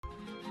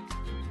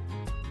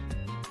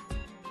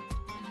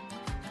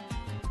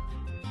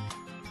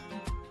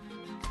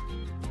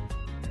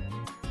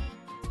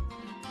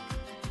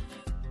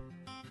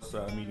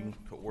this meeting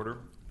to order.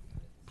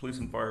 Police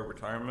and Fire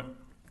Retirement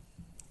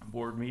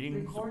Board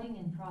meeting. Recording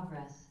in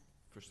progress.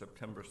 For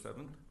September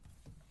 7th.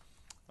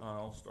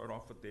 I'll start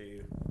off with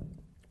a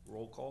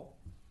roll call.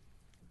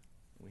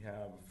 We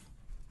have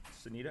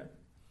Sunita.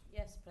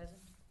 Yes, present.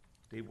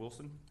 Dave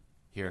Wilson.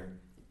 Here.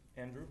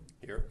 Andrew.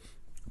 Here.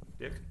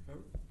 Dick.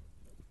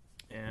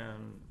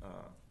 And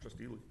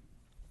Trustee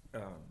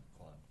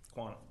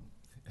Kwan.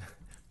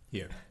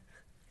 Here.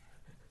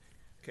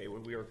 Okay,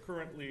 well, we are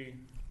currently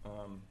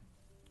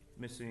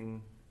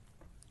missing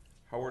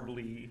Howard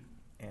Lee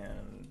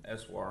and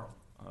Eswar,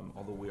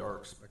 although we are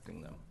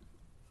expecting them.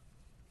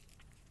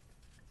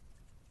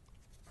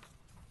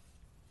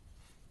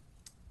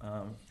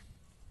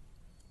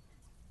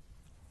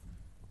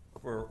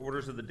 For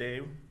orders of the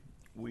day,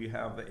 we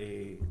have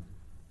a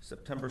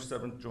September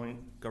 7th joint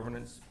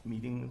governance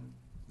meeting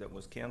that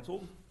was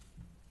canceled.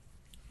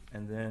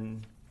 And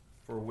then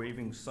for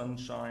waiving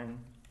sunshine,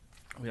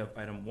 we have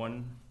item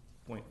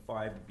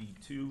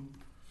 1.5B2,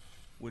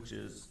 which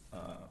is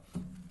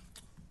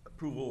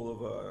approval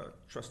of a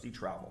trustee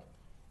travel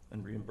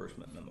and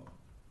reimbursement memo.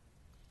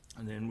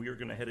 And then we are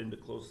going to head into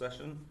closed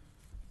session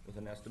with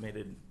an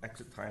estimated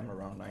exit time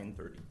around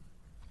 9:30.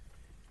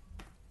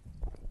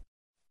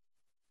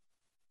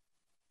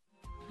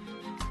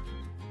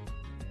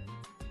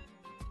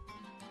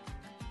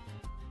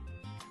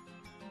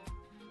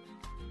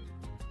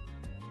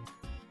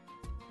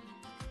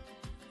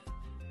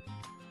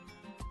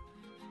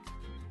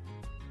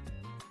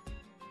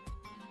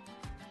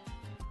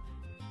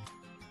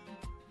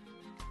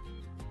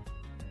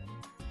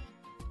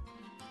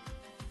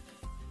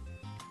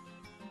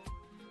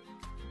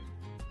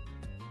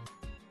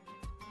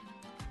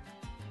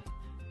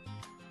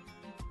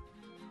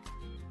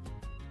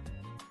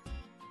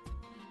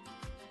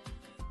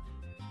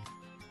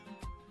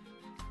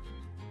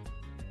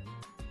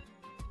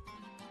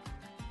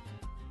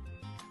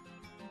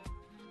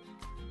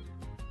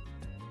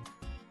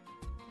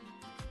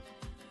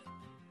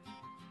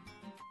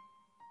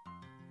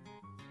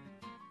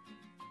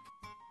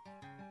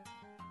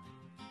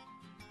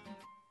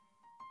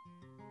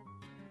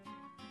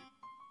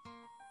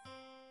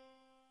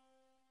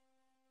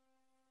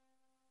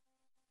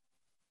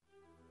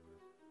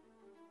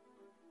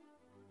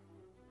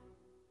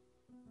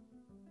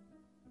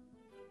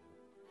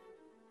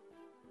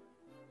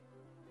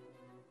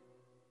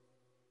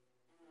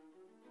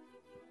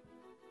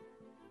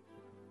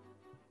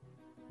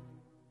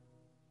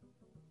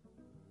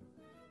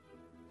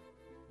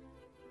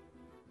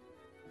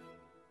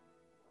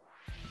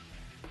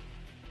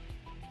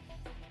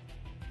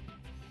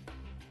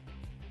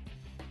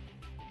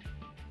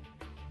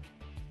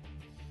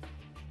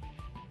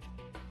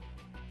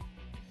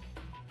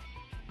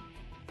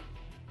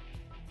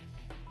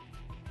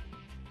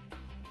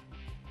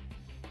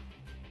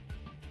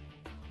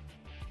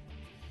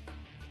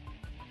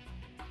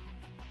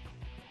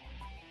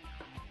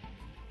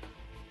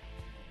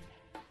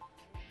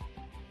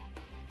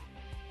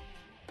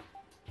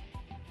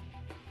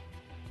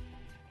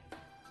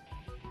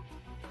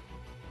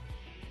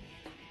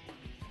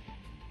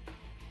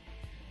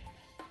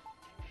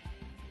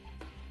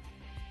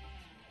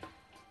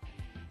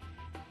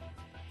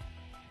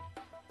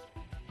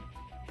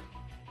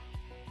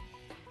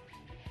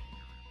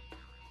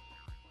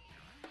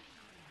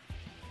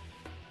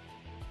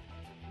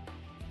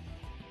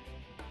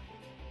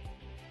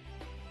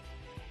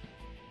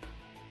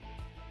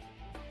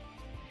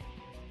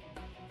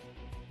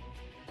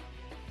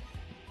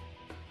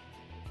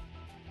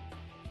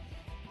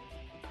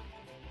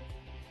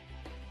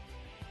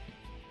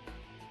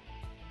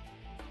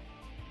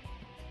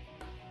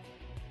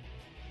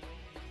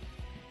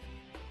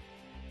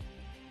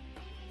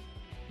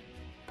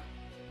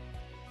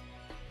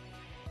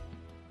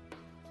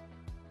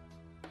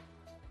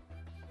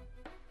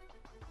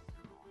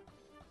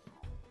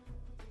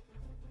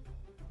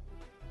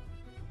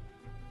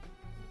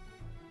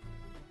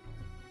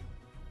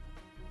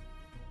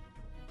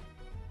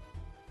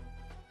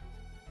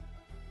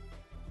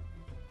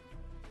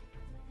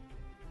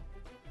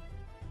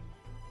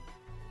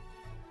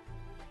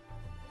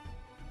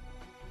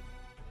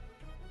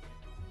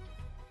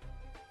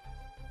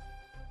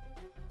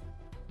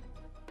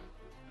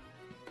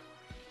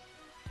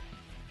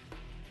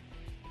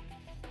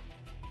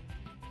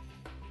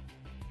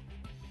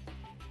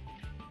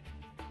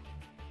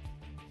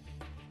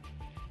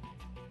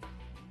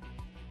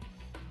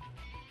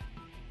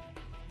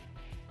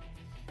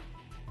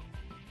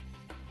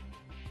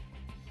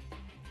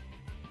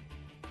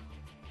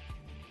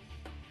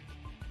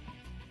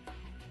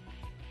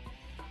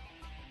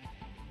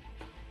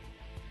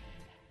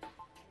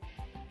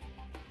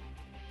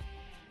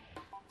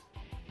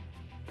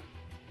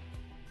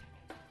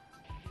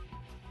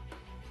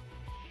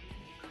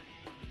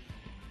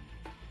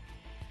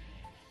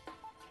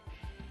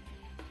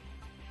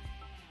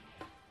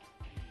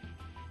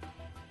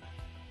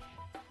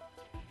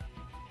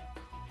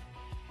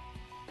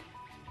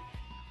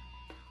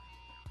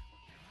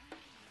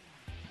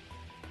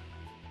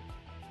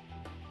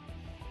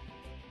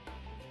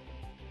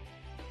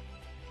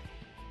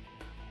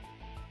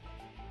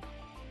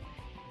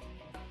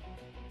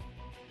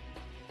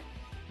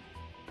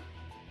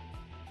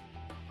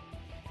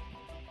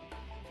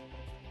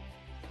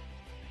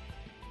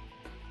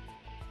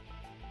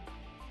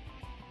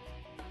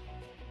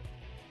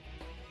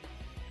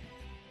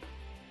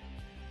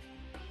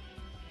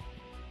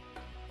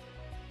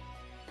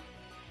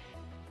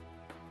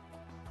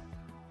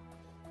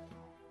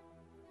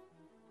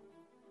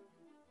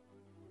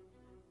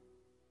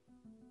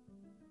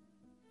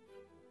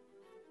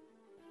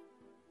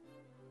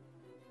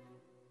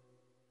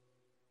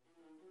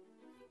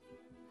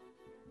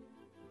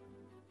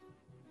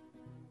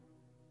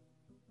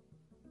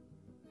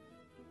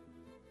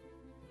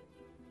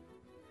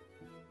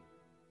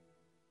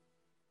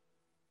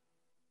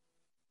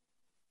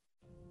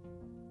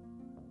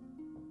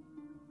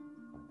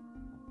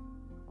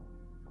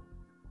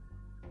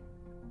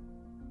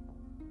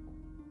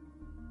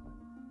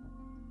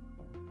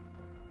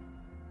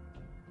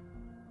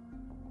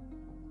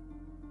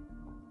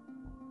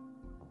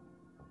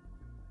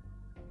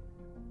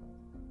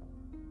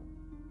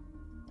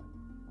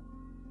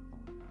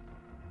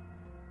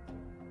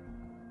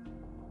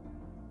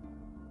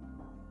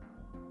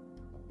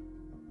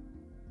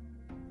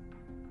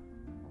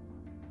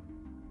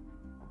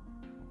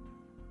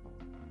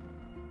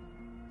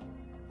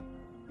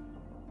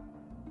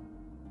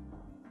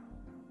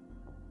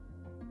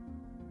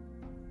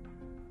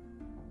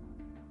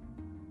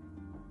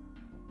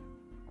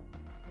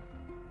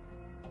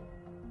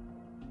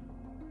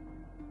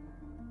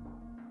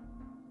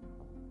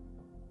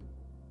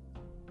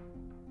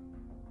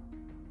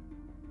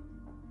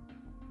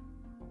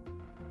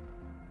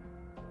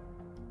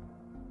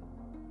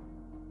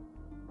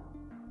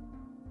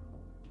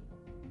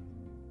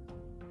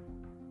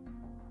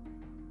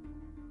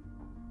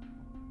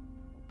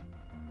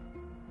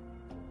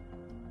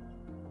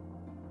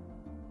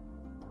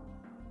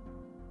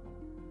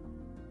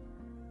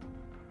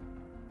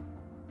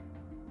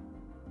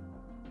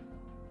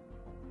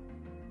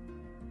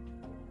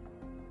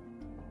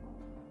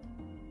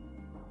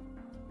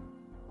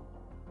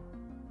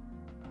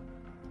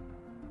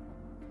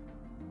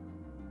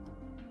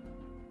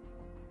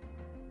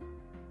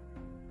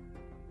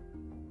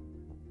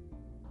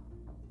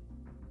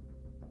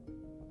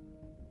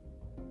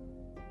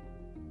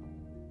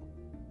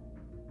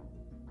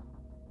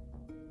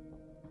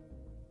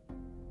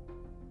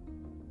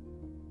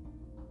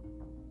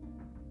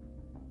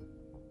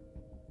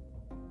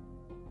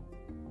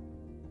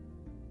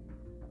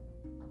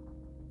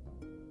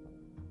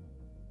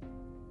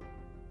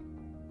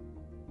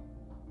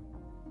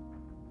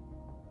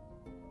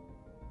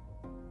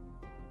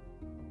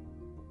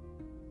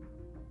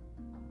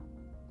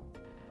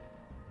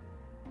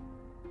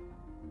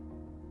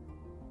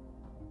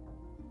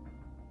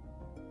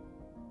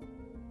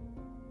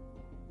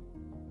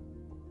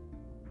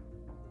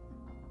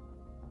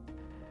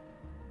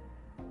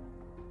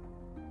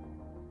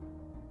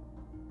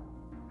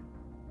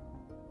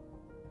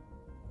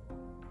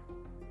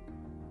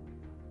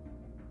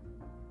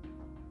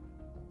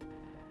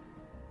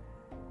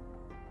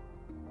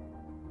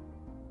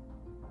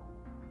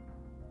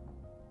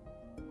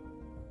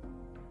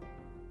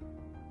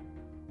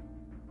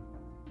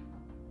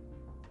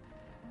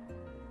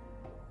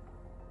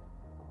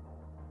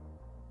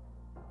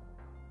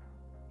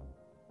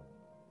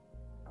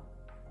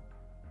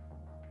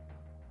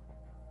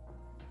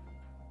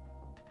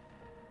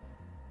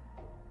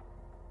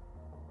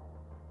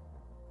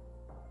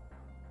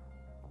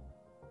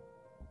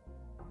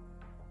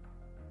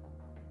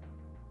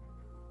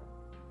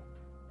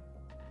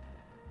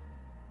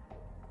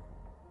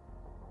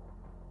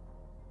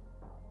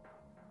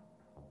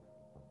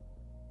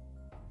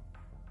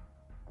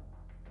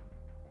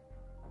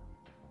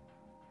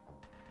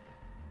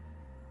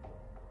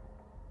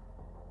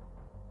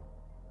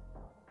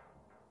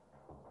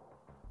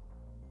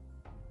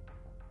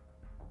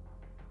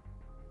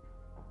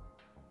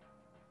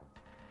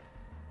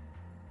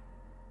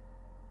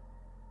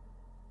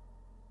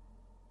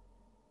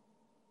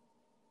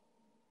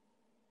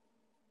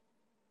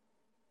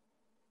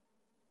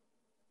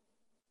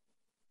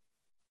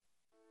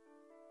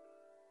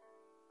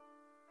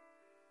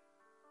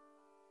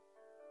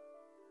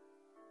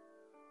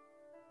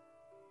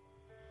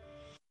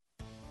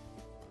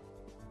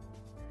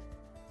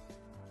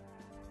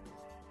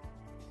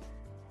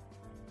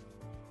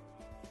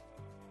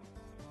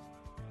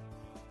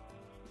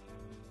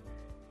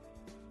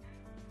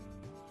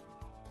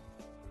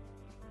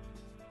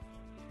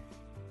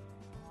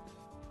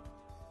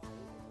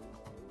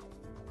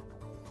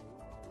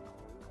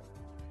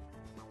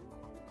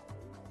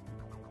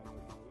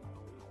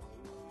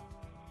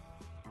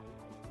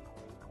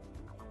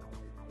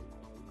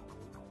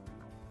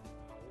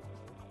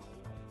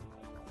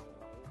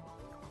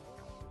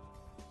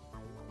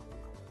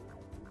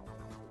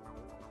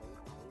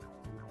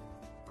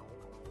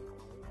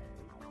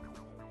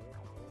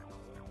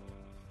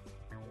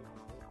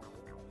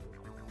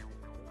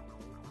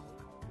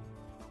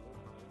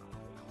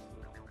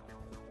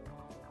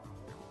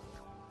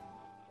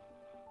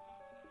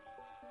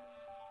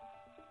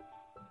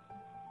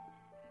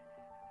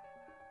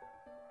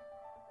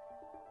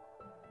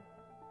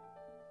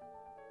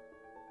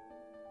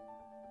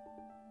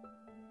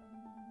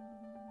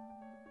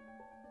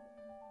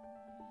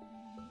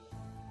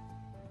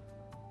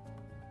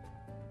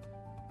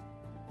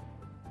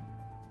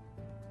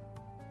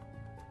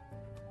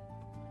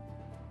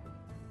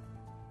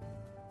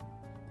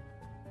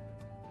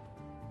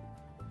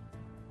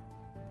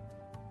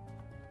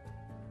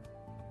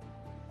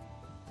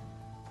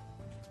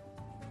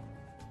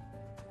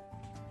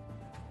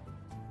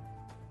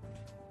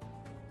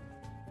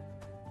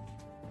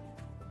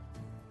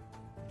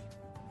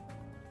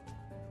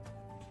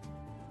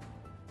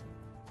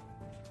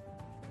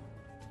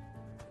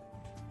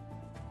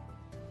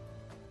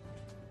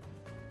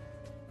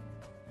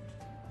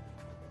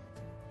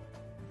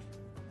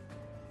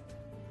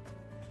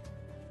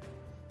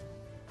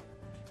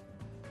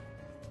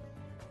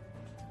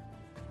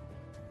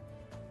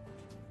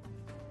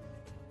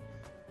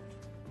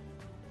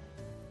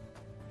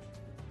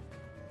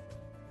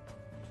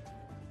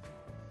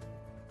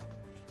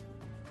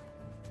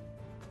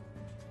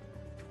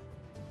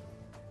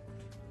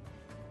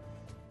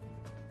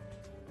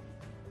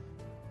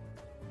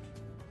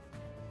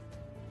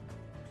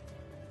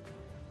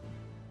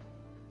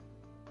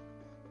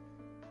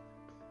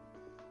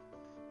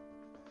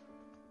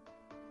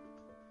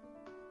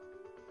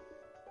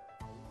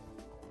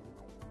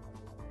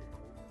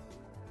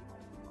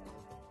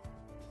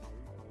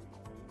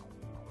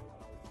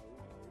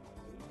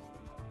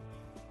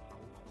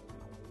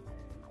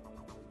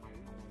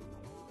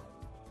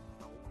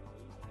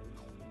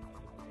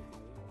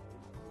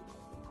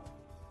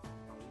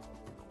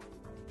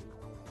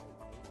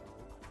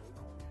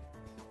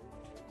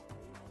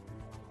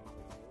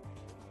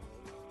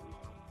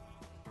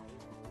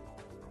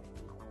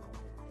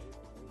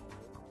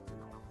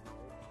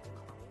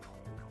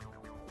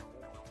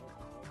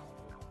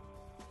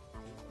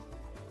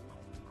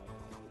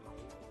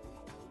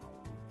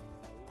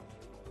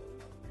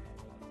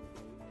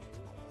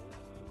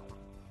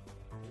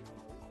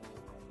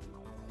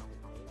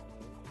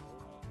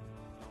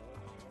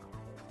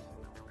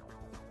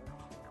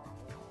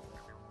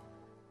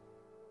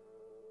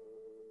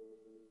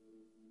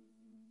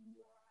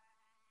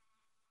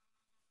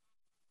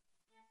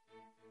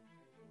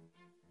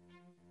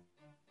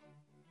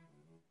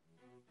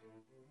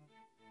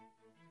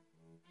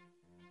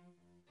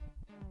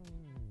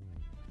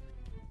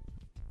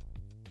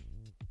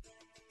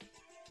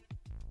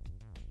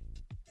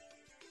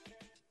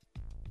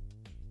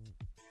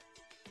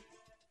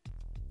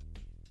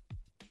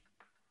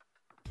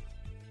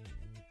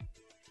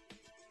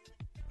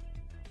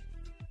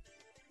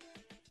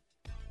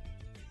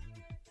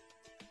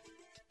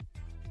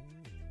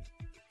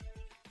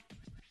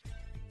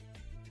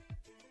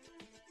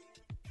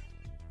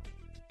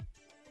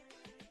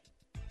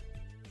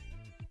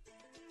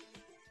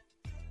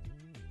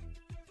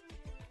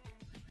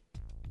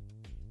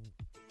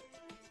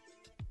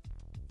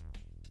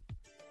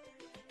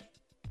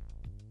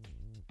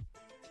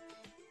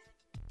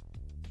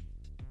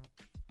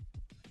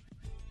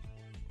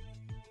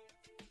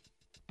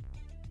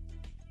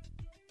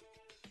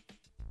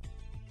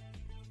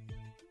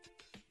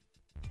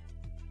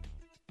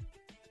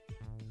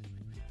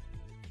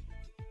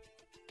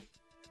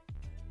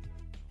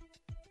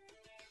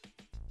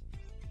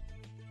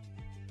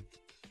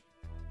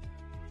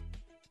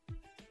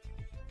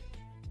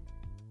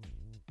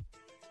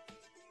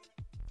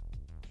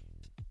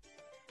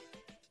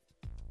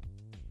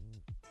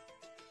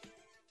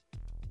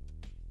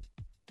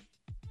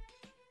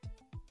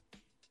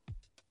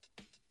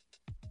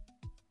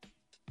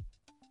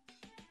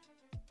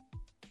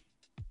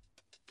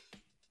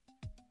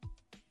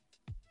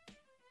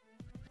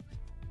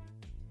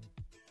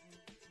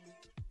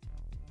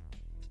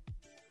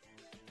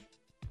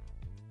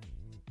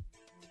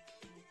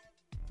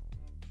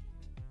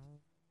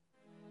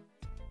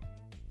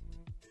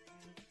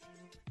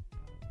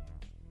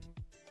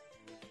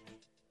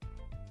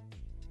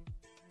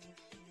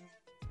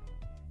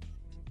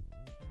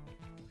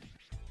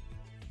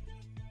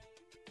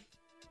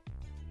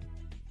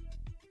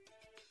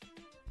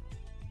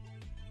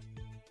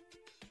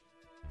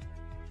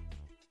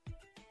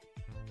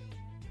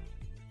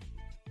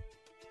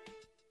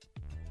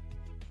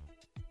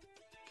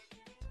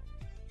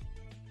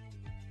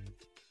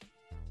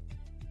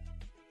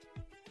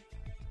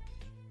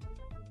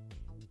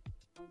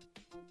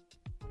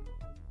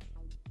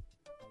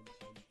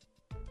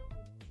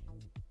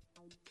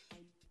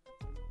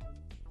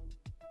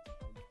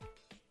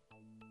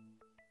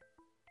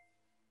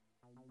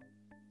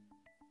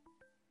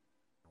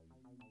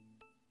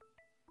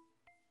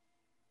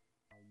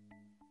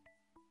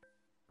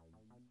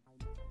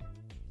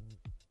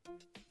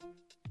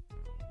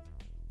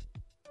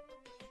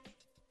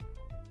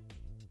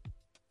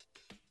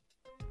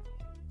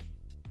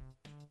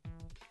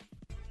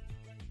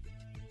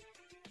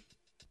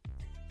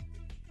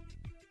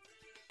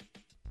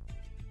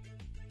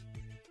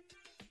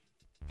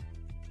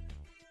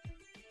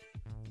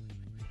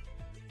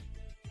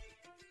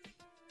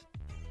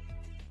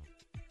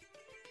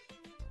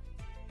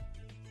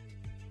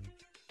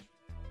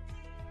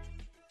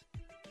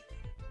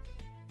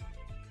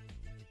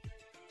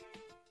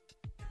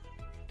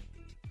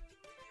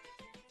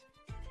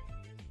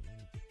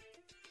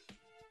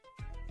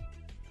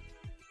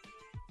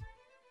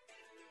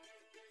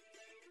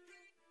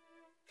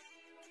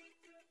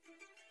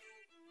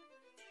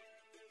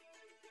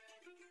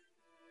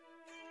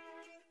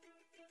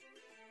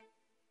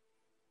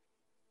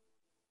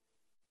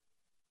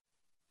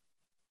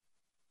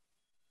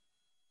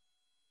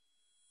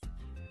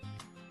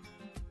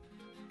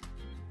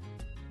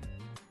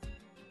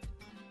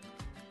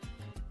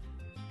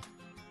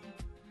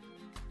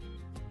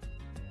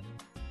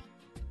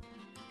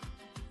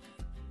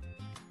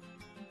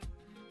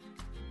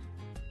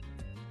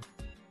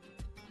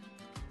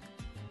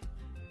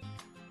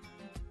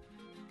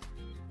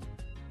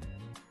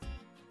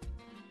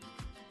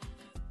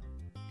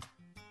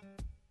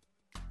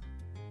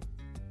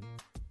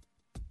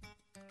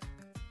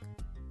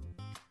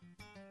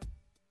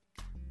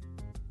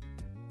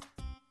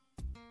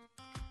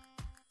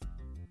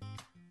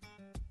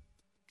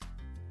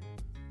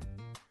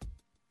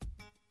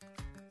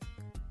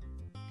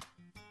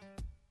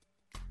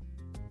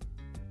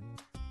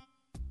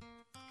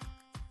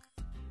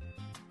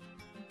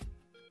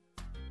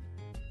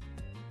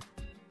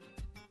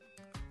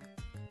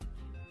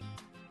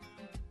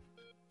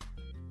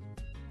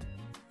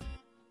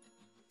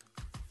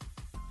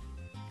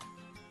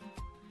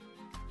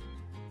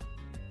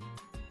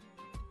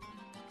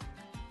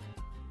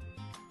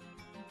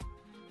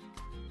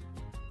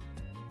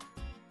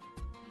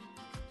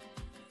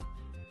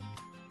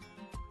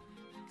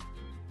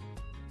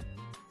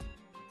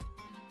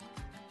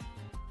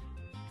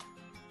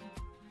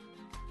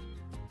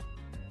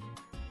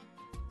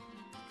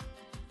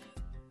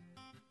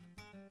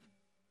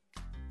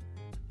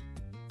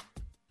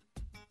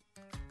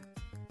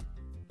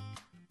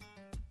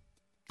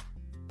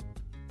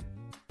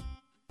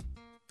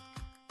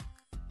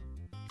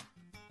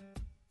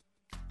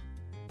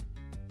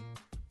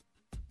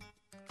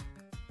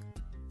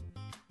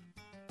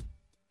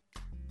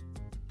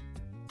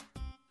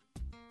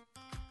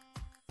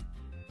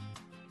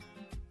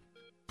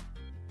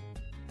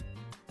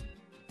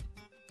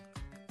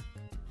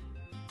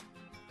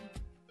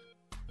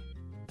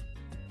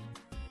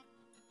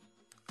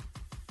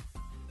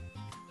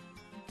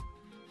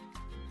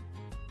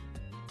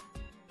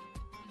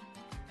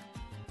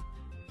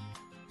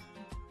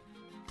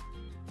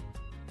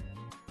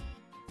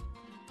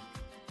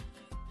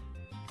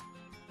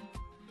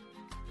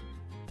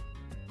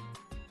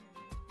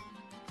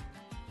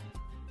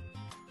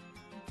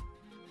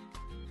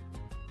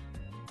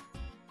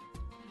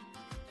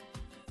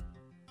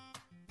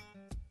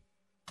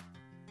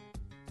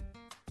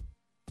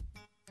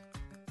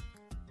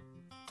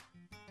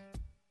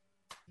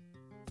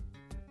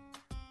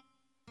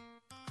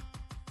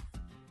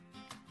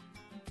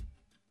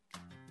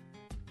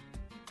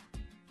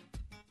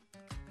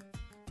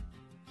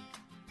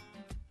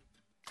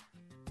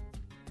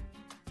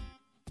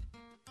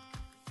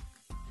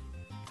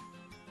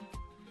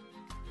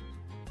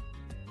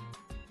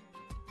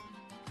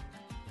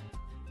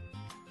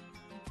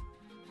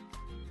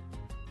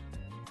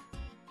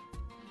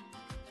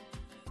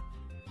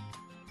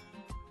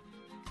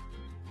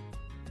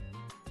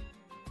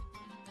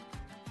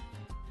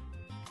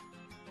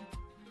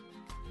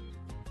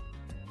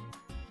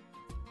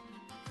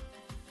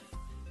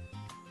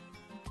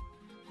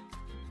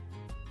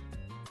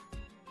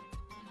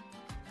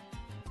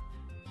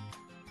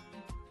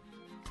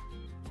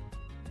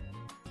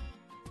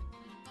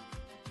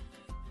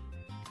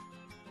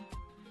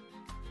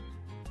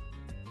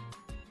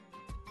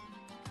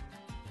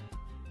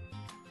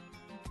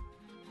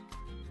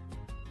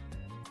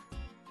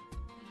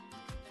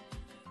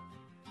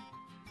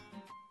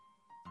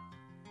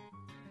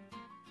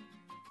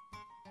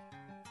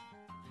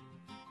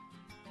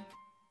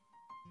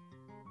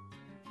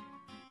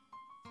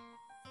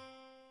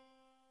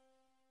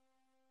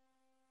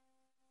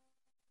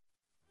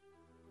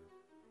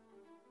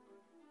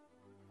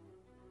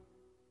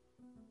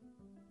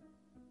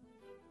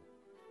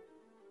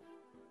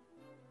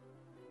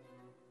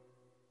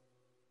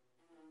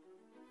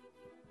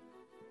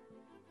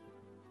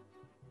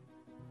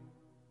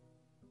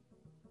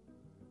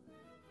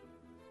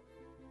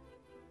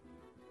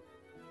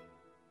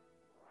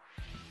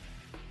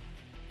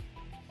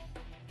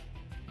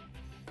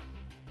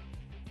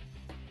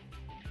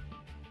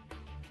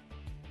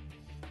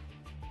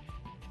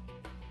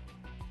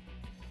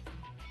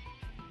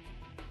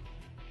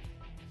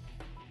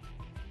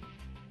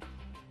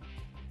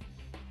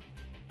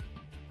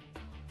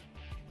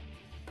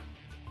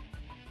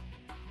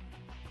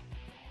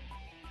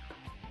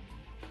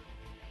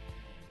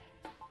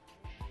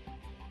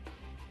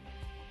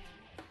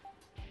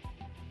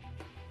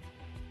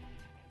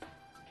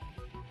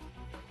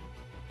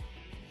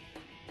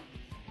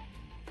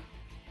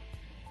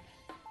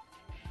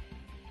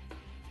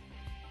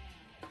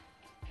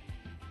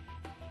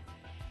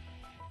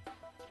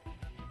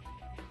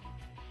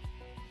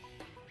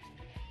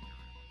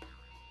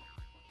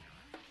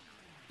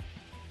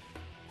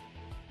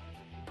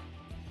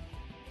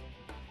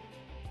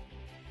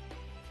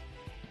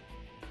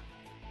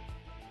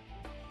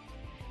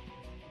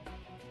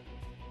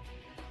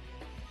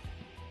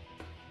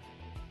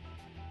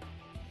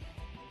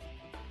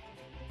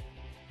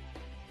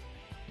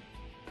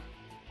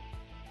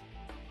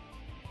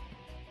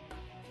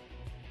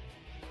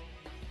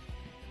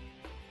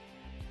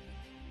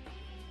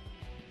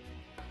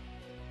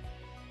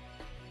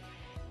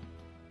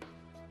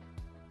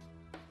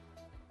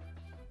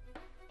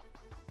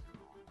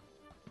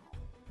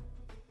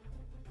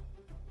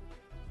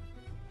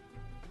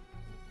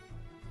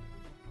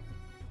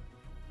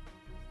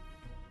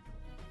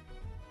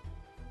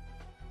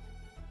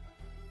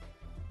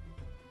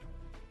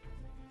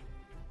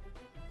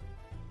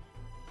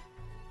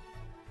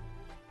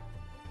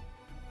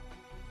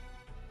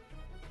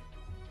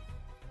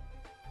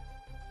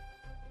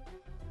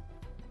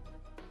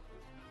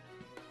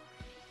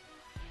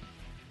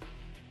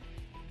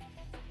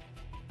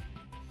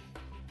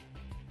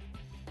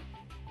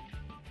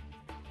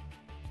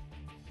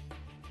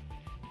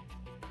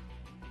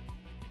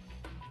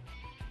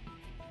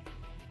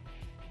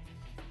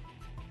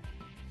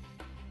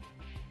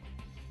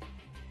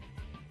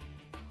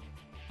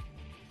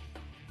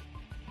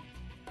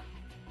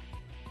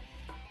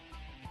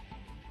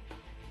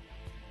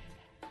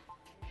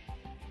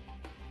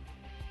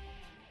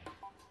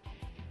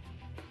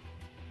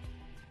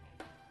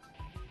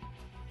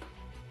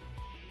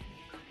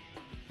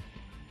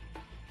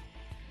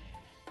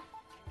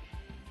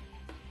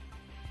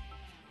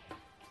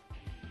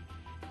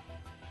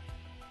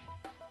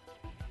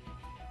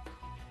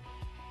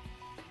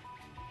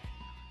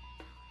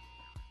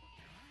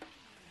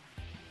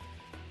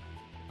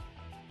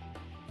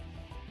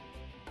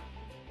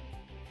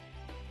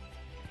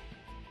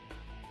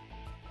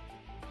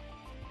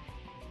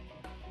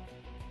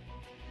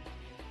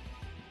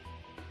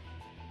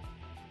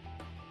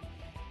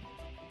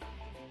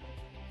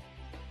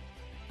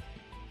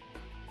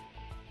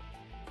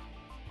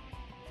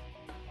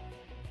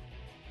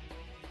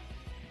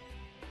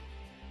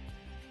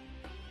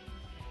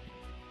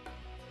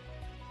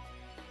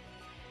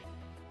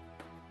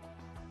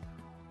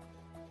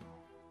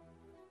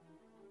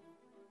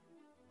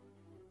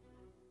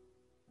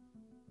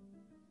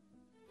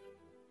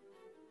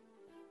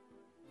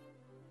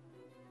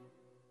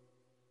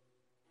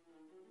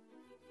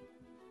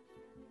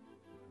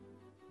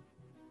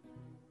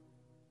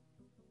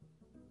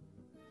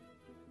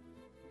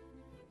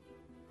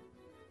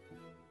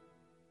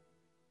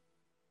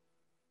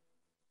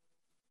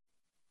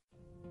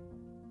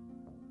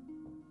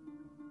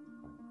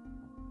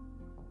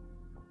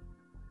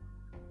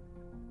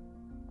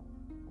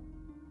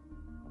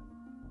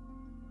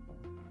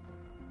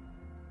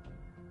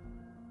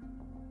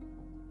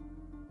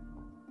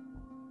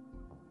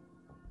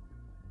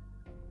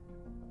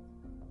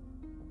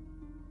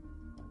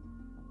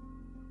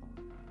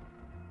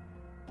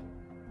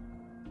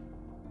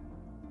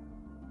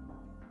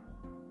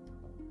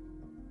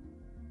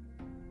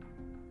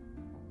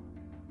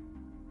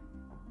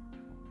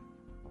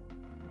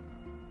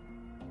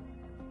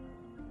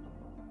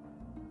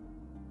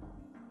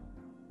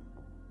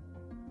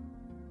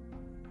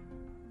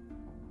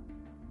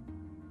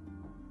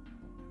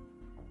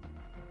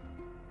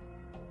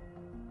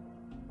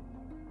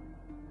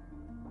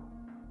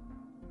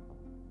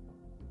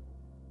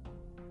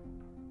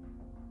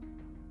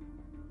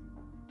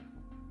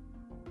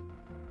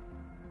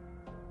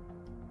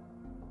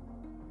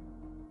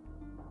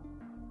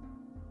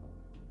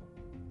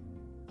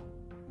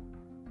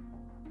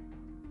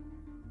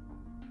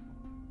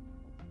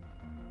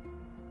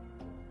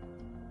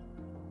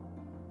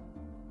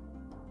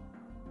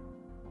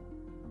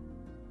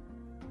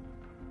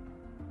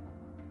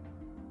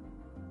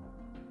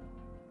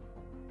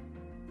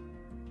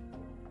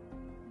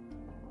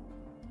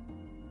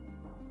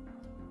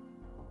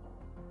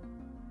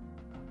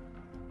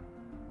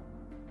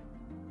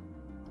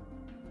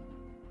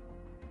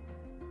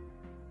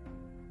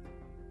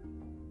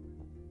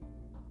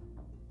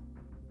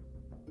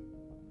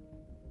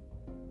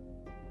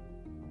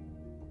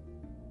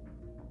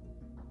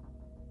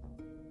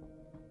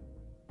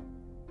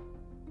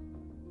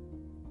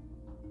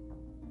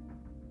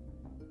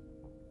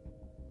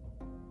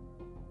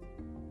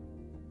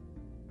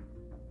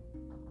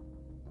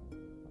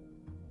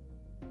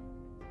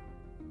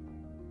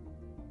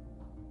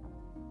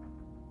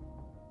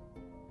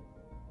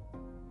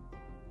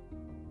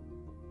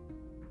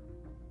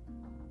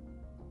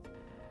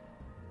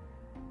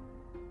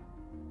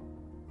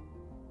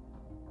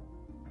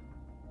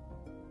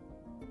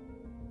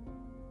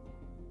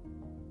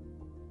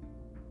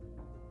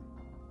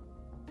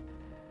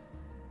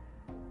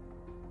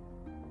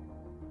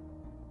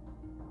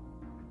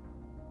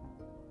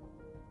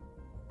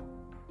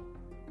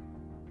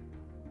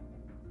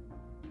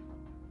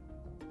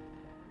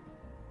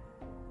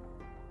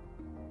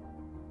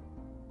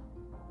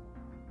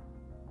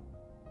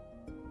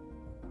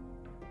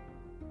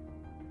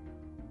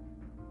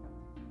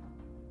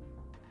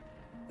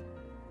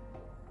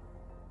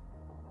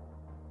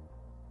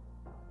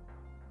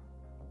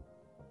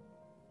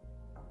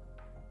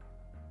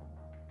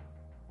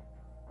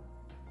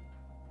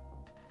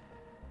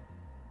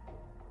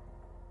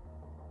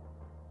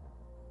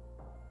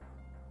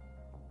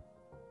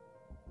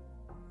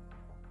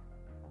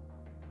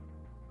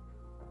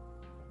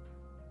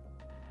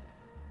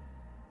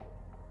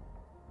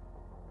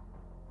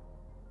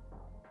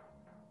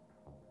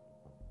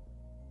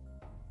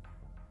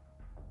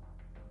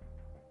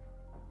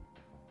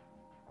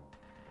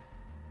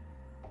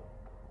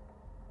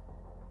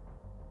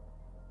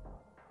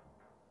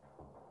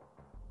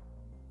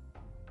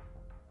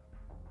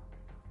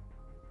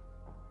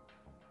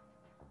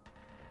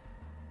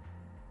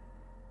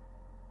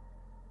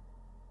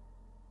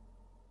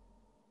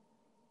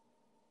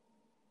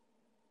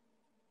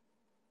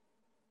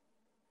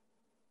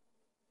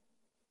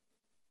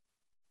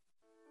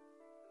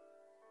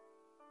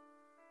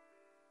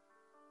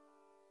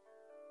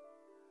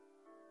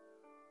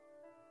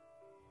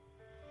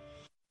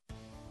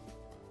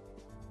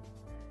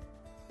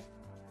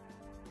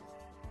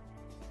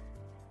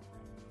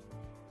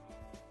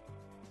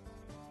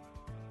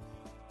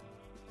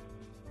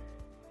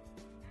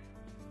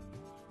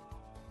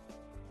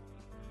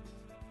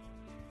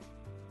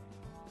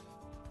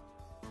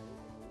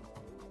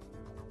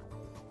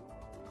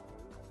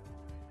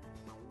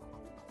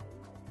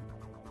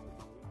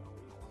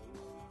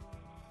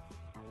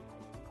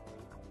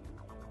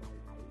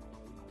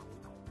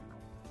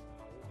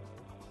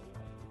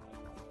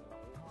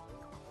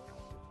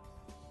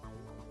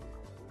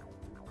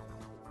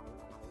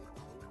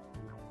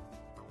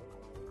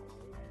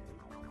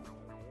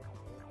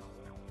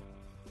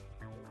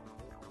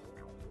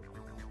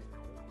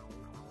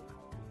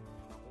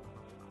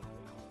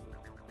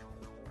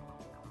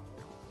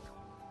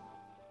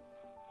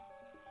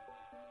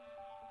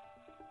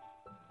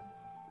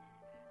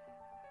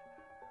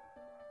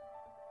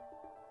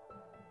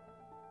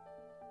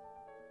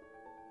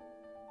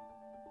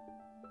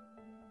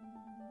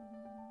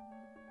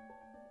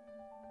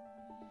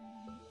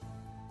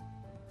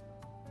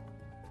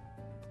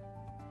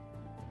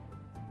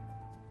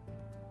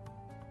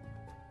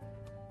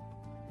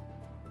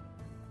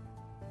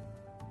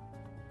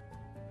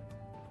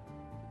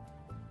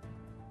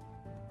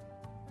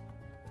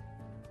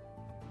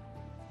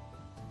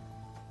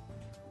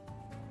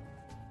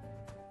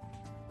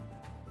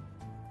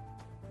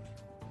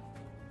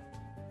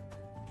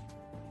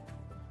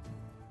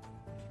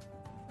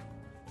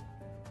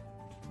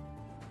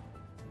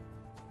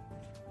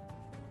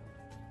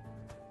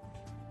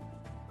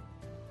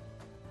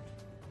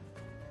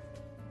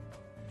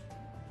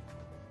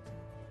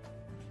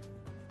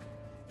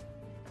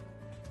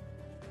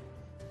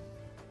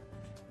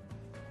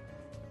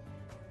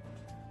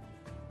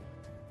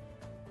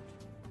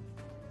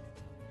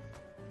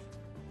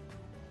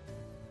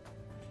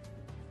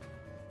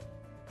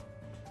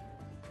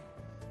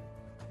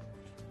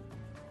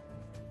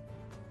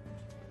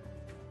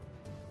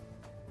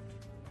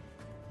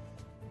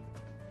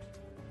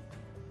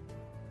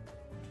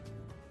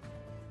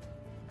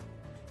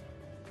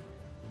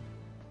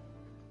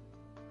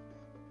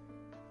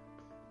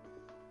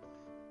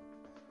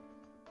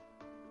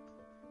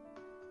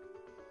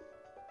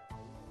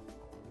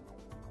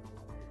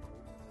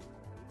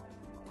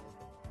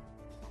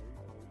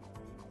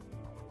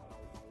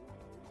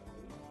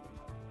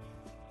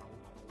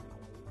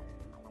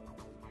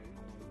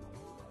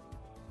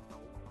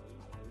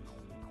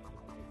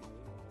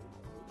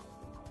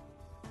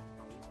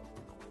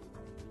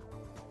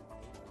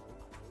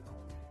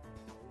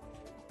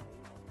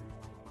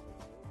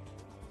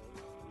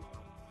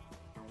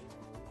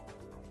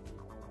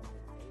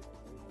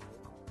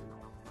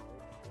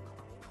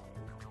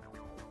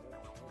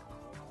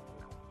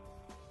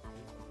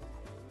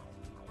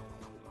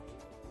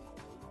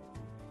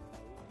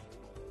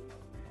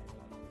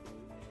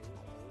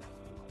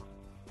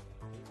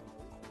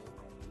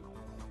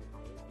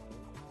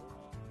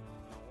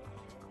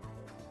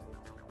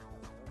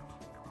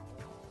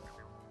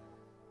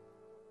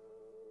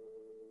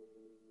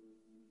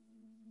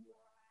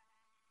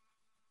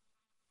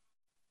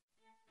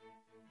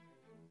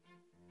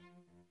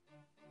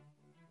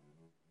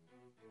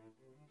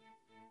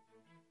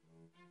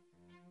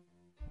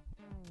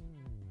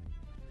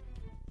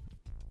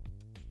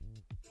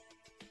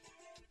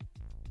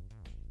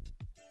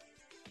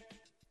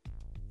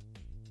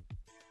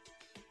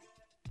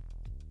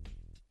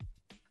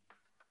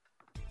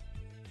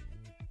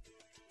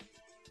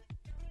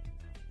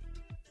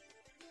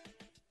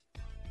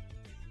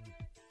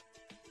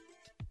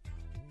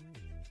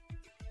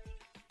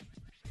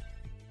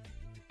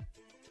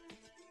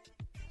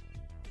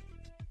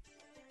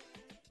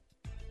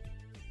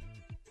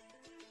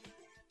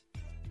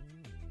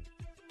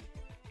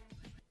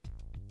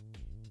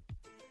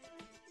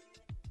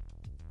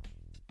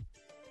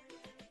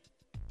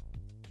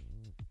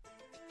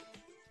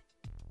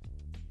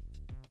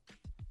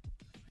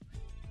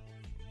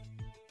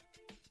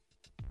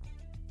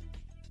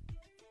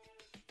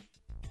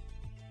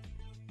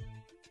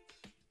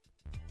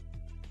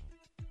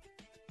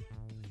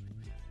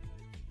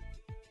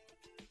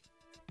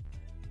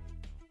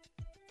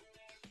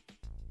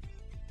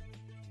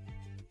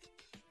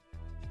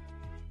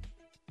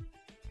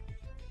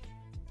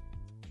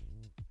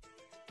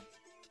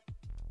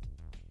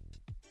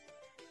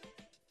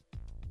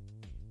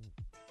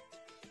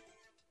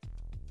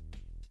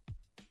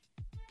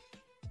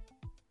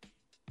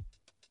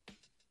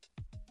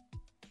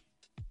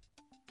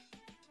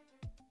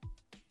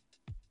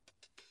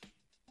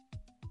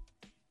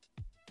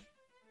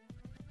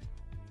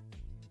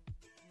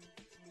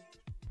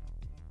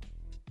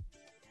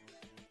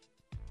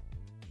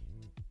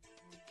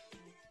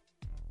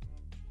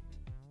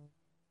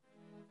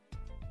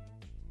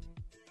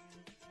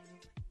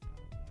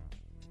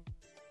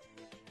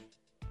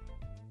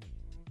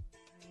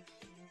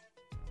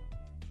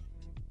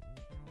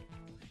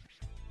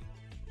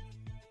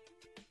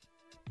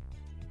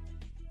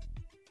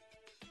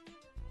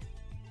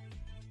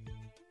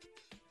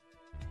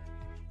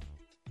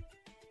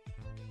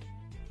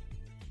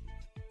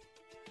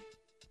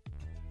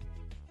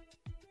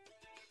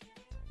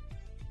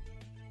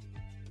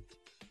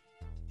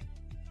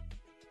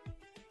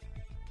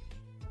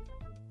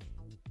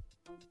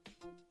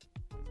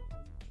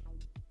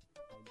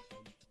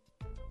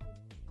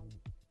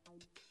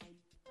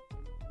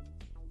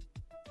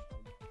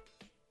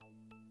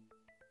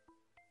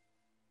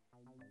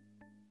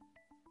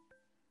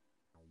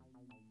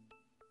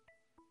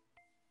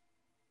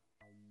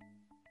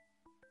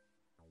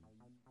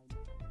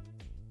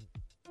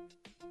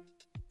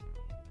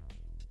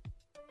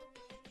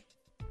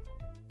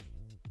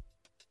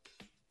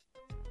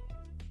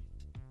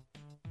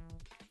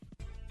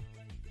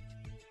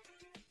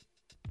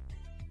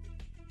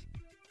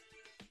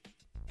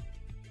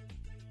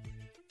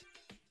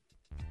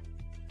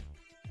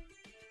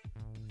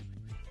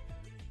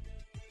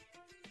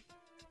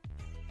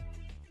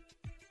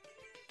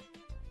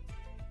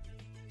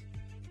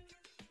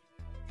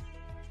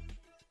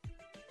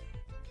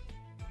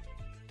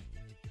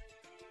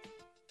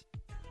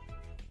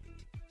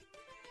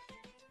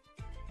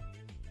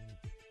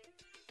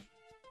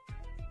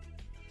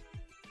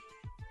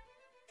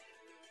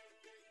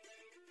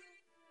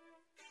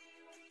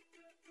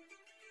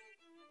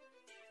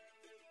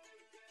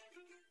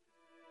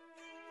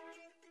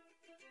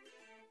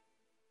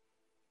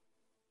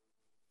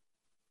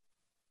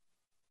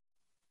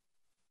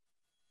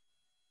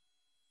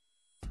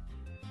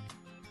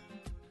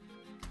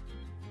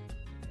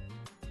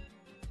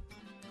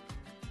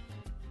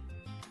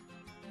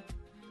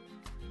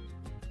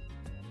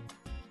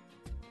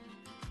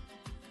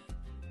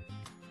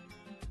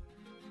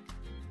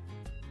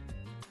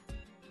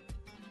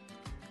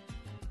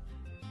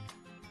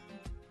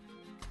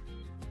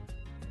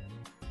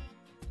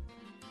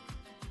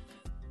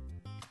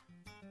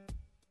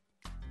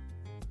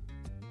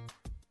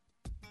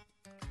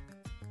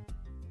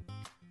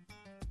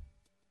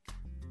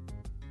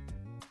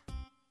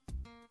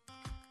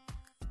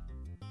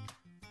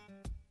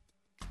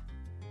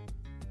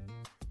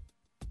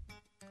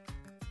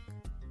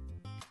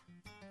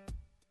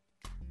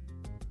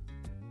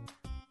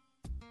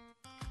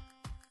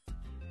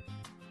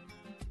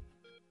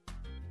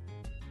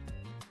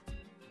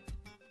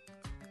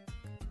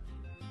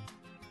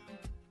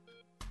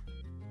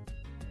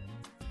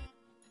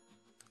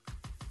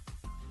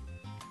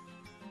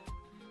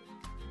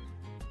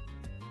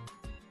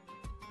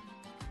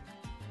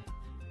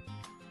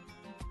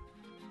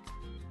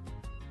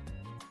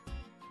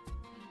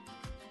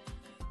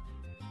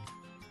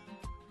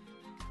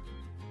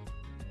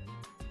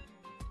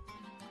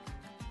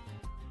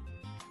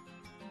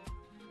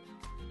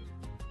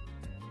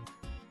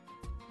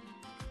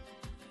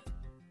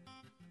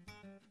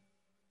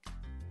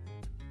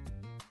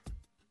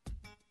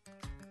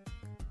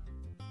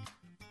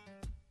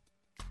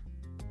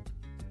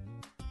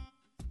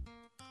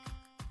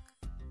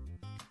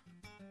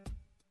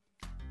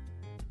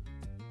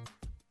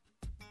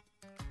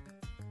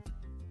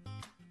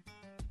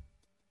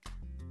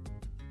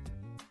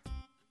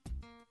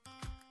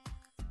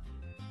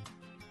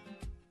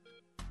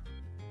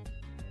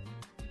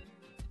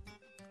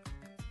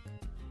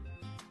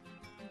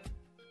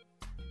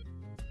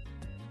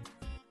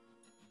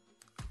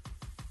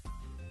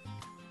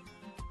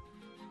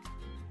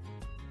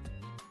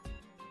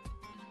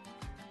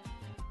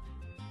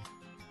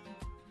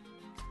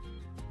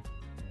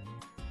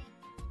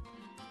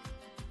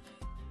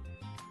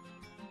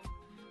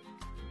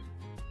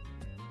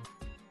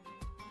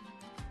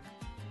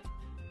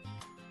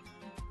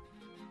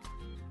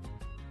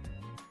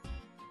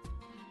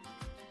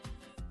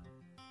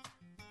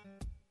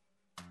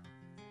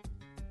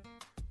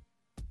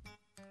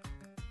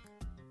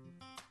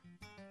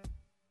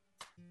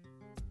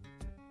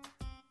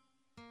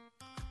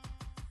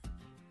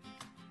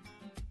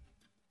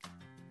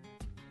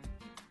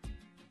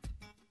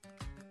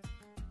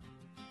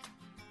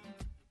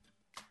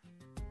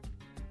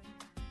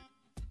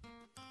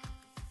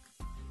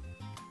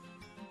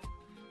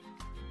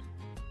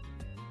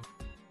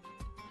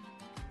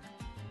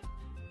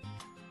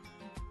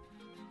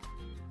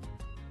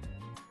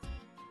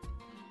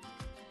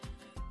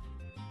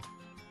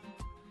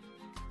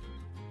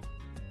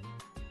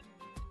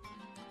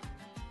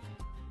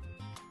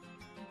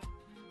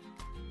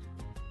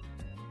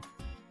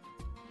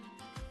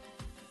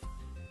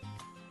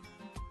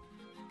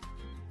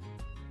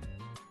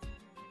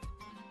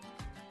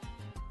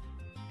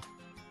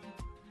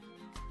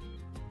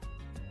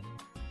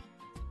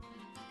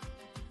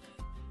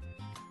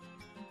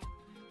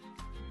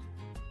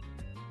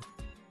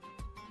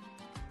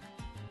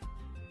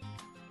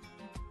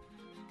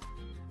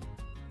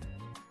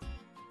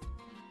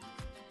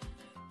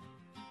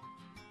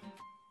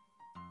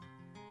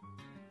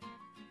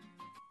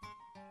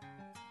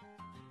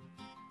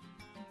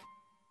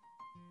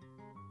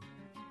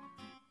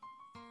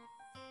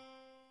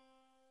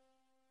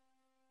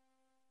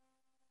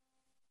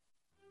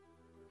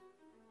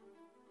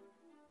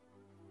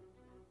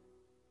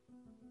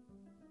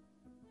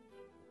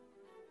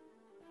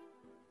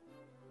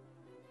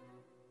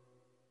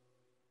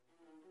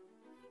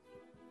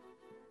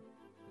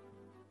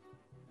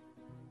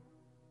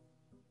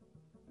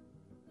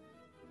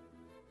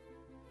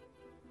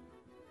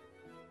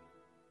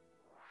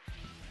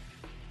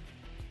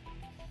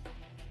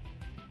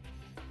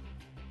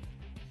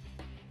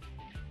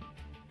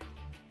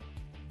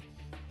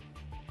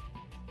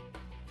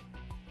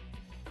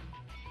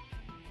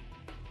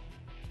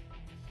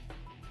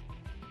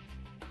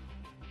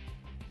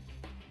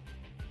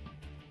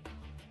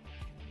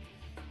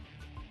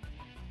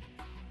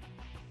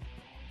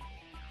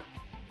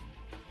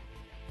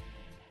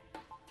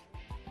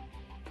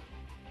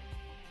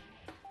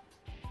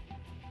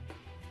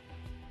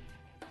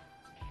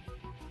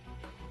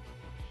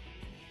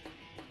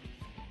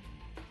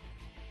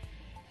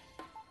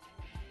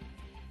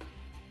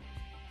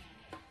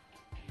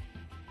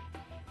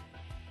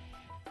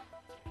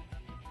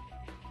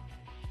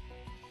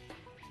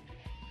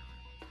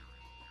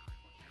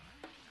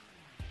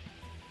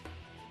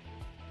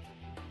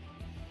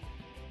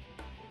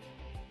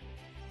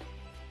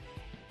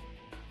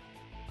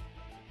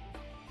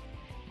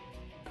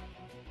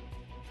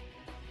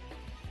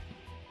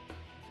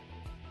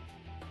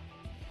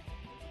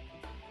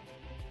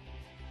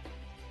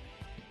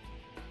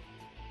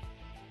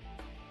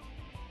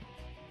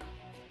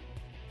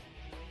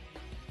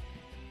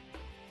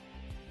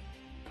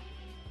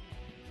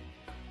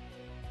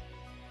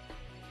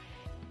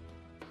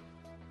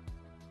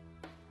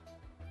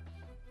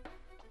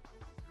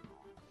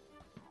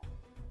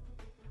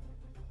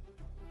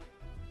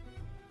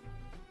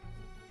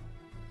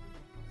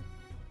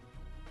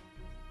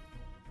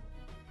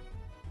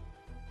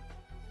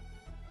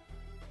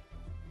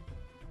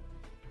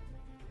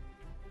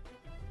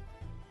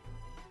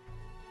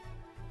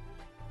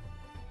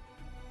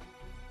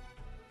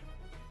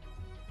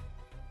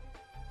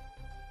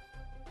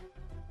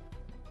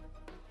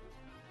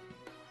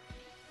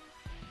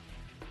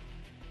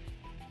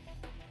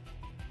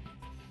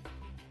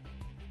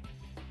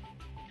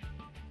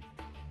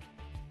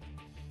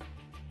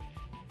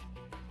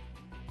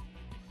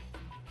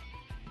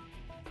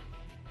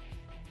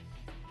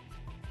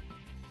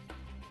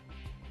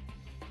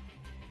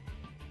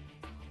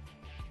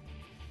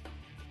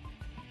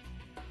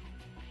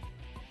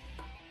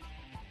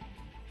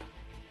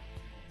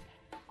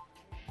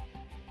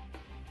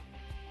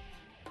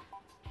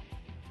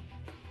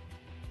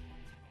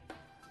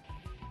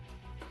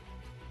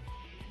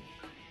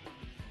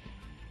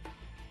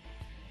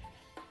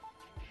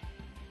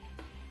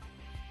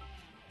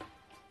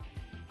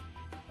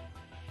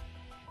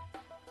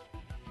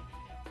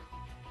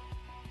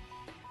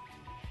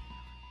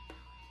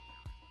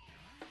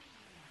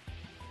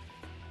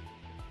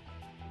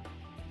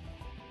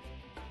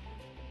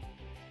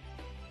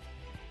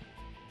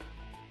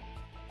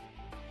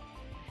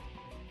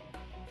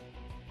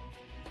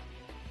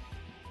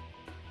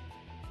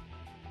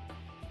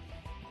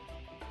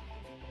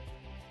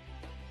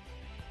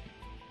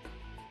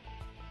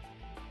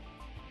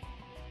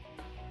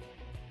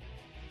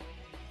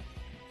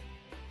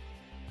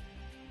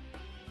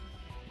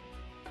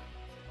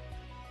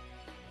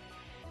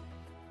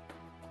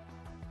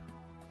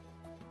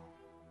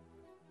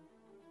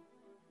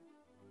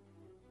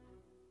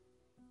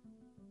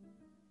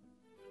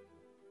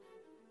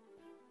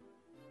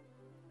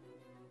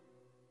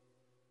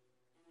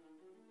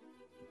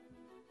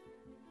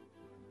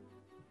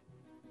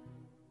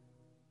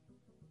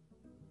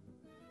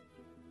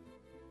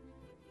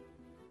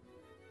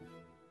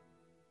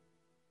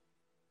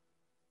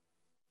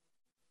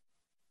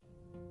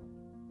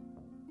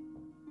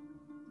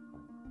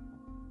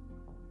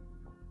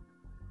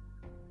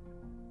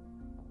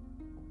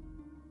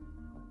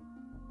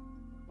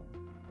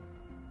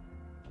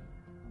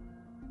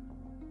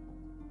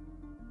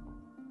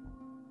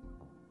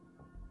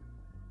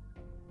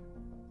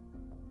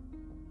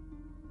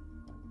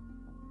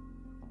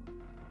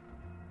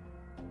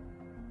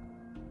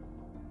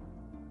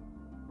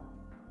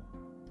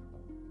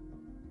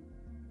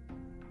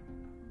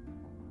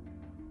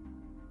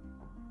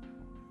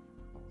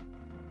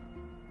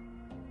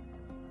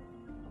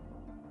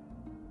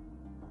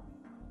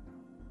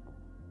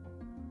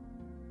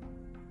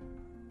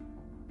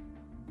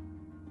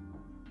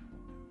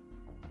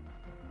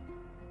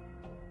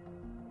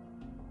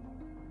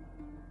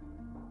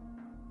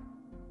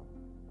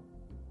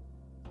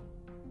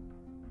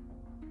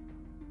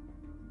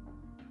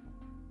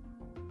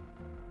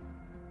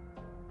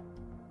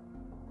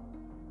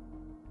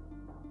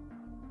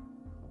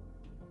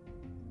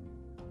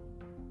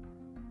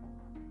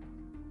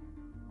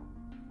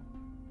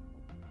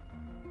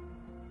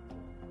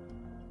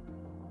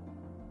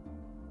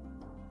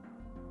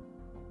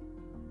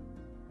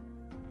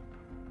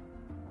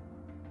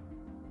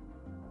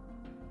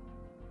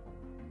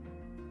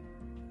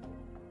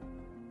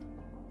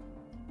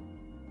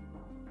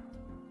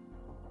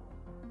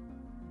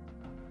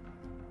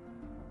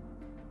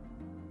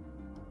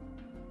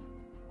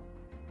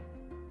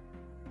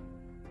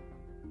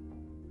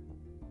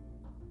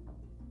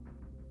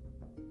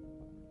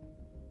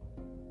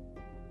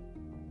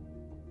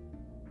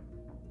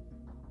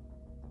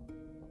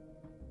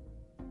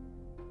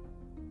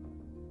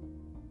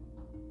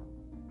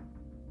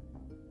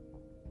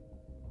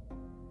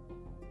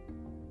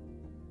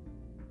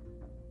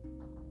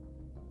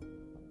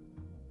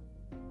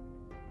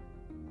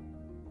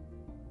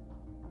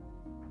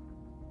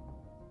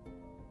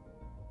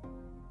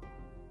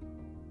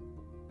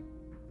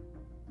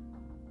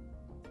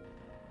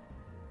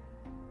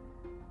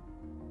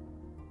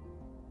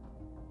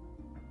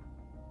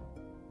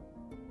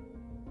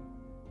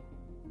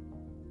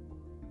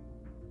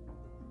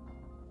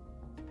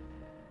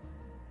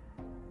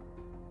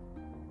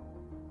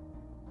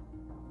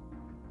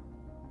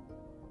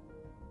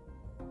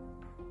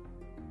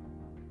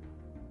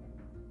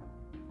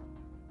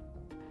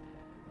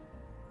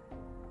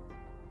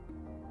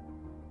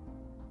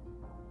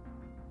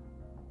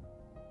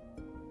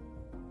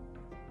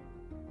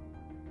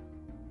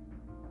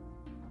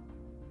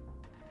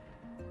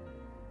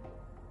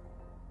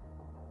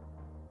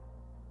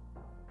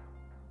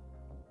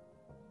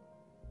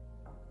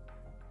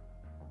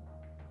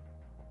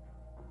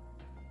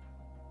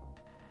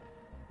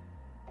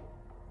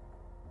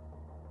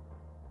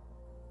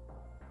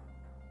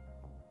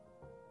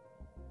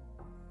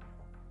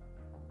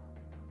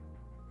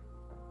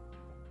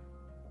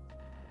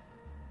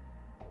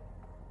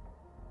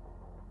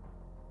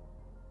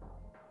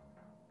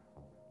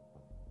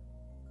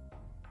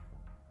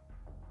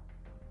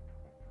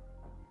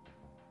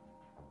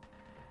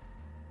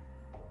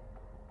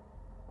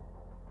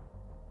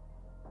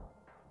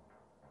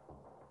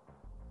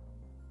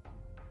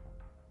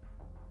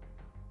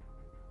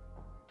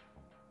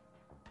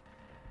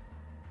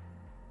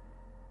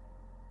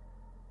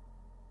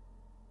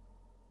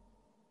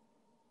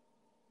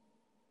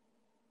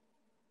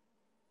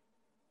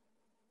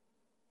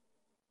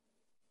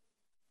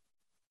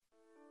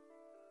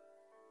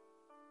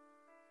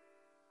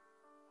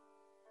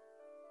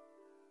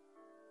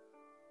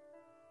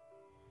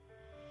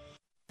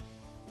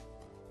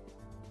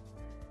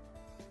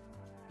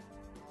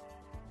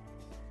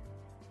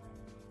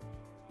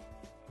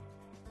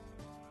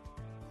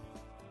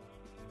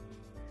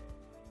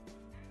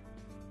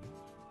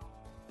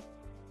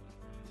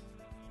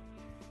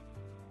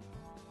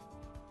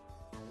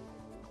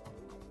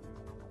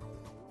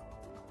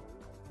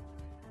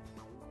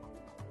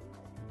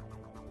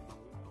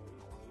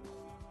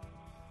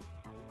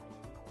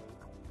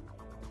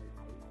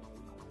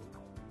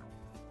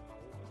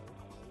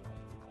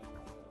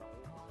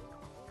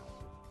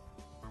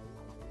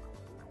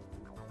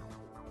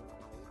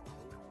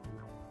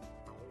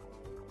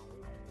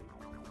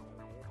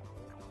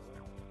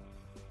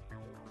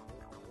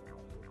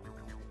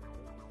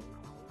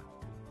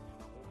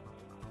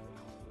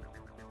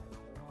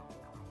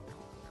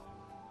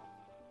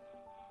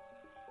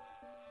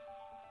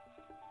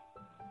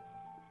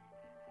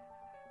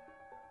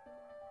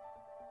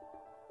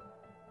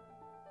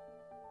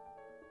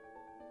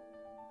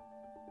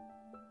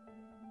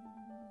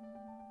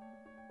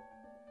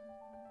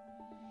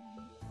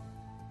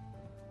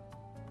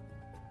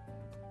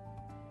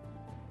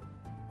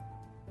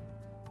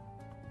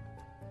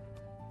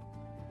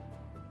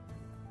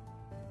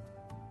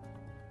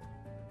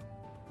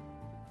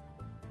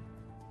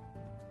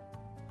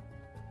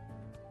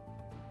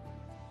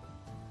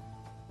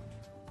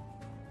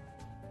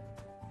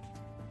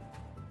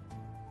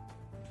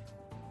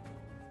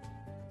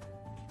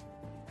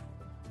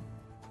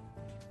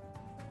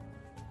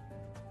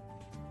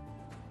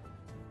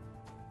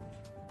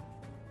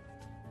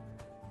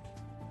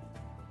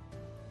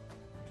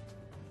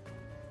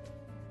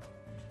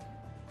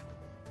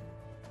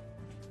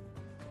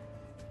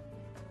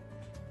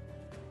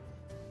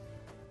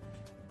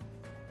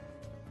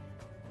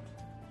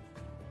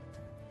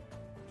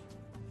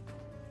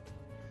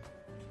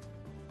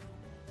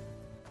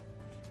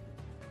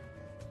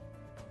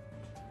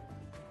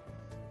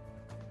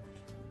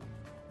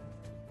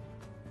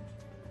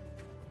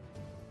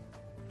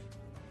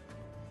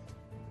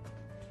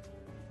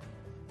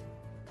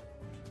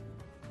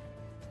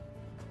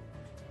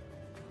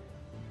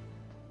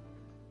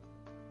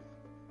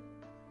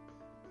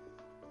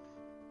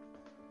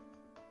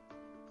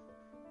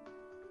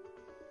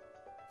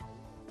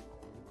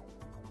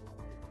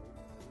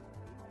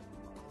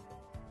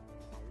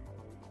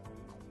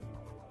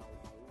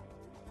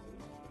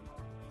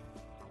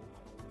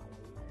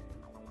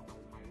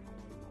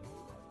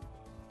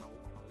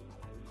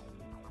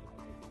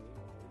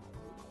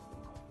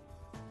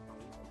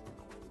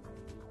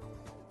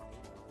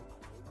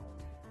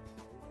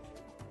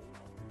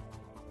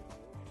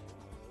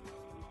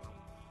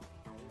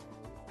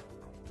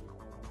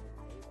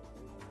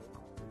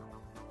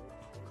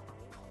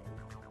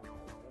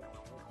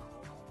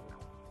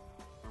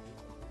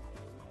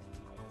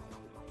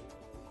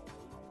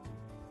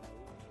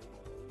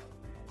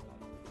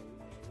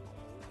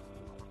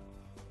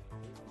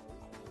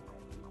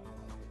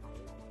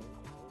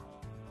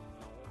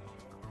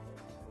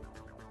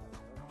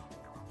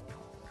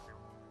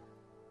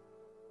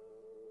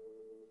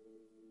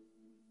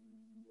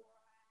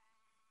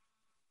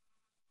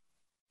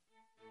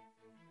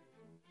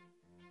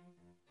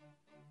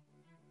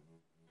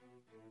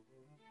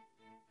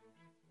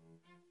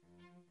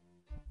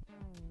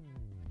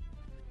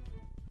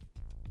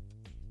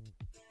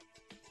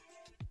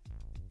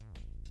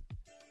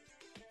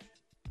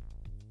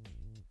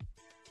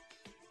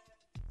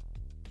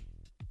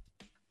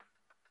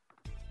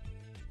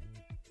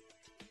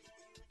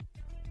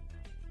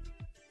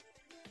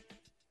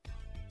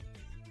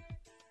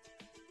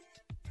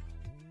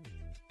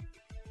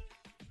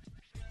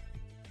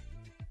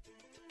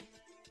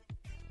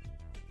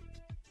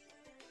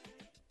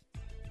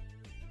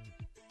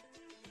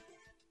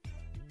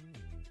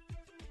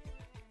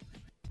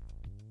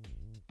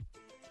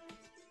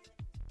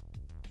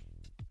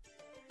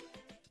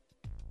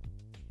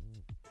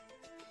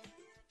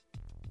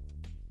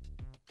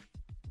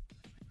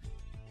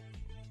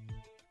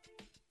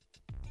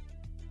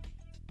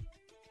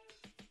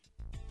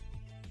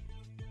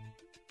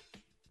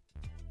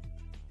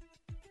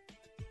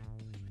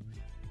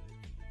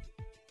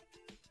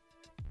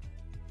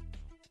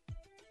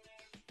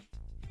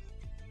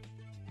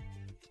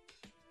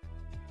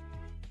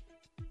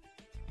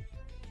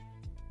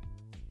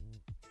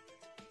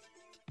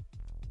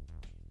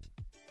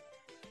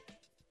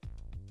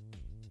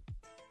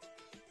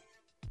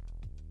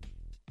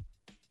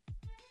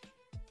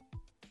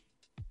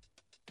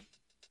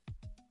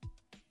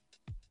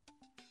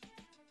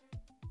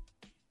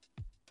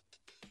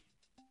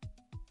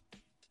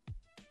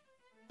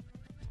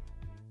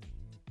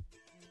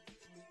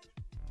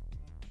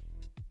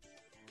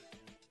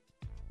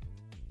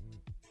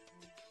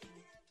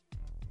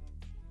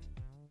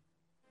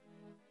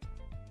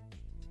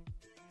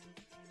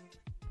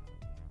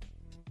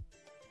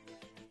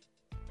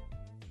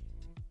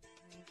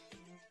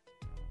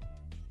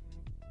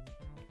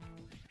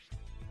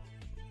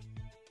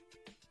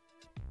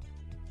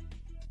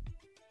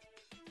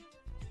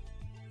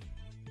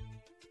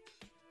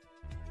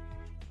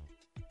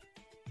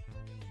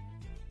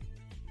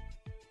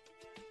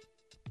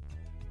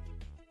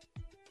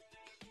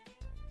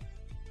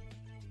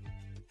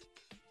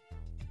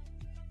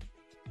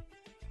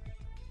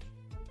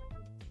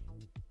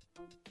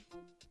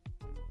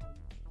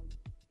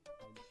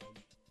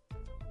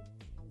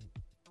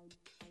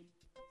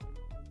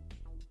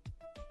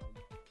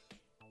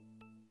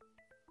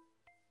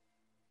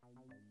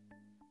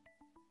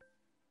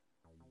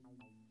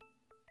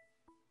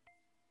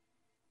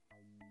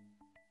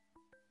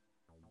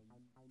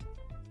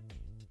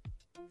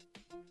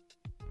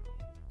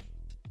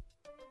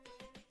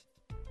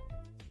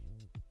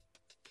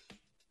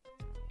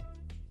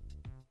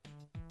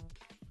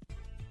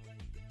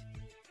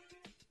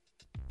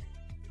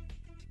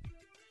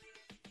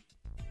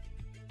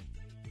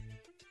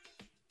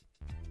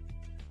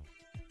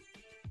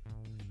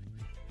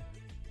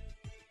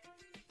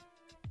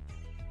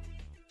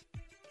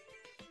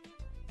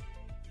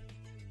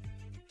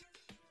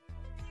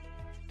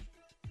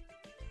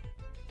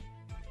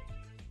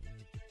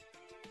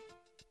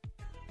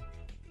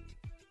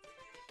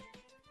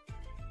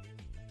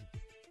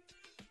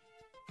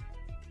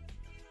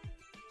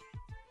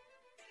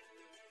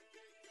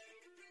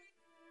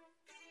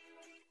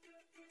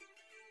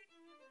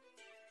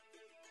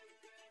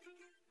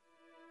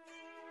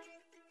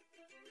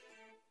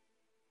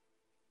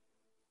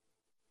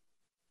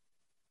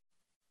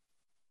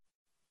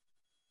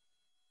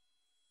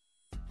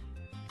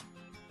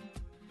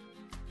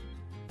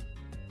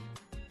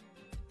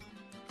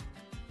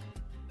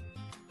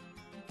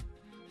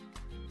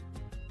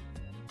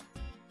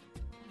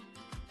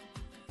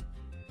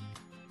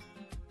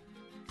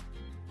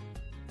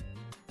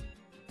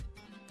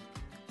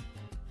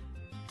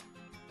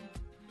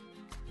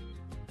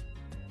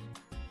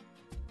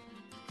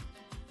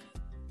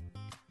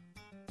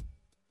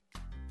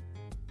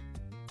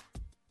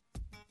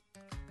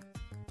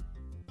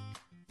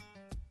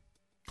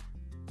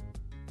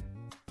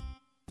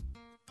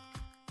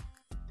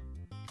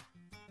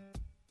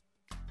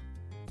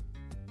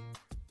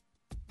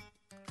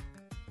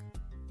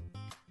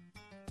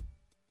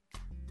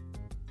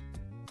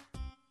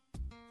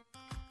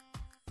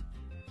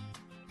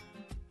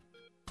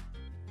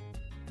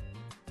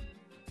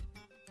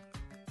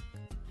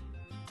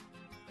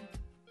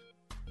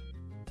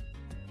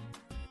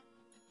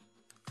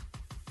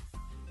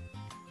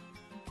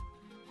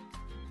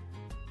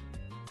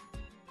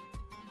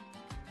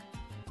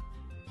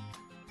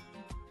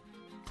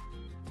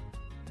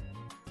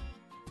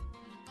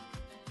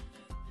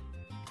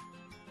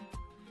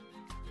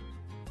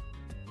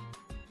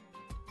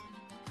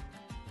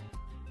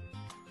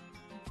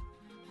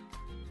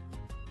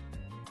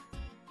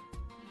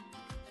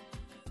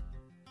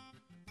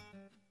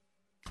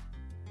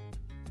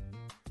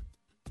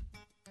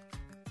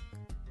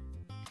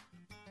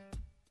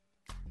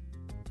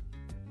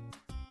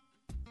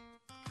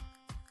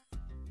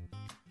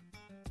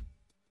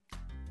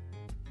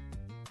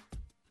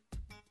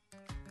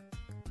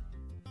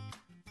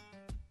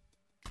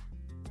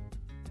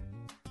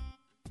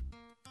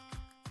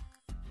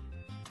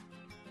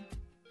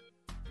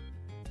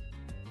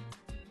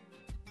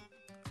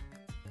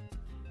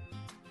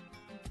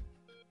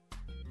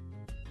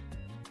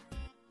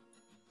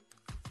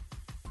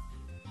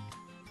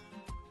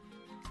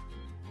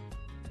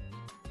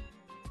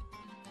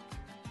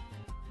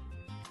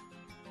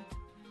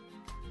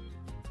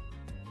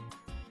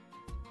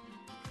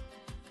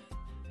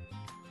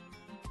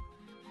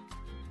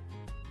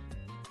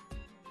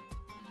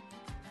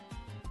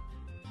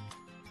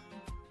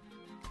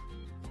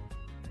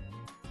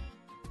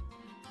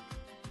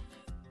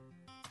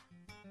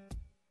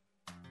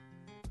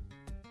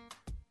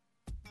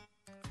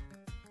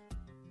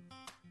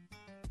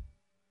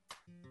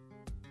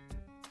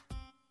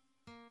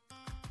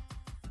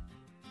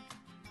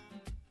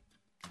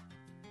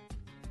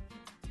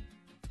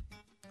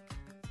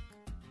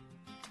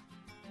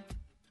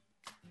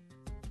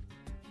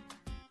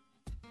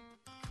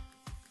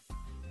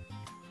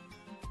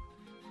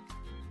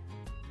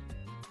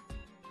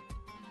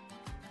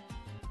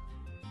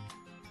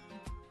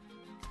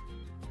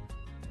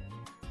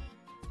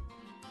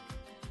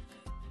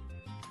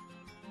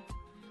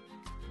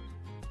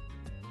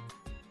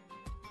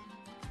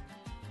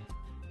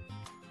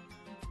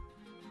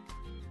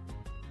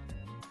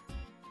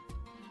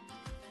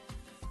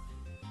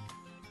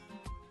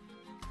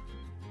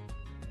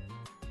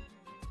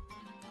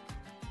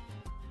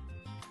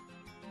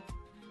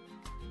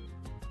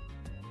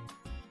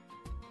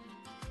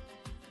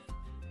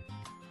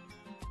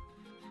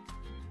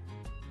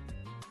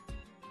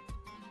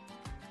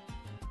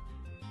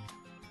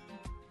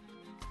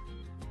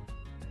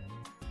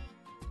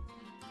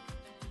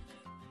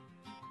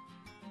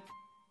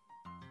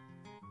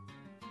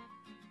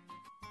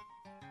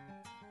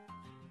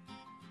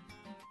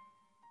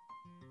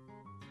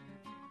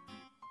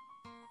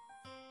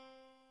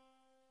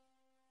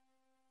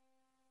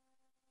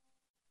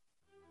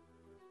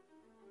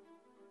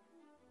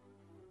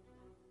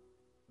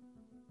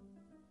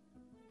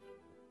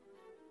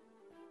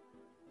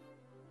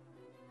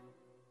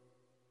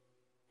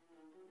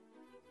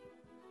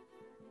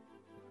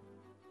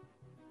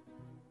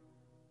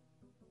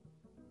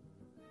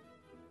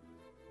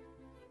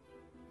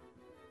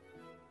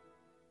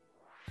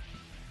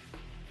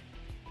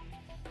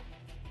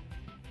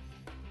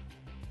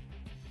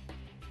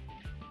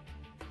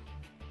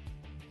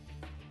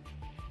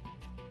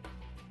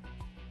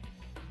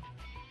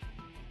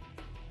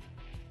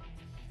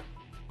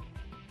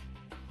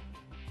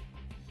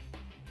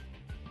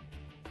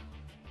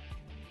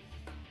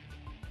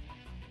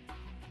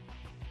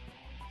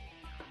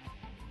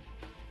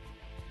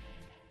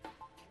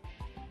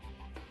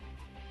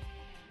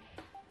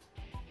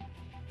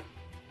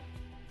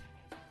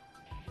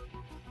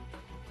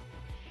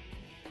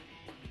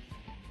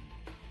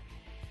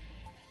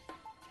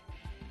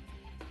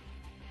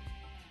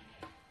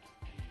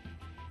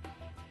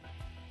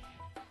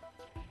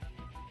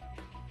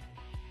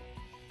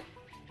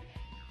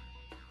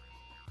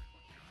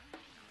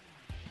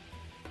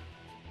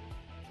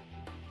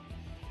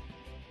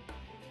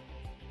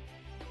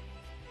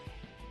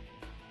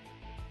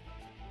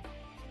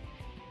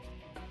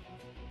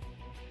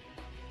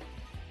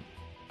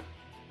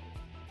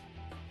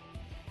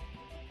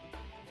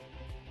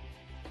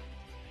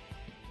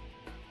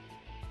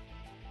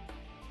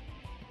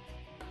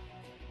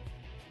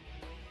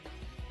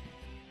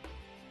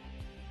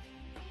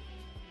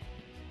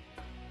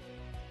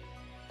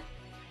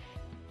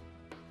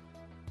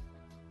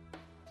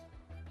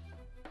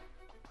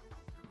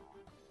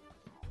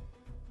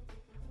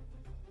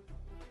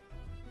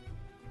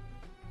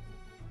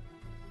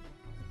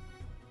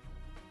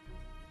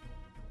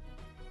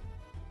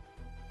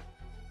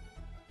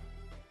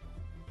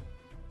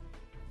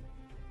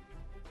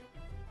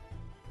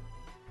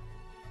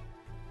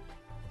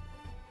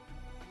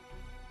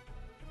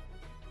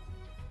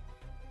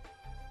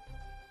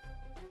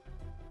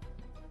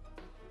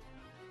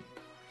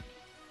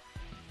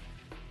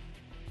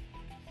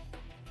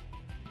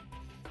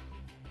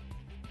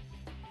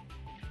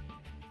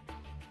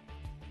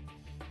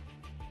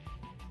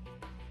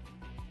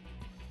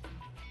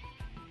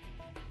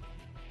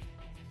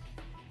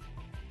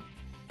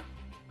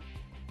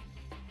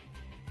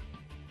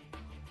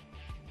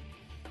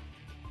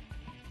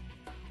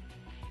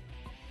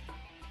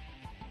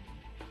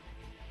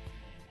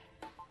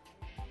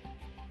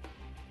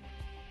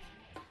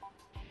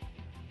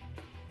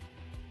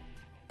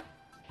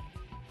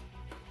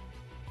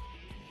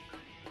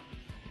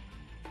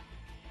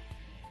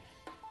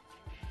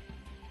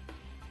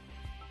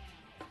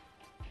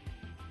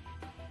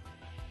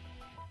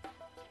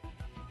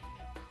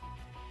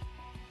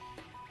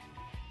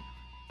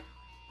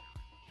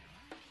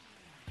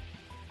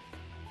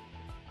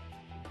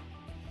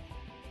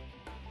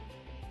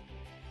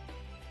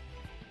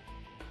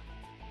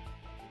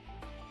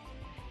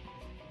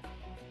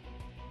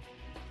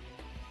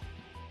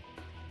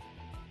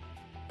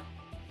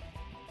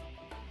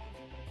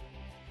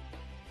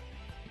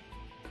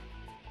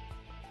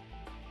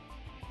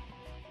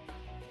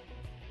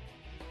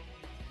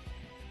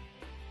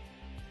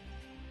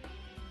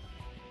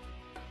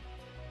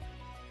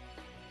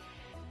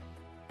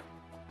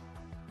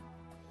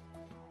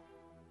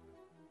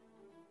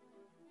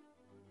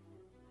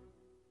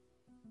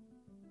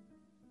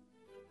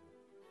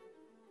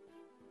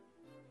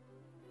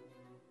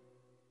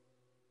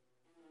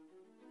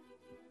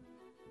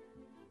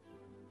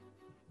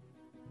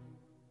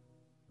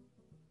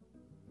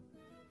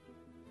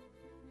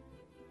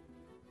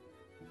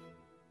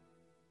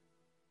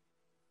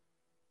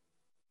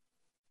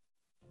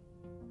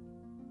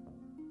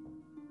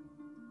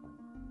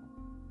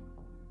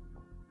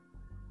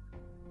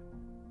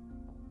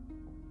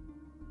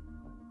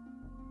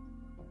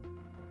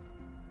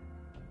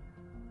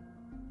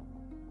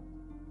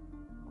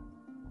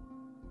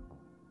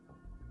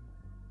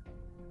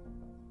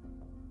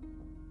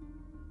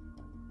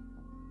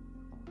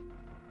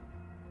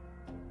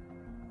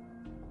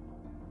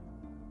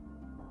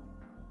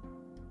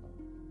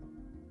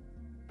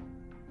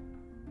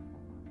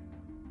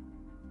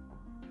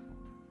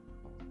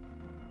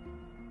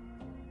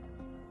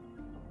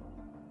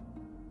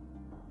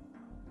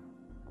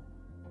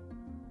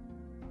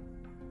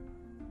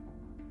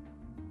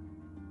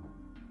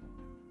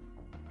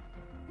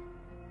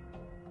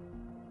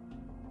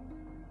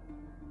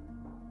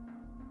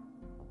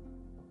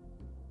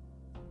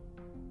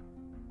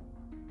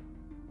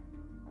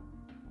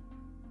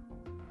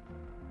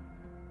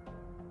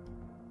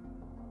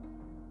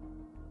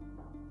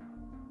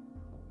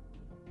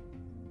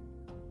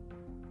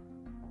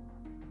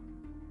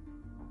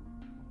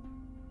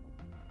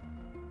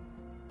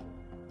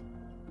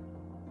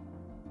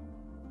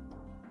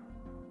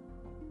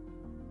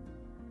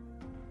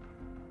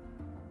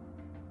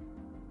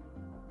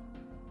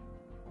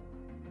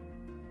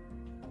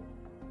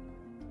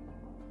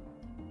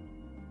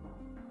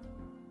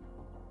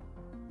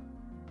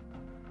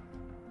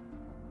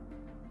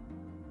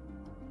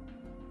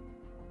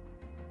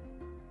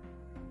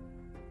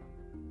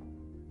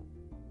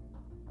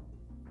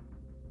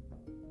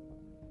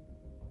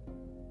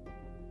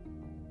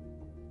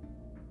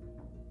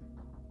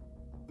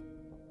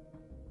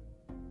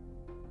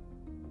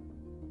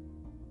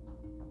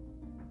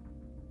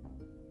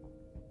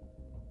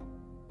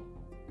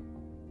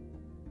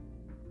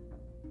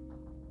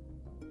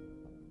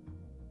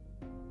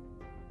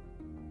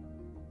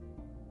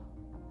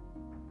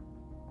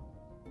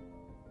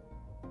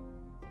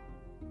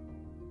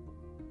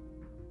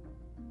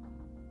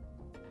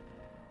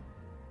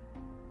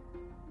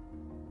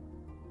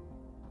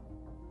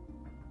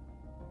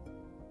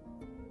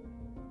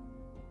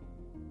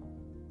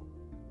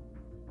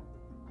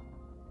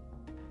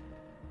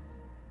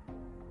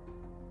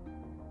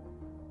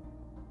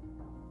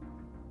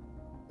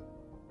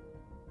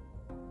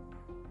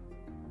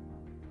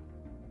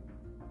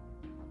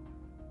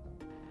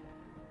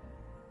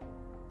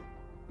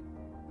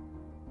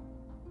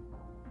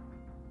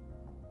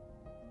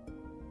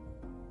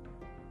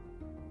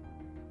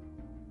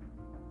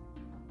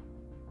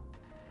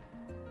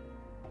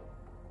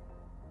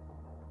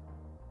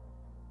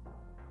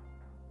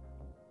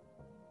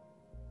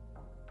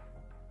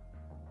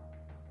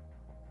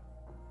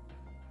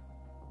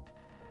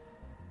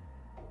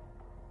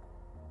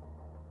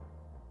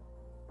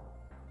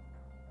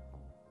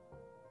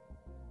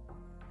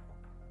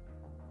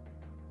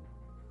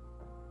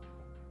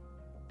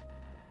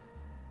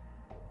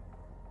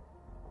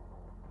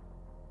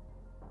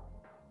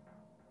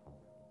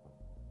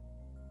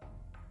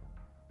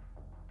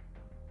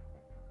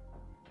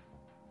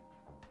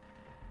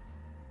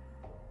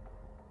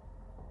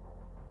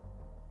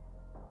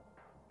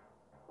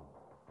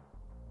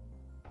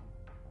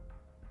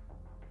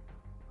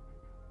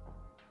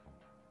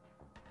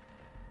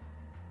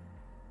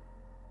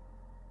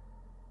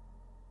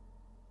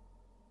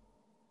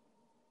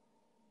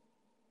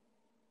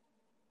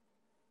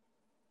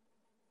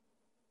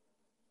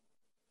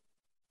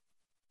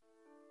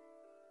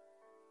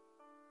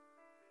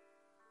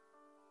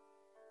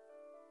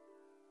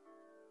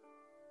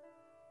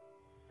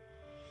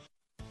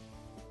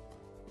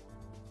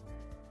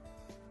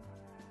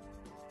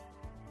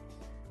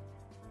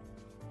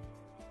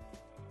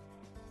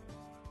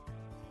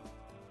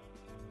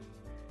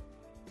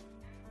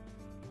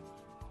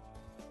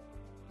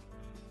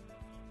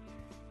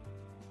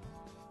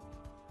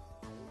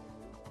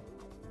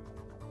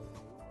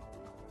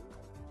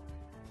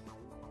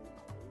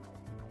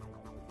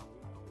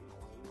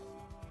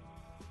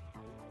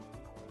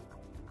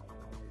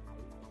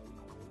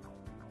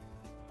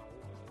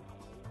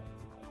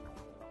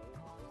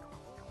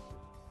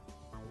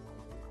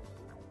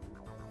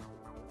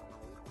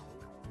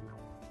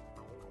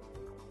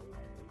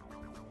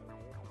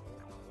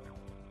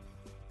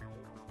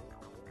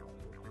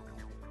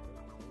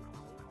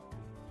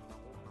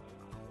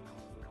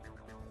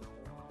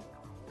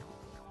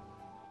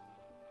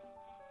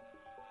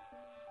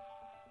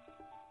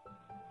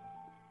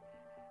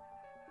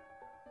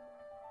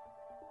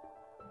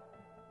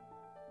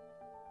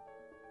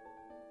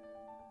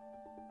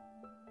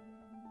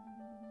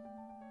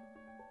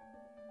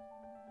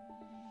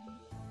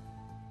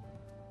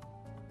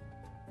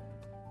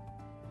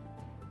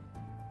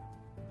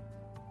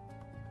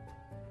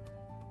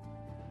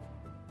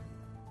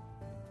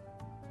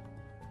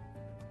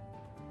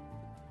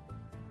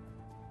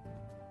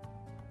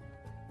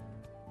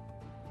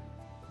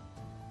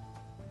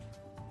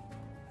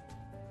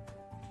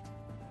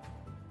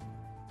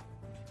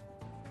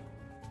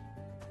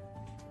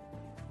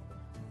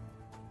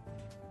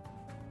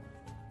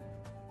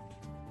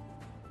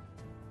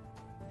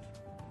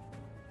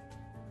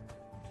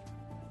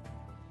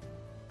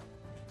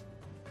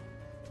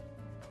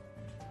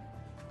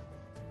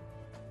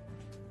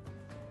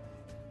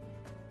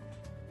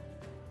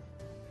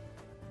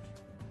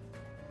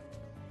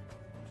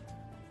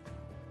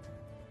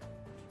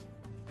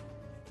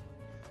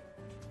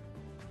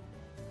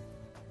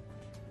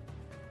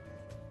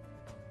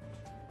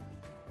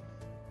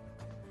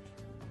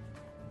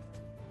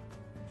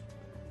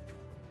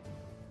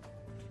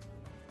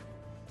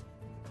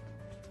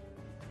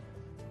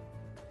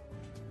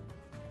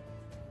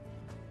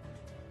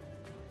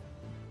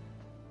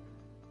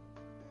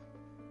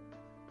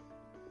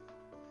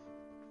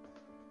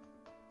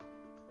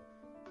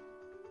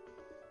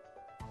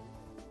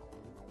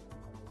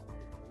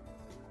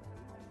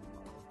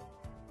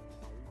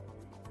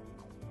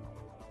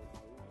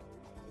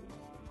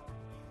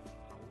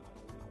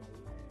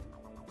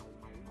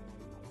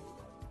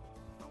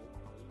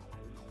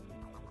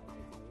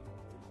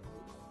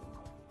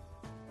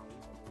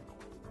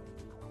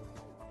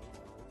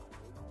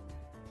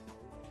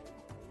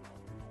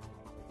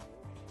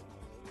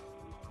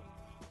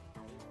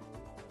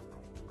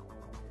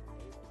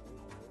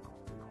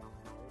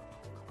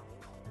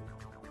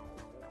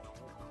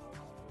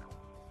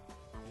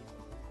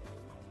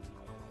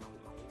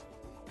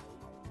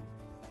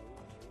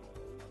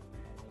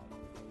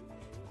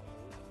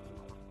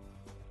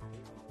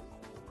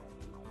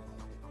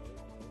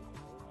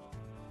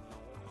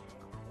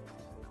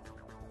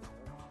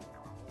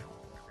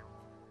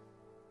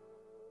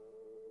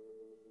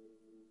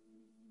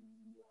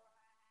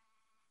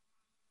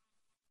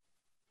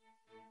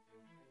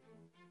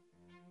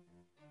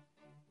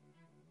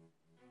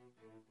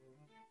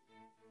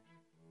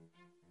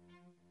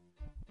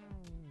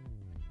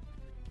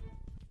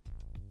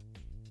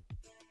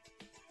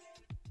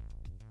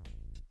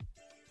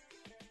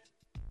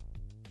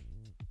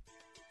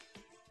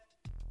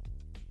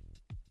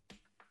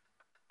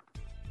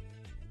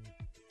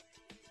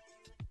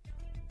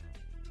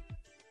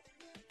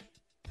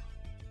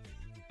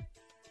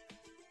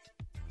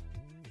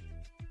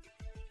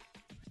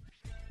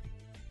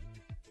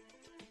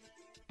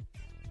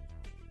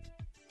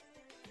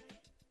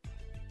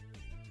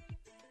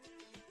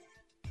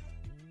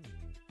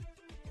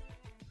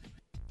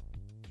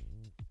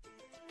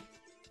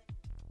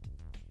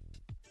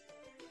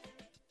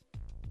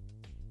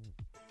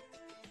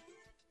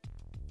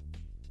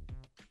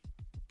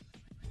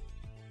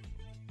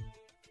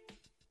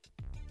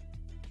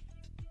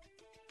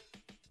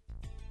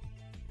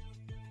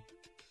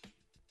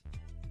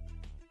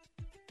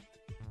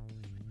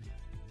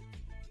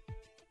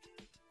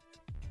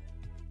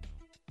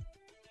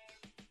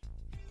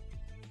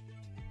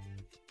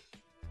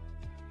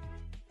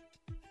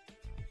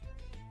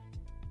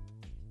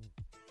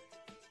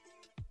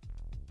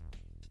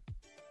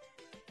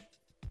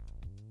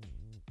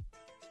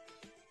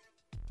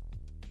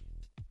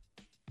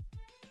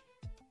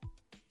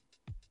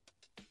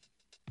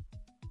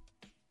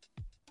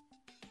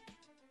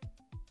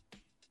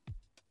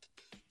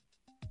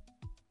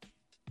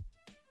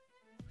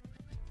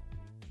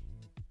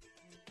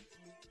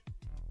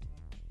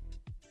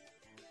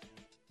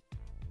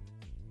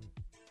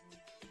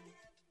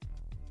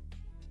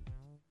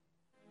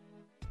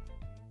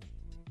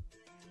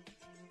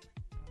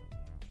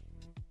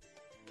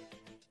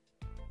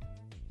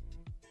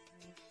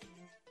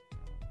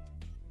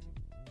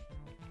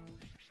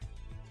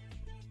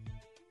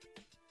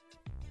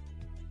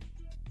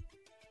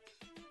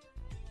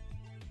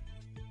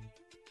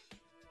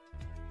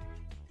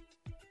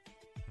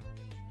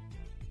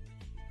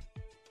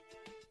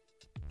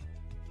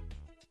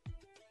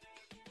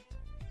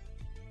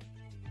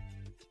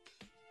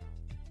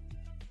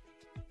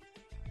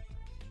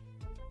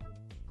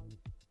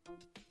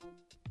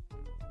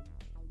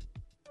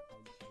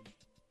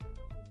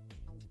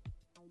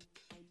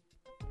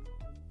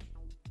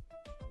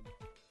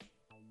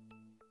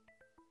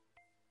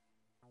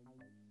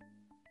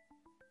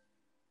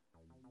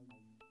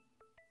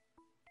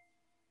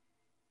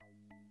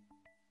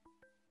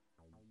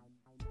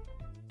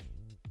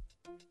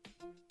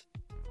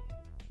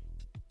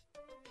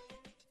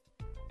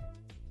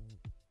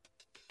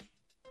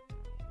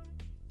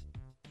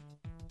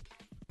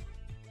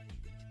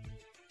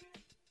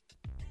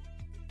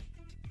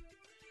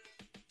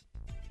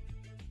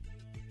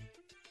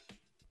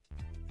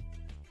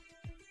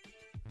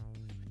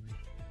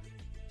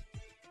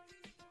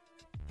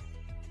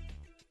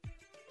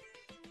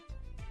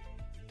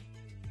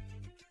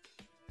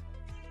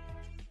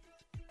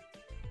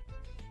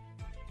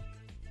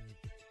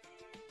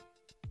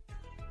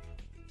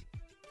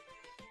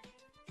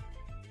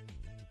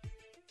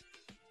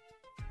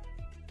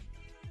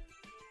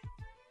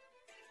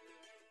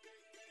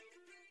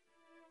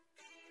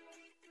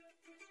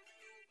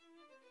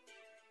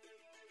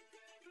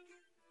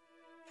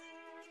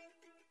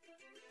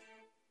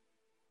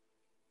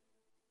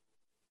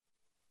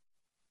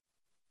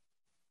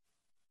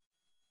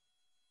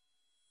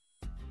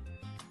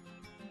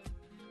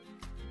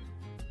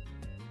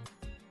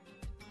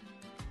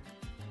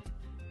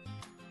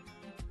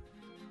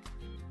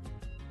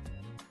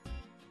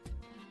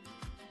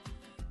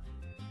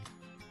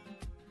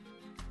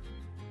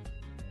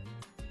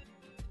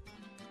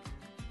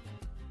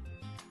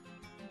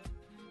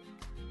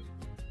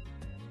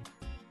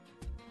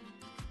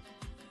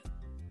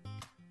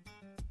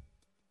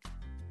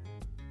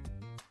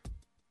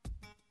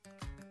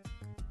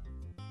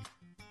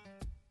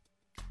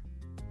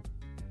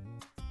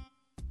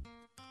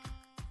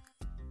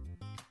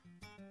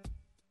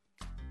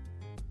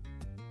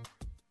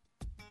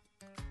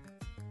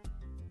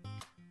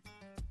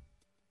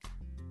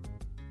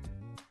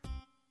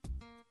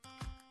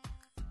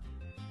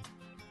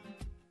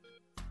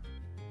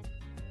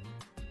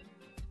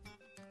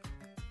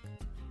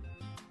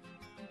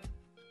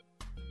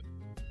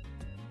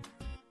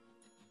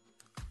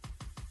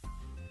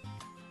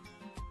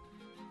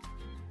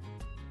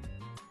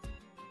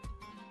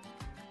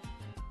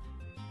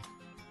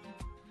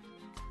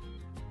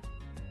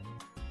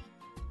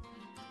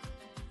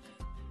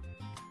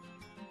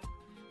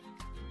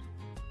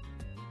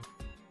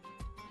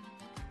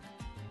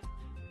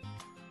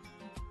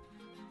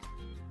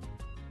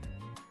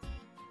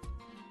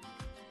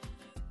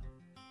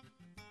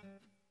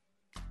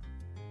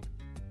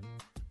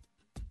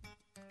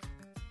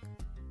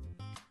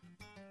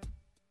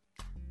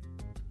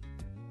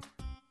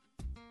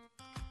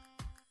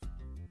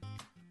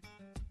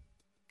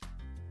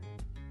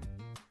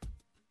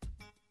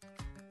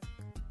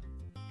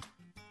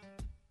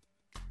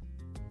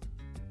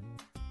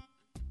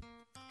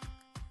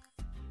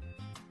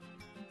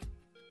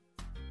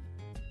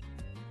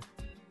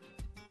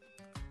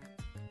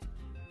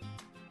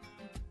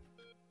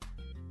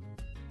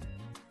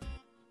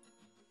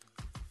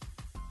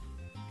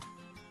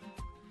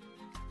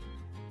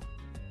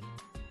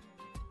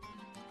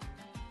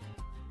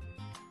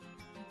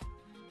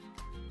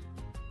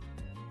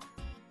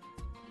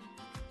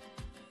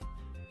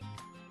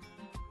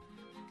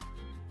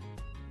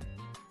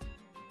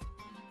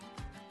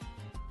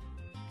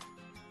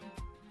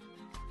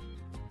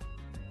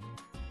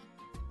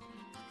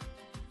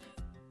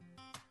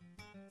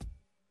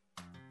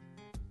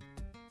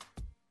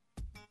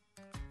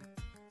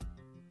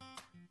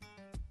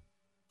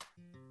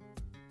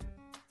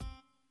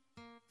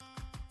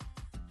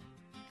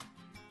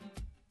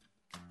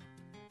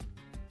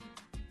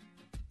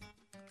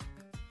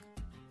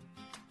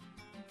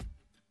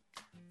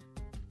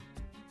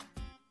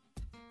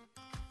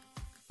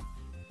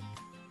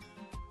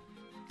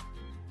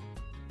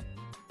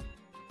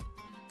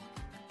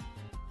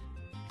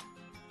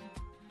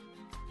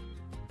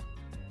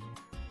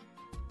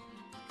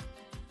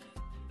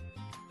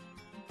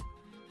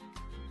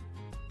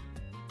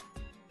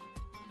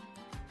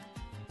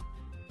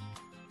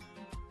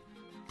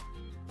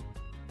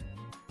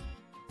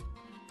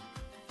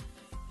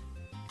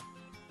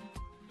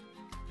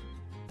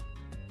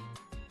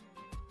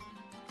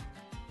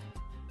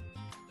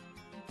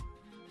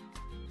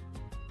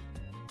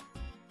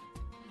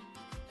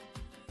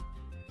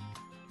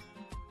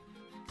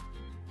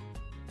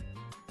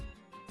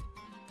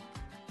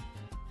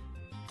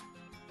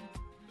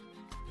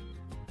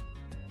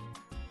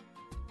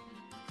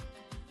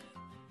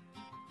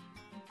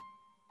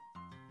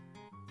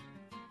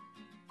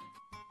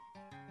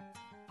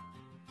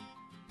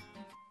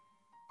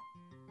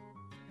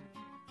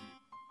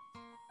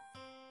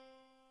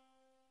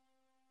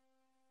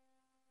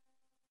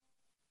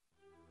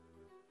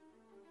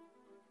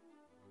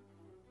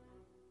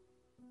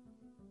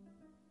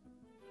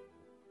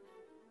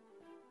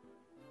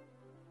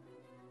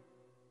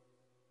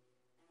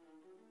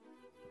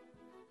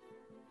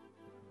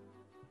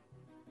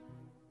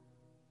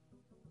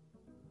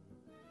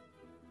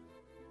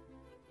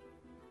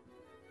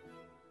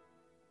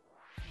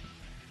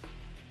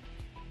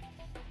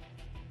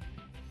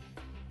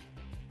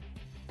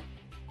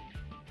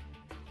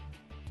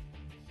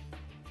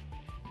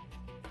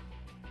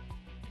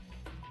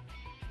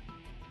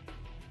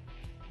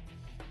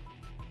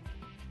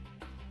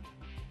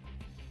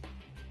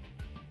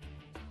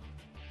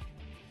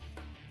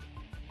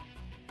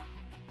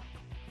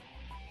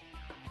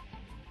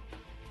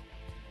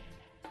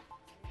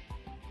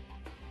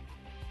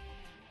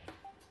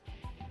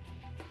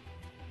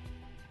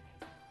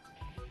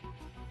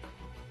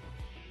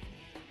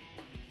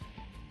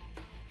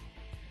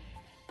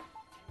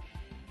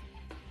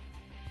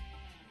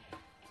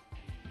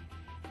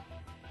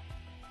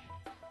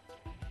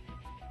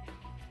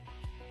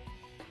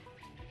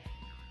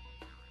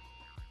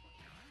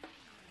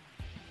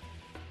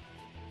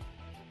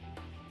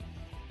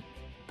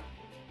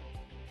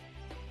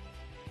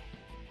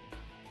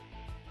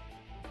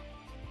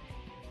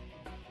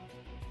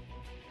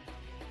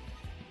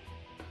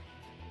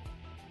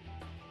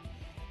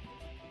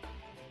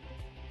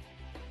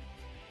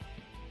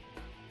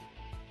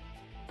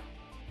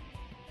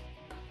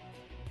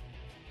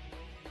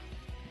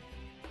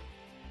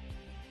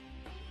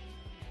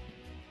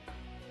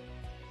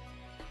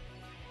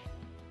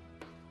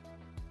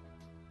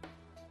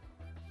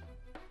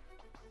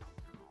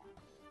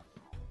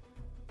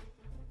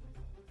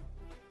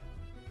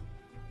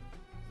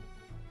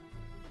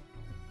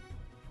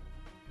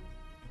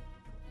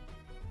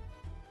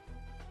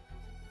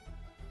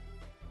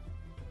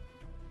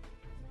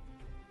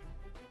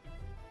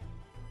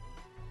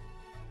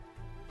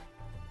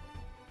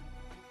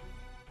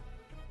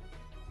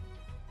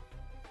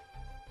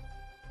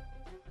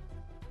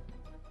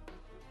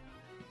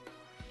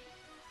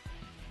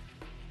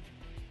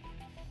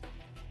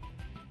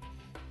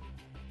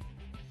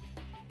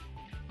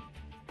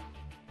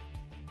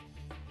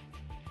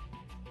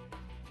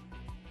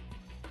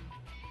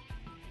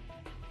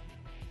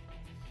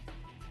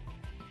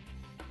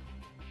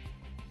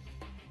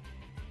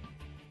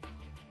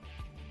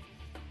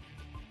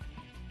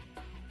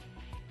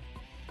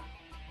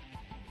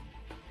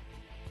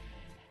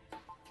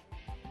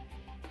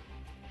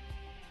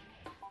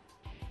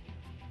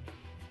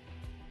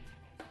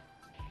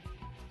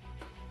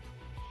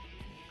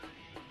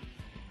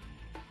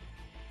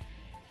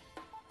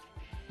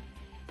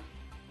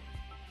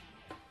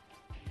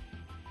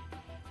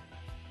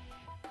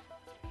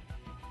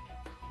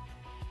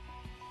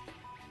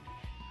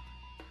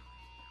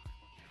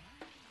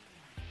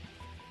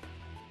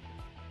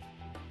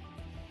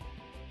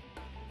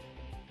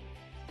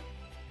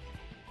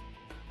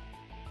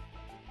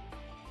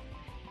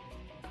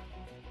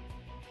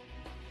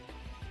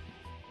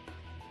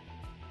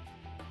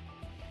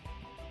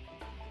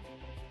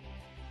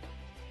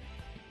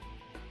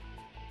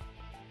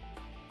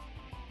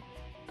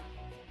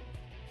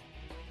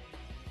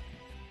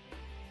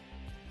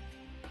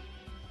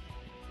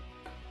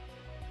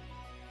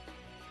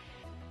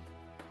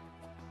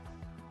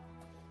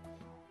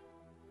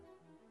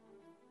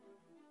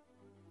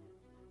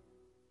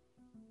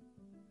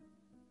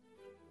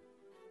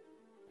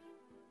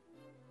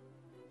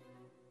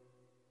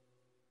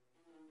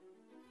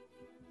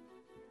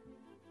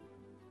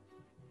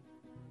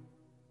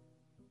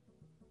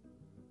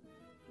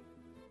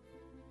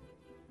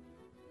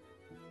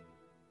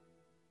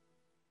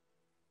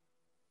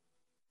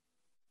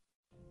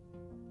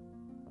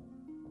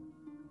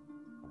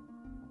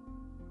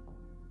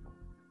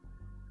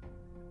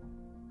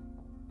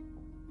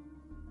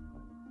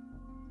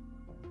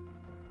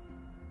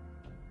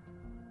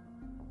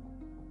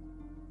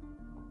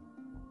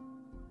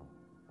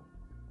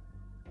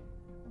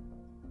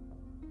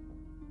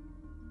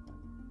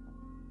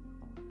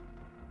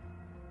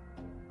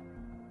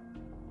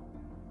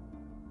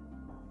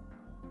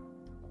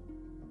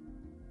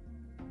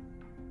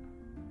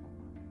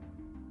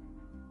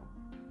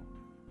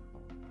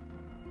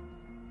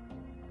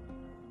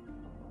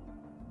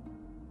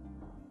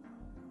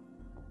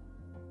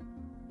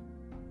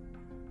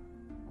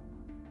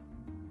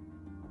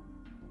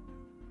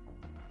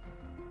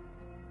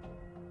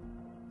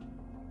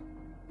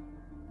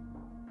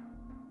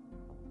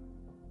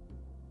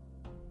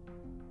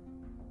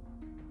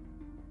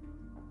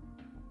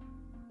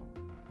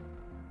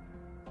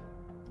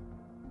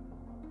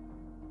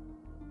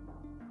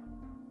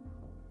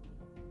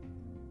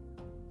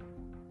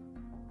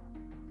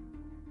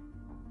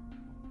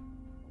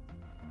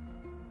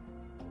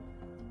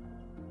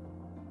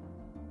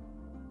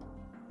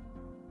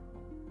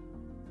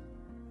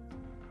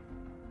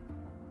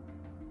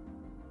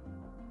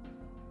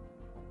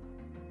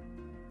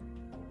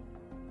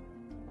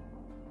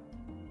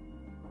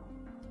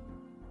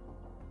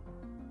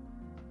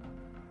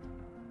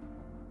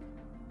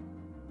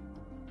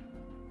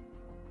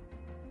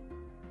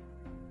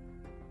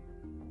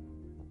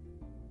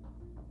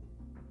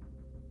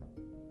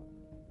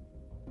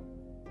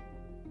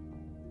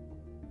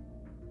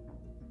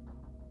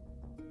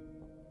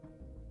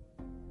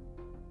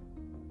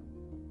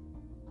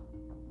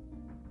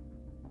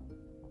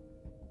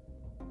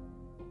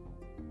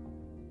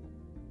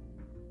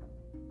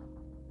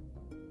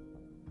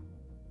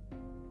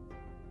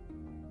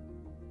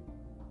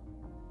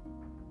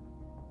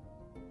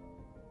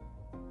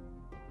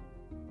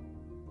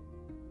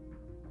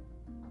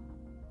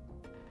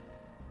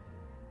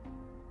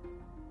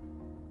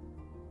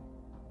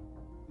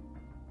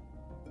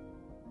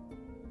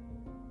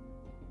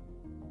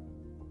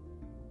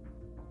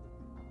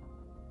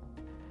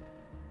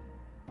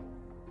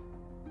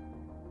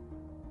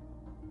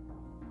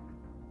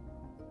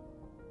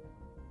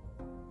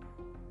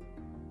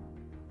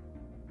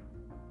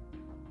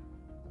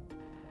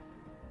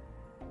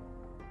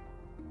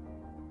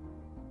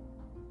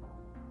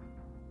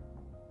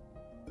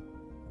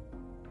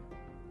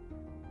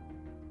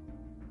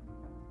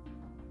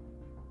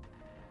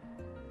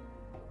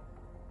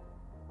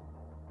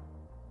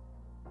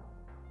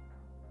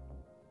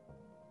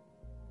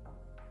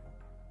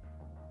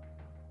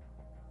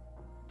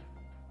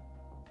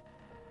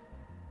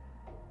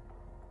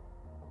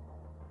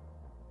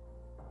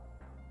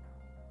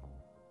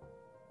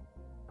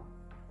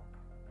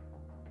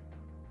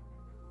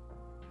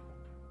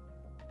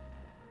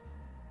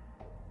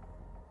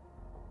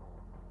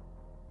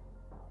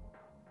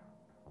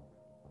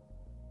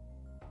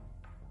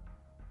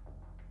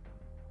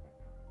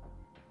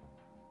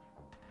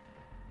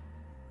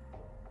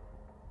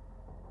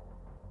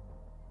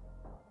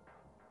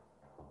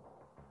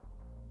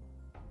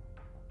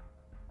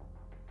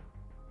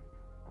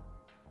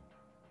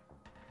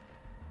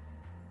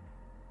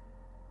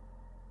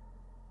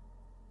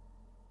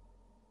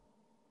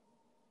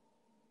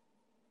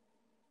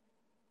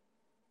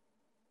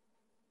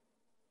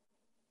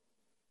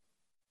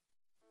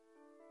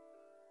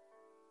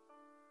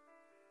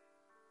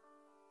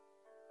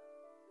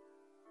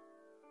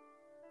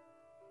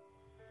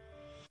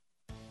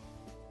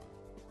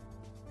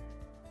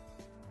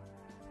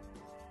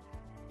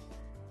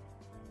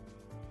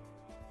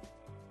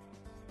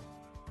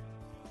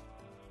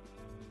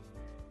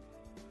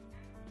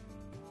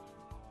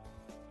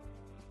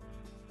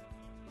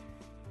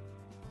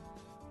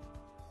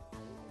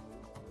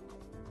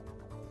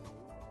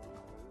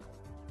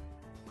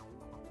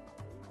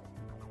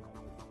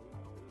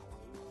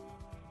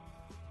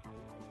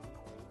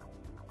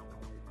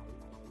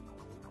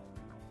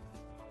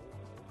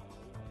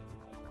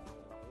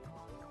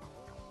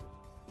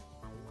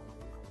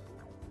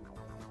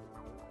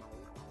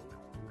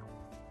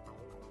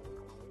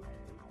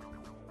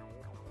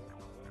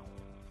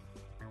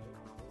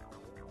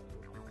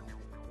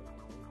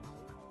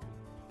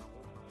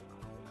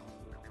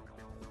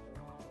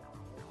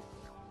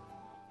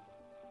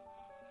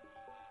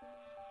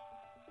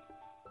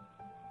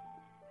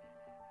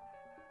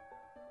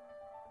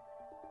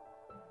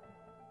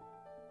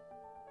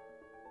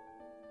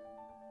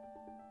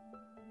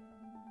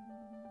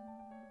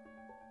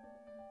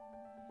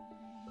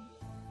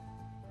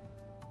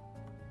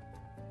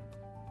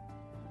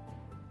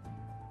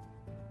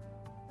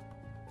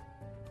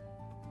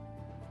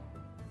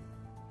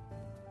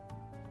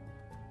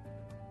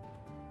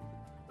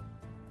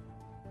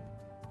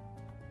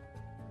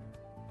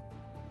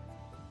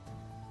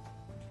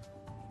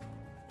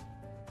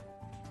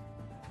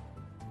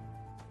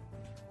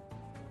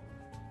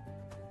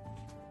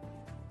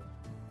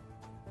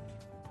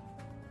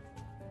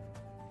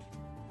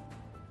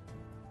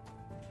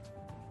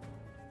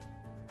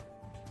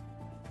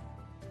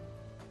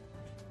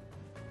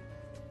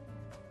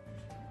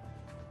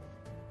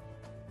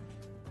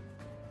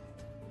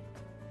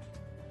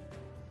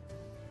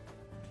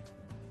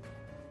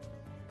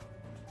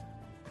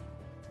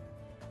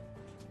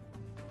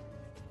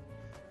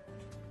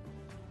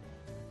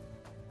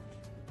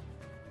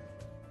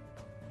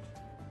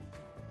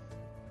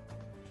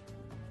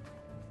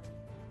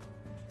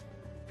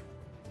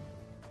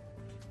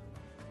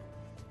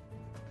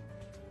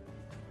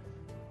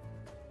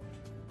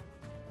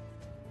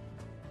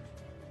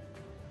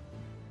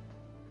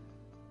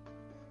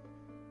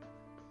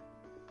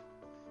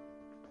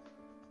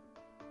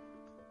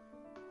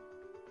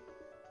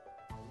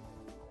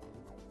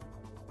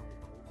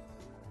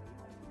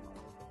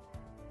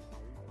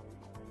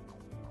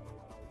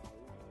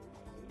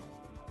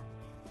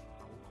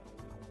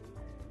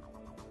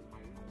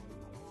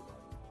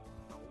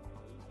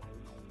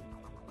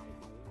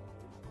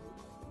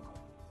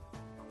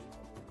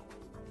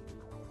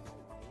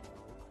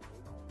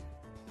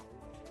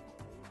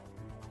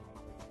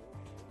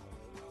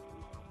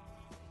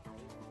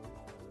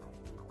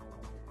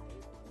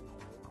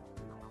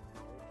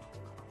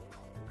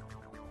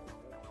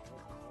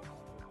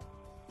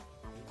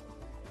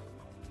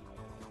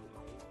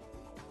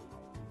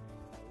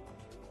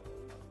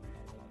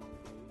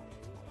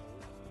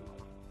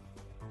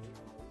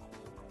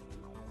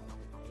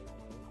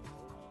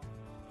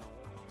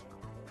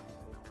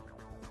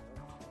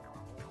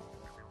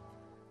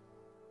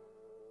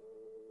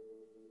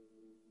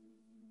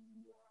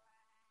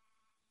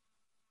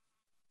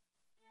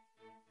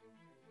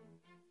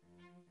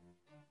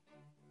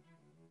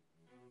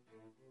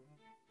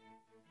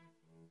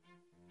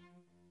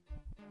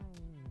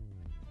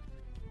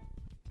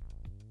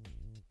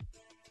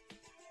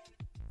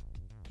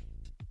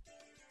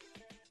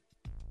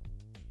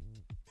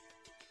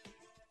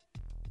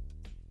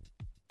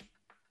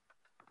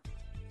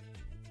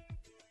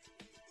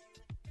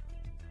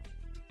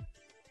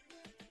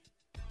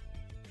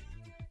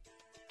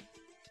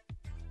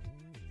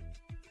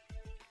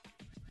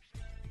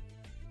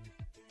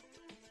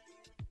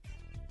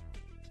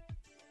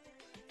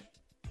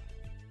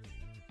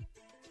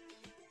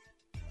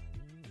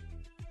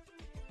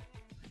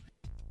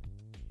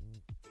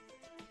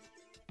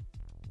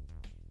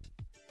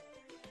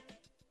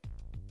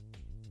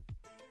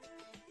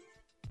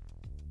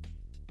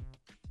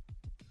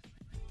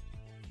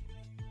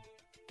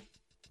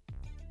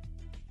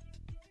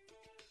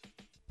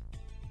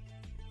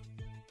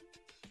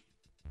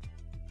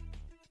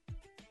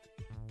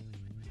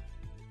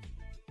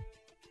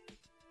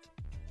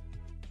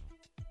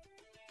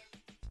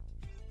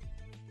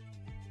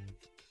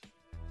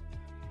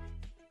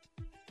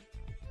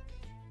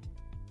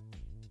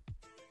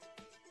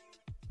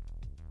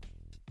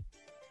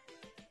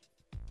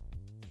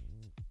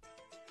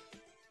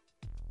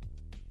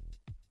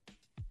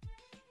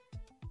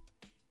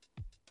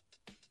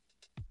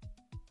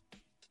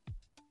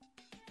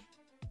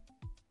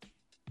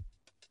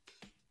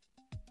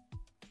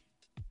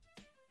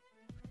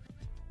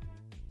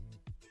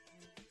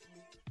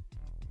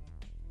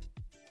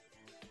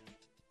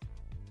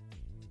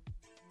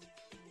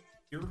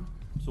 Here,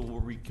 so we'll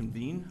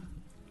reconvene.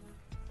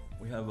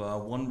 We have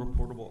one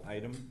reportable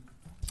item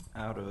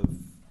out of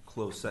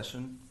closed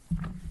session,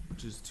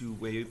 which is to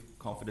waive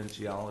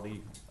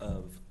confidentiality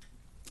of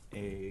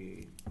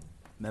a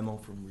memo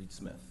from Reed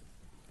Smith.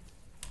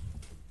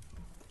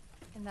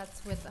 And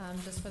that's with,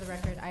 just for the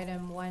record,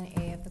 item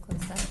 1A of the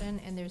closed session,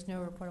 and there's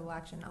no reportable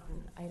action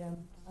on item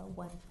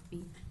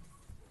 1B.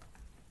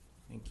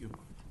 Thank you.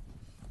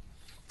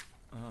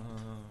 I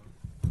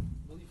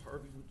believe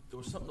Harvey, there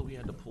was something that we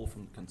had to pull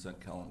from the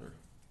consent calendar,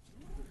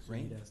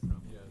 right? Yes.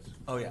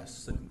 Oh, yes,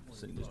 city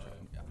district,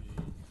 yeah.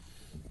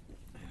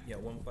 Yeah,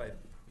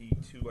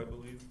 15B2, I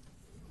believe.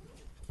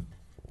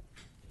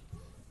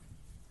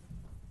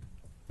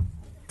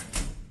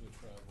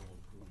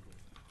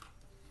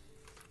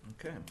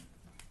 Okay.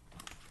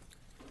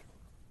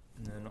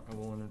 And then I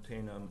will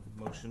entertain a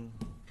motion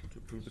to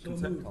approve the So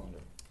consent moved. calendar.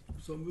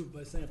 So moved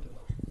by Santo.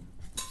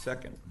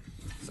 Second.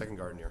 Second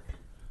Gardner.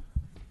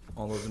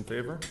 All those in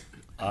favor?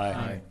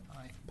 Aye.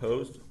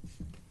 Opposed?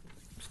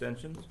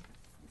 Abstentions?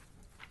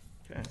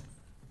 Okay. Let's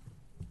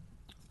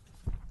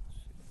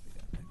see what we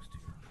got next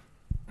here.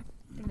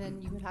 And then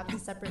you would have to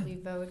separately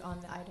vote on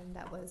the item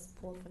that was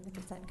pulled from the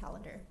consent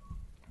calendar.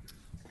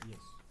 Yes.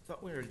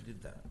 Thought we already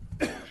did that.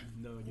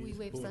 No, you We just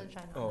waived pulled it.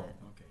 sunshine Oh. on that.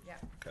 Okay. Yeah.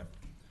 Okay.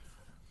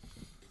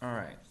 All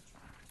right.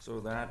 So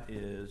that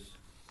is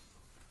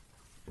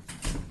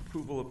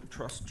approval of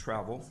trust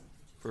travel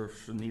for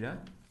Sunita.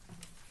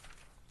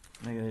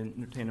 I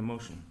entertain a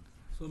motion.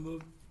 So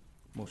moved.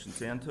 Motion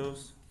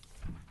Santos,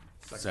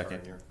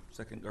 Second. Uh,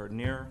 second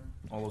Gardner.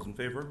 All those in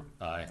favor?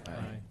 Aye.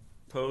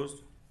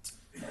 Opposed?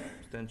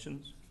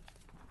 Abstentions?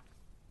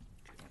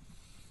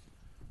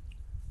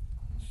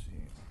 Let's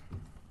see.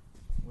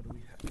 What do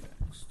we have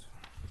next?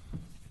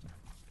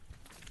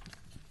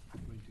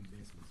 Going to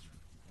basements.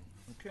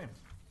 Okay.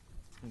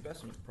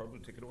 Investment, probably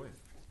take it away.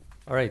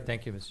 All right,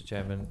 thank you, Mr.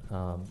 Chairman.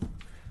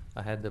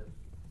 I had the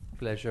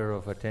pleasure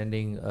of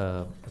attending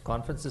a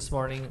conference this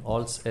morning,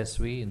 ALTS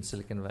SV in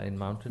Silicon Valley, in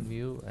Mountain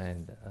View,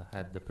 and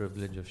had the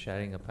privilege of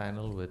sharing a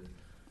panel with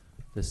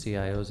the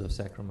CIOs of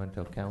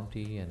Sacramento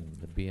County and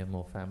the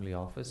BMO Family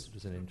Office. It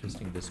was an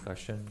interesting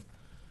discussion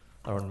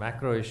around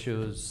macro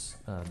issues,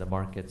 the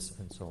markets,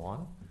 and so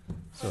on.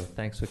 So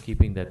thanks for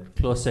keeping that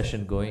closed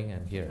session going.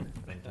 I'm here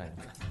on time.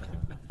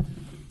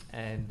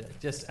 And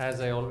just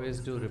as I always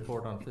do,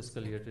 report on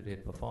fiscal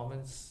year-to-date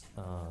performance.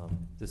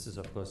 This is,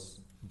 of course,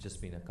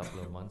 just been a couple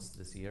of months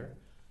this year,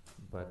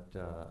 but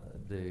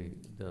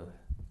the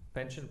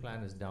pension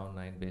plan is down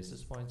 9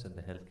 basis points, and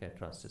the healthcare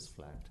trust is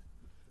flat.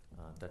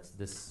 That's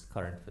this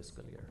current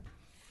fiscal year.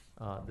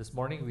 This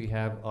morning we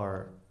have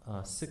our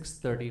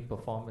 6:30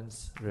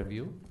 performance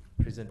review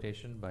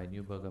presentation by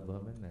Neuberger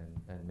Berman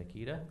and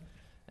Makita,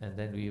 and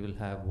then we will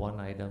have one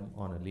item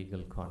on a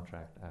legal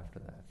contract after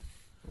that.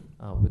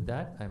 With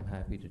that, I'm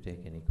happy to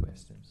take any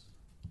questions.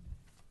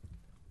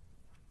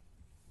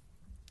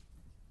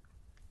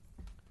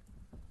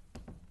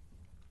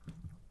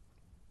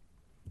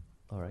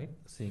 All right,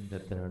 seeing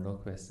that there are no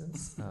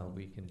questions,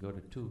 we can go to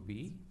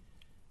 2B,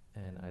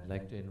 and I'd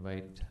like to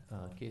invite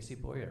Casey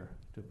Boyer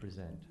to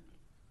present.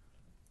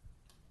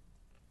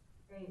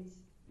 Great,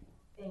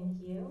 thank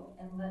you.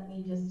 And let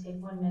me just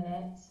take 1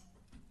 minute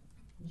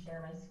and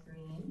share my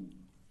screen.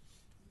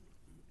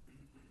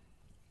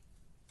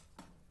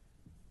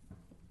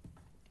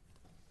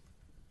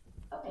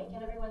 Okay,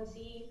 can everyone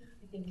see?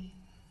 I think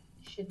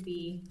it should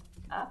be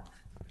up.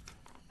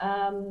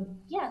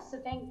 Yeah, so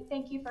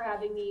thank you for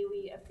having me.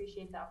 We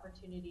appreciate the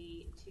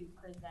opportunity to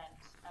present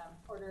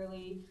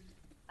quarterly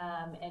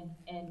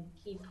and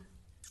keep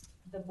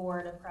the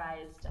board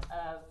apprised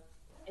of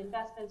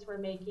investments we're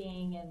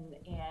making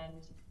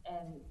and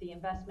the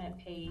investment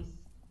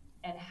pace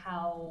and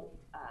how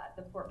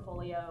the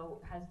portfolio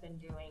has been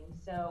doing.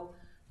 So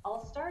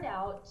I'll start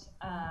out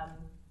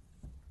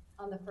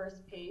on the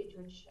first page,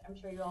 which I'm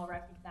sure you all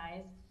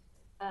recognize,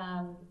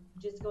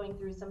 just going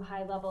through some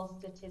high-level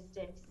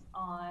statistics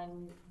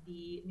on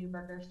the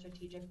Neuberger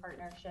Strategic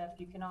Partnership.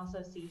 You can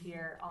also see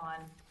here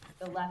on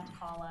the left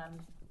column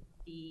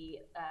the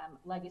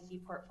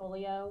legacy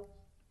portfolio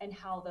and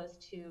how those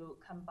two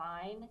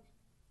combine.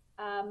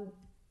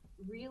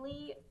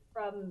 Really,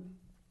 from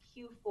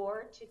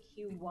Q4 to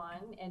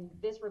Q1, and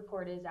this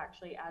report is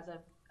actually as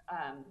of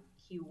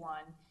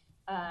Q1,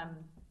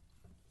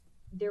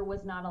 there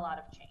was not a lot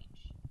of change.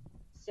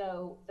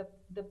 So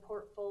the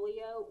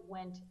portfolio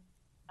went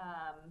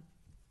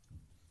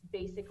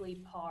basically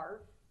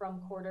par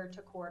from quarter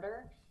to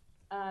quarter.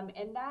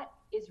 And that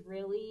is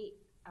really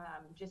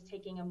just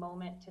taking a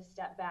moment to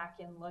step back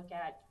and look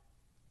at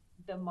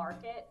the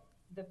market,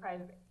 the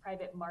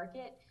private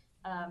market.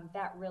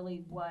 That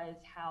really was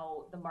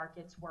how the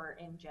markets were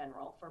in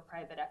general for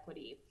private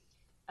equity.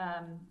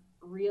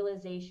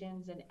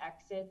 Realizations and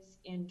exits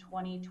in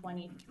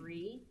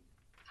 2023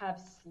 have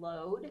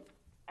slowed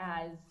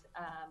as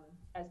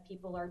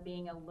people are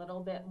being a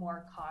little bit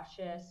more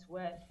cautious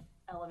with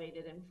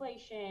elevated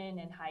inflation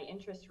and high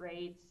interest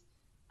rates,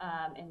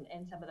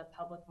 and some of the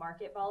public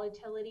market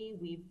volatility.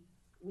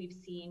 We've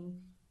seen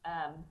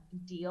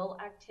deal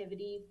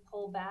activity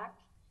pull back.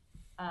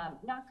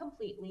 Not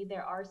completely,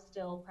 there are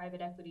still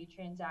private equity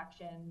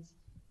transactions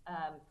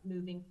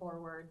moving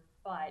forward,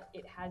 but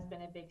it has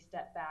been a big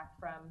step back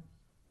from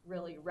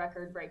really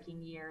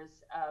record-breaking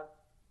years of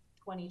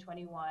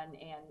 2021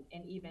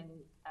 and even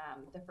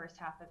the first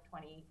half of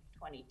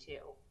 2022.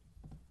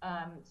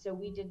 So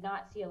we did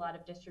not see a lot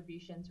of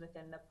distributions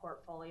within the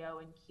portfolio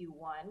in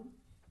Q1.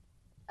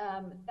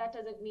 That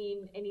doesn't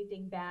mean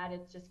anything bad,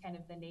 it's just kind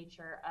of the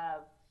nature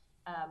of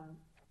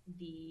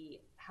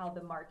how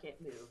the market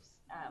moves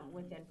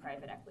within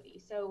private equity.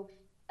 So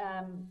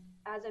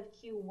as of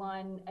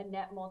Q1, a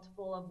net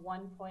multiple of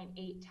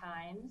 1.8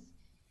 times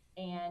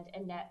and a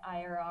net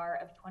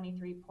IRR of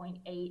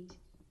 23.8.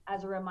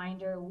 As a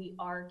reminder, we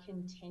are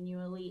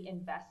continually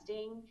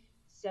investing.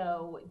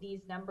 So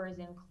these numbers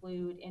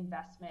include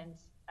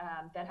investments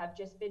that have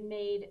just been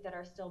made that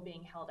are still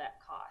being held at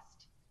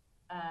cost.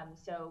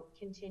 So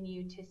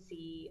continue to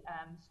see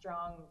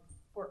strong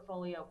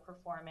portfolio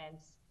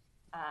performance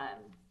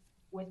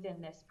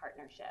within this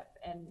partnership.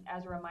 And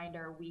as a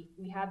reminder,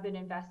 we have been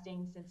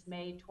investing since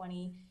May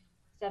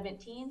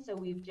 2017, so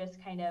we've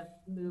just kind of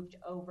moved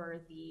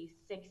over the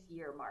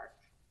 6-year mark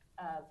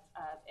of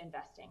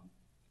investing.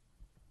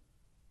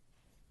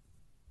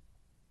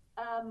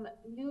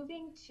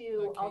 Moving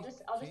to, I'll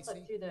just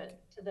flip through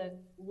to the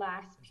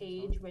last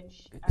page,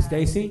 which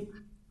Stacy?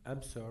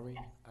 I'm sorry,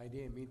 I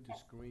didn't mean to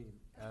scream.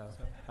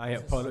 I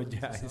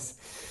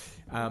apologize.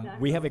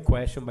 We have a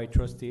question by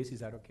trustees,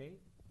 is that okay?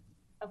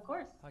 Of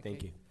course.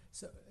 Thank you.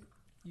 So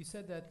you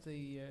said that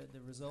the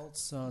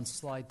results on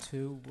slide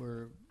 2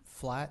 were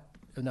flat,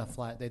 not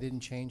flat, they didn't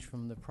change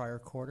from the prior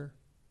quarter?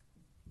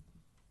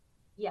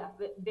 Yeah,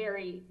 but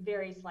very,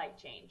 very slight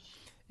change.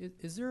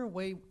 Is there a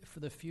way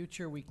for the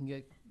future we can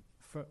get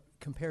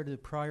compared to the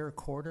prior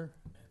quarter?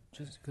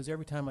 Just because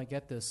every time I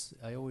get this,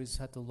 I always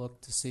have to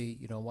look to see,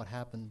 what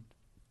happened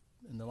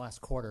in the last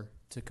quarter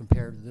to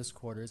compare to this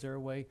quarter. Is there a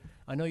way?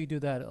 I know you do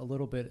that a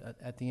little bit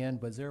at the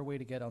end, but is there a way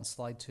to get on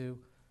slide 2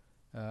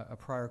 a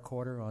prior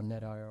quarter on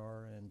net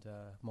IRR and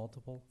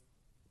multiple?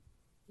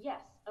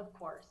 Yes, of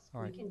course.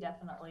 All right. We can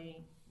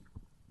definitely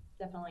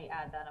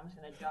add that. I'm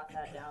just going to jot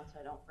that down so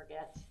I don't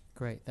forget.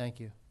 Great, thank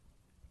you.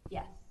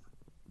 Yes.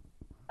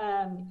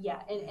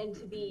 Yeah, and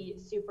to be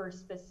super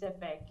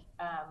specific,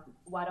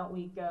 why don't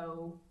we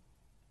go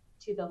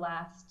to the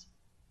last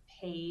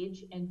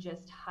page and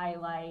just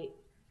highlight.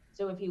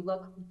 So if you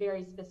look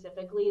very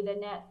specifically, the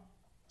net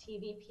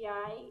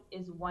TVPI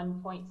is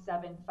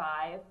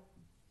 1.75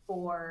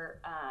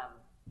 for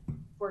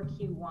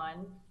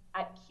Q1.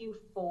 At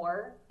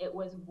Q4, it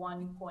was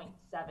 1.77.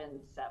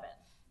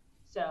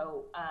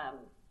 So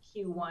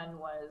Q1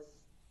 was,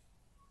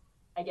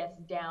 I guess,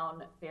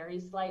 down very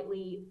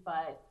slightly,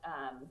 but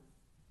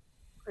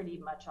pretty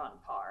much on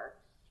par.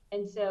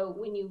 And so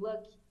when you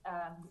look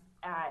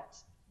at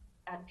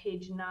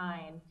page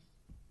 9,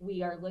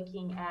 we are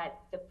looking at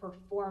the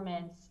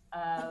performance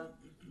of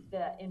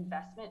the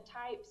investment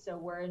type. So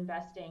we're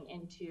investing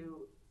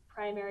into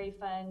primary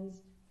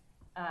funds,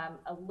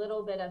 a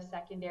little bit of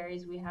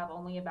secondaries. We have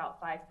only about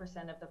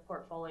 5% of the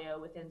portfolio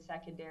within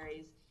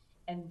secondaries,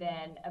 and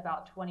then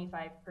about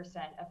 25%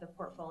 of the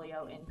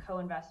portfolio in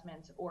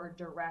co-investments or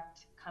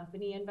direct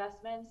company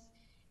investments.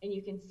 And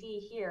you can see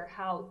here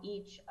how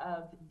each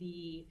of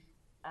the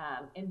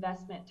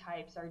investment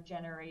types are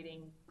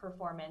generating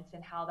performance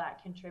and how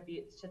that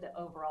contributes to the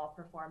overall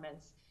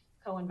performance.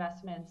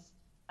 Co-investments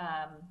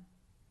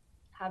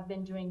have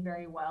been doing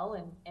very well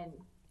and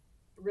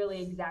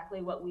really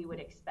exactly what we would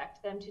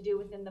expect them to do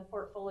within the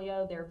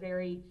portfolio. They're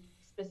very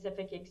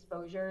specific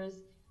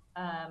exposures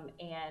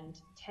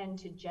and tend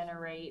to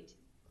generate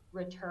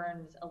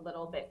returns a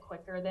little bit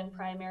quicker than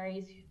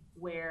primaries,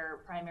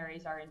 where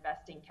primaries are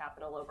investing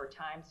capital over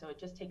time. So it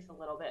just takes a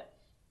little bit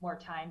more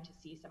time to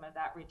see some of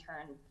that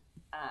return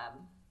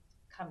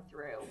come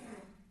through.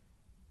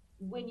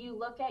 When you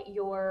look at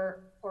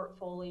your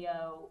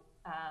portfolio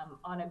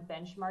on a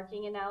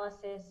benchmarking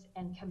analysis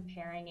and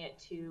comparing it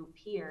to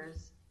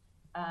peers,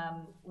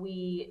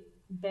 we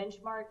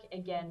benchmark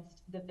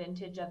against the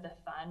vintage of the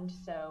fund.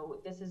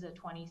 So this is a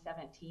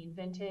 2017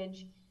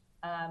 vintage.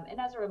 And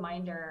as a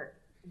reminder,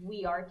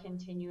 we are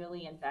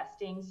continually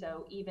investing.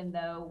 So even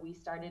though we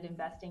started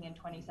investing in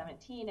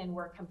 2017 and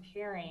we're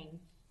comparing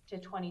to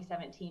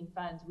 2017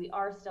 funds, we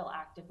are still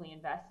actively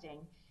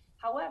investing.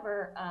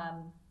 However,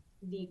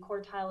 the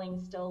quartiling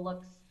still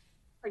looks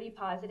pretty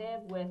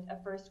positive, with a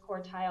first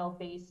quartile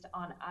based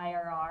on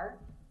IRR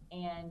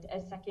and a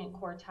second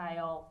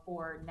quartile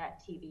for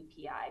net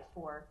TVPI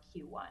for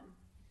Q1.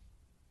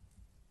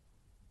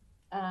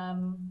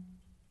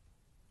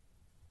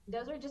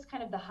 Those are just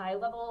kind of the high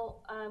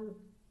level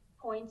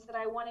points that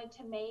I wanted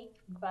to make,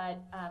 but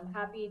I'm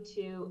happy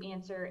to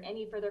answer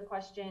any further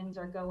questions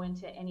or go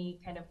into any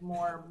kind of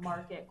more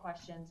market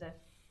questions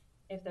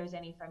if there's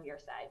any from your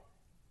side.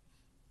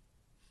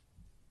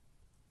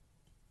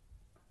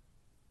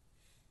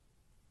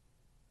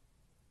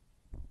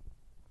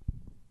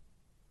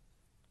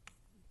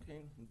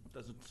 Okay,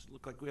 doesn't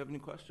look like we have any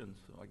questions,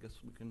 so I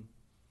guess we can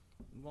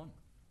move on.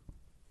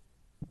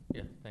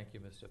 Yeah, thank you,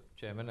 Mr.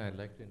 Chairman. I'd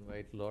like to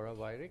invite Laura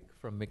Wyrick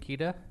from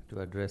Makeda to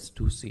address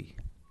 2C. Is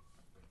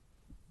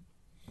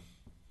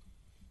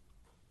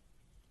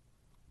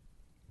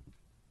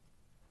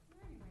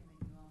there any way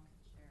that you all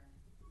could share the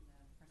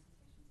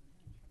presentations and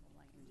having trouble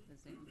light into the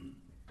Zoom?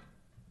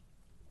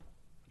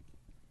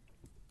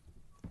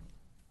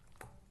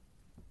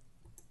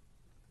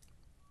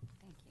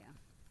 Thank you.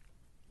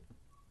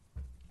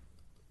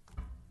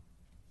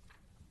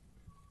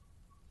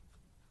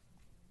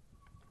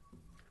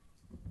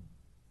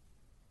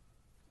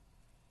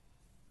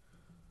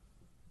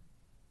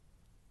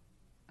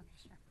 Okay,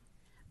 sure.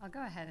 I'll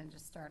go ahead and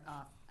just start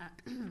off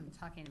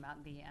talking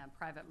about the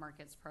private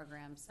markets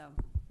program. So,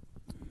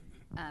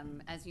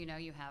 as you know,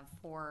 you have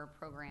 4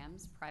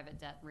 programs: private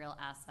debt, real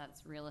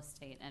assets, real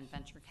estate, and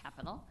venture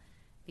capital.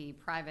 The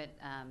private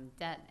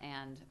debt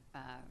and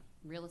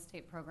real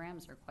estate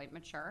programs are quite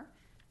mature.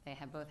 They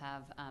both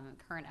have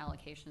current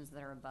allocations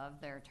that are above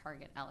their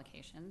target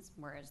allocations,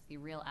 whereas the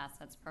real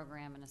assets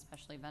program and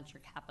especially venture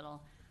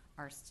capital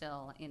are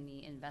still in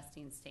the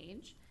investing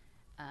stage.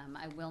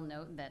 I will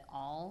note that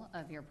all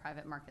of your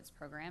private markets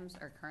programs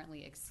are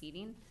currently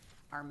exceeding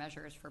our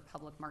measures for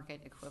public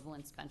market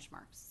equivalence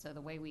benchmarks. So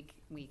the way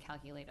we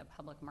calculate a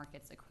public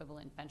markets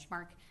equivalent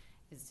benchmark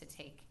is to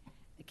take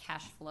the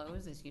cash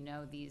flows. As you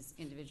know, these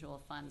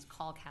individual funds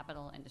call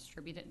capital and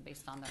distribute it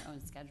based on their own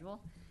schedule.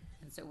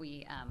 And so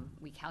we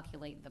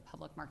calculate the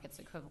public markets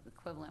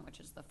equivalent, which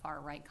is the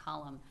far right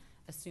column,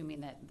 assuming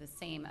that the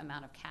same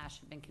amount of cash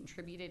had been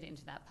contributed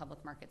into that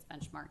public markets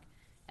benchmark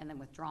and then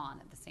withdrawn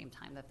at the same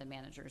time that the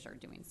managers are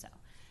doing so.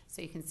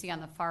 So you can see on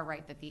the far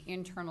right that the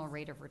internal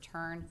rate of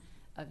return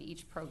of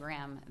each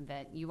program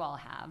that you all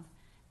have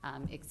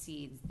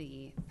exceeds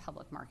the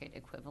public market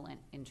equivalent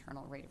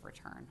internal rate of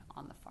return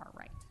on the far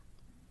right,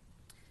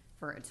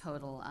 for a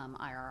total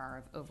IRR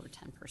of over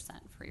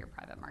 10% for your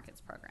private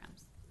markets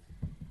programs.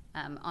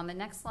 On the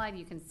next slide,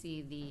 you can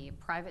see the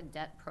private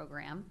debt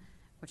program,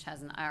 which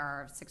has an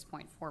IRR of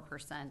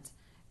 6.4%,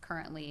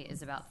 currently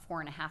is about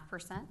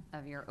 4.5%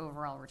 of your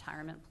overall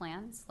retirement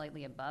plan,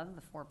 slightly above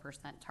the 4%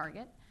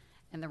 target.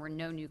 And there were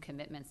no new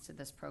commitments to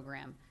this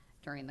program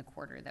during the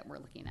quarter that we're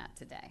looking at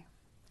today.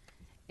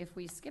 If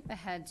we skip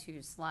ahead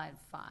to slide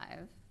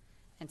 5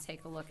 and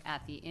take a look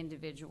at the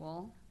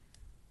individual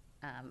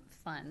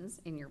funds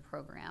in your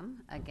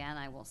program, again,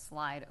 I will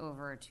slide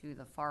over to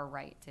the far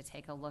right to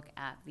take a look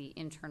at the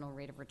internal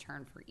rate of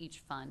return for each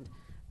fund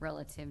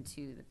relative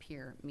to the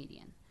peer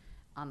median.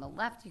 On the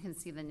left, you can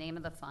see the name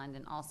of the fund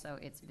and also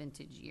its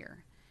vintage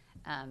year.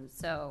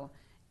 So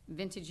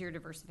vintage year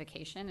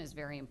diversification is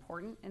very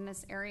important in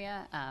this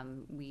area.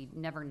 We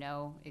never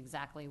know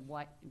exactly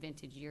what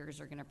vintage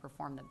years are going to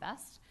perform the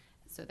best.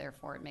 So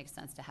therefore, it makes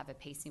sense to have a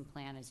pacing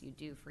plan as you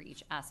do for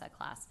each asset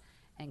class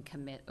and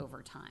commit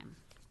over time.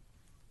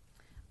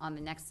 On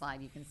the next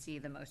slide, you can see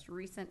the most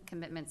recent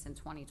commitments in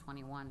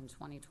 2021 and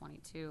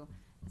 2022.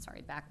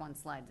 Sorry, back one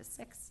slide to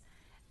 6.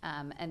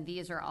 And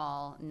these are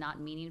all not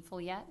meaningful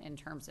yet in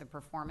terms of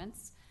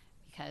performance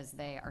because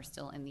they are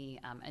still in the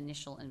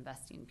initial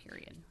investing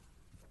period.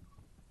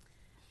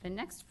 The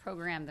next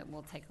program that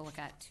we'll take a look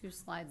at 2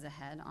 slides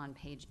ahead on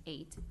page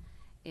 8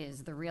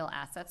 is the real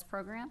assets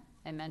program.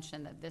 I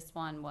mentioned that this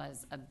one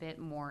was a bit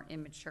more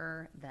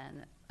immature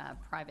than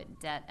private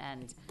debt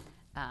and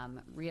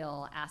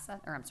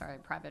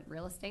private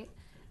real estate.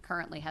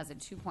 Currently has a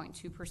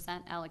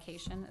 2.2%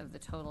 allocation of the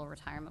total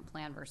retirement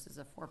plan versus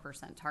a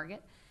 4%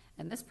 target.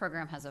 And this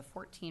program has a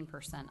 14%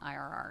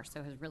 IRR,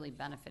 so has really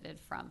benefited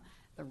from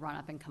the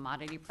run-up in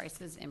commodity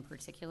prices in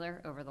particular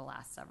over the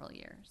last several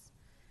years.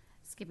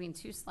 Skipping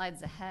 2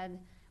 slides ahead,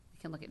 we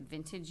can look at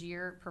vintage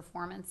year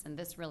performance, and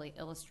this really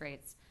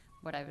illustrates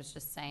what I was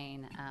just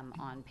saying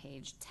on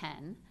page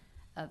 10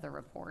 of the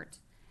report.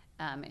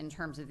 In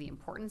terms of the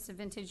importance of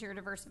vintage year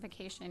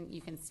diversification,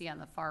 you can see on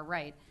the far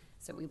right,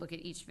 so we look at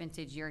each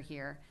vintage year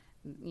here,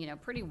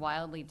 pretty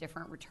wildly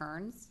different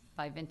returns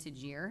by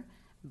vintage year,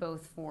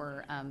 both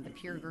for the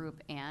peer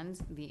group and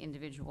the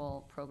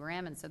individual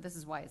program. And so this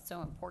is why it's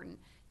so important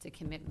to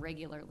commit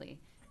regularly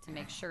to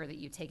make sure that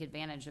you take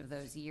advantage of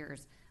those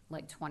years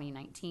like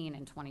 2019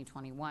 and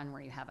 2021,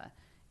 where you have a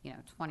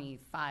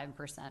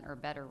 25% or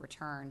better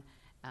return,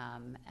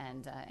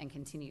 and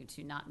continue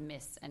to not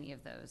miss any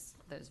of those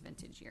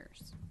vintage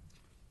years.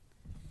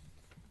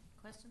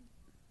 Question?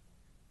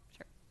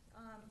 Sure.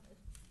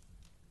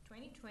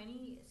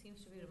 2020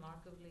 seems to be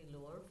remarkably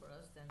lower for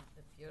us than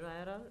the pure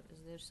IRR. Is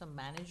there some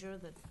manager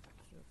that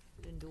sort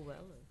of didn't do well?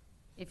 Or?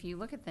 If you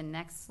look at the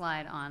next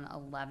slide on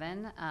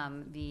 11,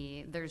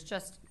 there's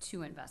just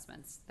 2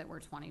 investments that were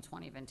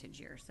 2020 vintage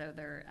year. So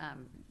they're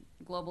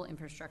Global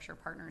Infrastructure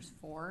Partners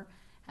 4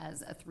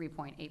 has a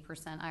 3.8%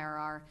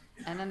 IRR,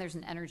 and then there's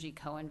an energy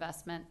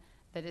co-investment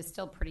that is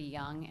still pretty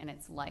young in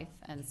its life,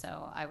 and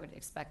so I would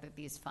expect that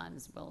these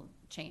funds will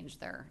change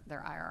their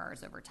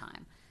IRRs over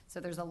time. So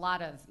there's a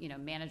lot of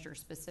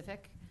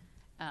manager-specific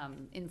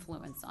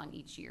influence on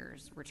each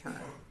year's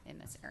return in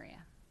this area.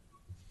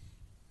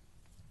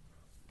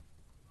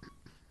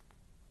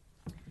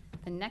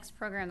 The next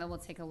program that we'll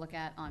take a look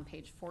at on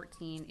page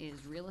 14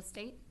 is real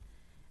estate.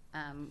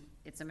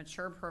 It's a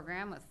mature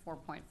program with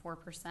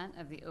 4.4%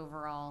 of the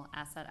overall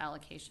asset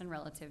allocation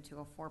relative to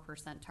a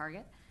 4%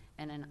 target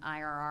and an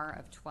IRR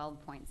of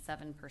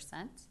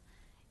 12.7%.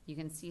 You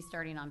can see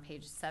starting on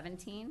page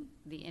 17,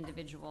 the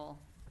individual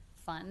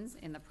funds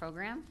in the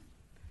program.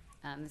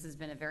 This has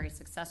been a very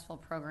successful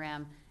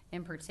program.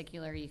 In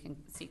particular, you can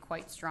see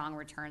quite strong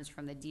returns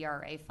from the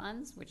DRA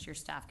funds, which your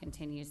staff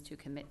continues to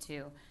commit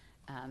to.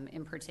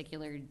 In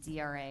particular,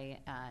 DRA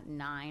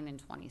 9 in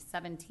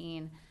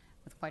 2017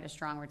 with quite a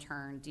strong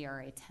return,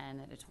 DRA 10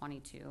 at a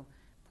 22.3%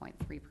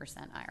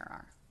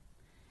 IRR.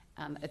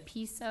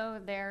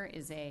 APISO there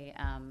is a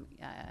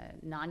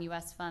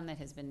non-US fund that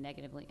has been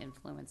negatively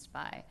influenced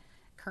by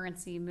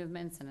currency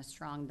movements and a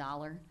strong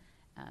dollar.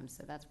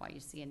 So that's why you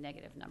see a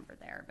negative number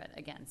there. But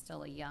again,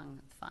 still a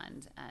young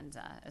fund, and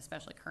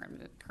especially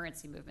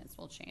currency movements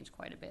will change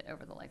quite a bit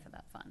over the life of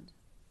that fund.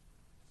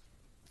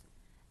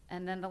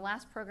 And then the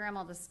last program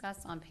I'll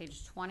discuss on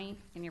page 20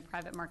 in your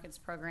private markets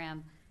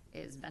program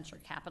is venture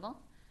capital.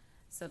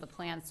 So the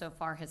plan so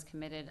far has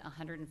committed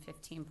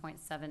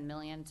 $115.7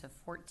 million to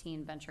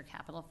 14 venture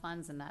capital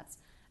funds, and that's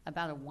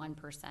about a 1%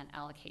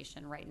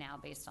 allocation right now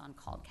based on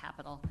called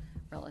capital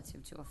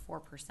relative to a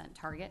 4%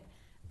 target.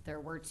 There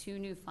were 2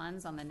 new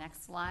funds on the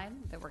next slide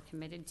that we're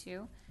committed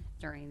to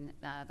during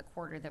the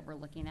quarter that we're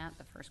looking at,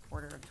 the first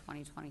quarter of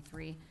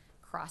 2023,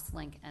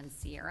 Crosslink and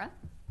Sierra.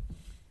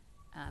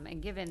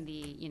 And given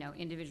the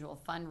individual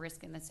fund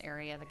risk in this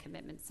area, the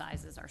commitment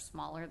sizes are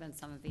smaller than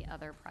some of the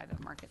other private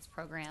markets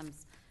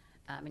programs.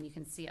 And you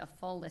can see a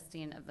full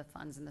listing of the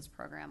funds in this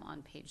program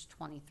on page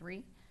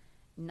 23.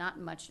 Not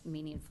much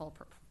meaningful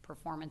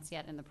performance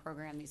yet in the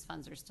program. These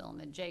funds are still in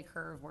the J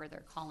curve where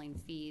they're calling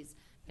fees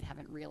but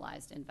haven't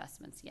realized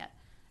investments yet.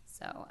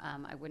 So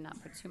I would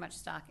not put too much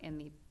stock in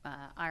the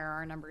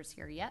IRR numbers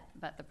here yet,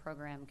 but the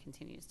program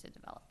continues to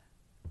develop.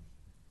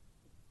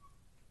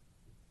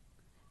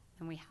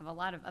 And we have a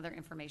lot of other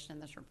information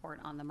in this report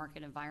on the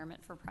market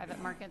environment for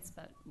private markets,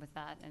 but with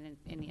that, and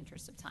in the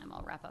interest of time,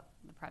 I'll wrap up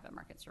the private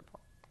markets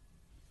report.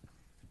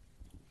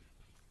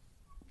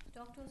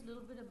 Talk to us a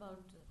little bit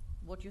about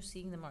what you're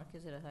seeing in the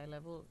markets at a high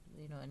level,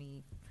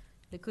 any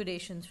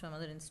liquidations from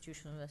other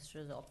institutional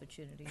investors,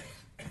 opportunities.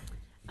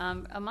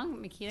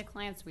 Among Makita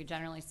clients, we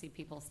generally see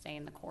people stay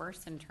in the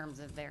course in terms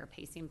of their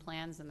pacing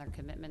plans and their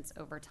commitments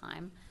over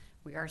time.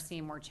 We are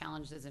seeing more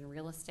challenges in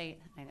real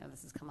estate. I know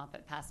this has come up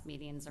at past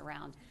meetings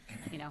around,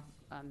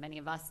 many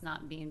of us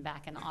not being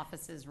back in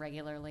offices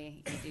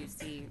regularly. You do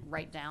see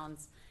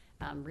write-downs.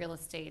 Real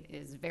estate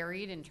is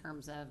varied in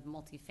terms of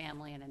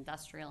multifamily and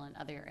industrial and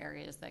other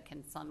areas that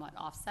can somewhat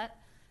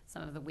offset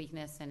some of the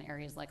weakness in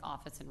areas like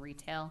office and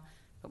retail.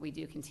 But we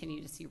do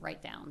continue to see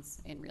write-downs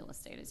in real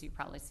estate, as you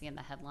probably see in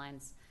the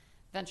headlines.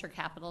 Venture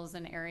capital is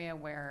an area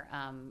where,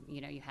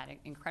 you had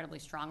incredibly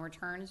strong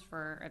returns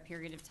for a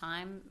period of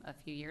time. A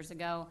few years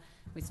ago,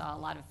 we saw a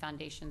lot of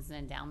foundations and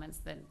endowments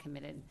that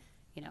committed,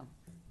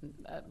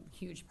 a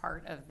huge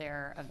part of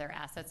their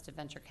assets to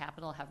venture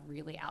capital have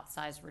really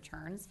outsized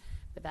returns.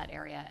 But that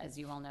area, as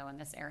you all know, in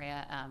this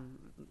area,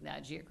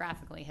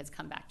 geographically has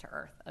come back to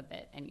earth a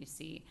bit, and you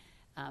see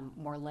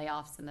more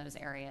layoffs in those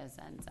areas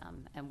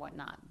and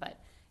whatnot. But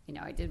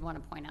I did want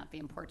to point out the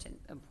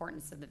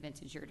importance of the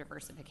vintage year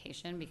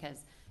diversification,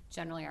 because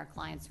generally our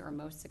clients who are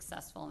most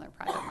successful in their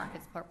private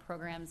markets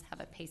programs have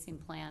a pacing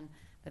plan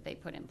that they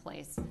put in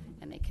place,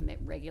 and they commit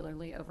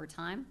regularly over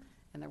time.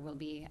 And there will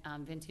be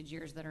vintage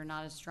years that are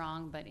not as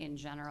strong, but in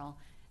general,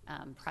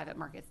 private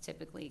markets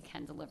typically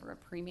can deliver a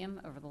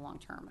premium over the long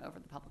term over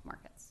the public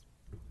markets.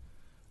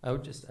 I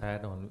would just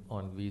add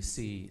on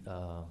VC,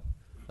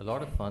 a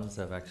lot of funds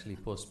have actually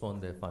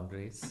postponed their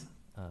fundraise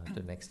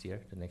to next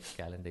year, to next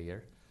calendar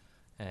year.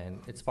 And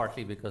it's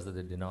partly because of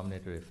the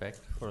denominator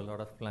effect for a lot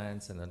of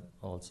plans, and then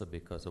also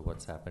because of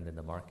what's happened in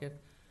the market.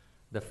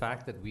 The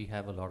fact that we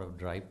have a lot of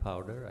dry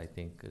powder, I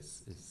think,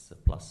 is a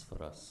plus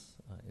for us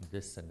in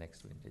this and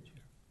next vintage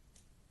year.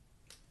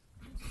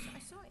 I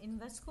saw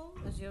Invesco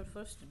as your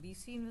first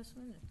VC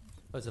investment.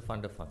 Oh, it's a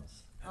fund of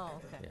funds.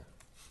 Oh, okay. Yeah.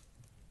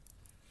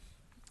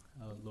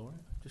 Laura,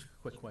 just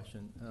a quick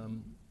question.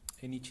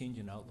 Any change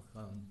in outlook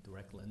on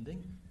direct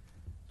lending?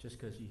 Just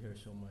because you hear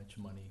so much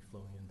money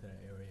flowing into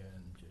that area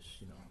and just,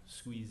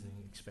 squeezing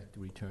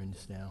expected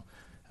returns now.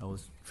 I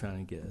was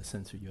trying to get a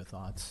sense of your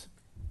thoughts.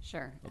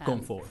 Sure.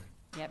 Going forward.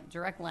 Yep,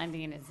 direct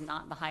lending is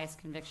not the highest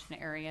conviction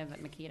area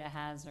that Makita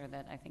has, or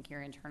that I think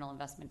your internal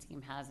investment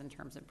team has in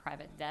terms of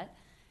private debt.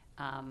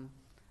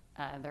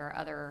 There are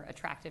other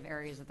attractive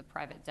areas of the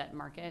private debt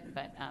market,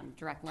 but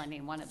direct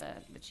lending, one of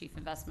the chief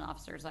investment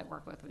officers I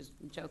work with was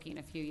joking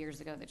a few years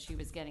ago that she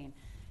was getting,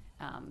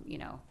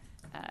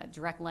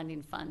 direct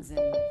lending funds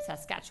in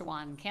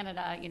Saskatchewan,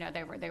 Canada.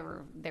 They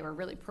were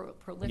really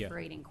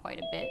proliferating quite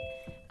a bit,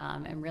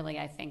 and really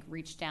I think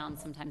reached down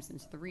sometimes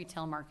into the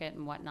retail market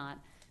and whatnot.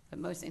 But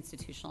most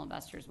institutional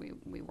investors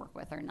we work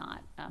with are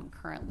not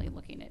currently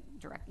looking at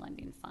direct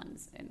lending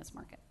funds in this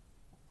market.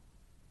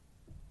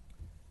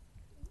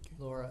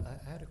 Laura,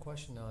 I had a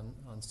question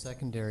on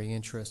secondary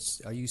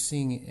interests. Are you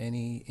seeing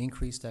any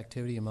increased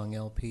activity among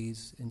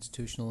LPs,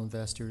 institutional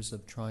investors,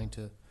 of trying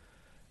to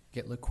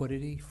get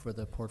liquidity for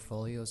the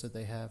portfolios that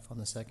they have on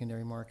the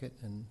secondary market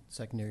and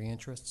secondary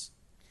interests?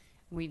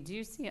 We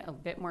do see a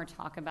bit more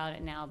talk about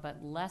it now,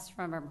 but less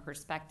from a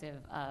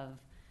perspective of,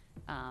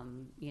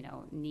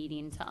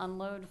 needing to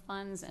unload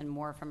funds and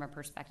more from a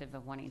perspective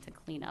of wanting to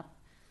clean up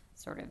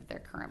sort of their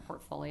current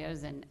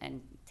portfolios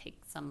and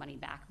take some money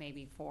back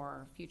maybe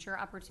for future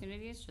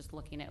opportunities, just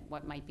looking at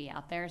what might be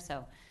out there.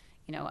 So,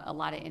 a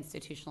lot of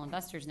institutional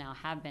investors now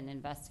have been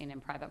investing in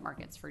private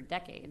markets for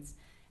decades.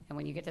 And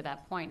when you get to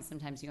that point,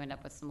 sometimes you end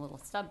up with some little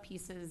stub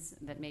pieces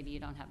that maybe you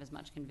don't have as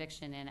much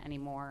conviction in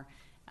anymore.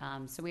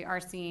 So we are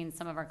seeing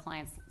some of our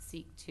clients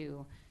seek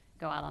to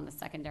go out on the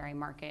secondary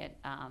market.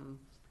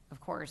 Of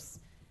course,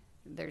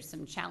 there's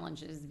some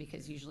challenges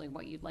because usually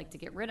what you'd like to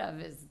get rid of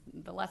is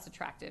the less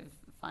attractive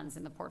funds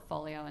in the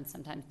portfolio, and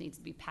sometimes needs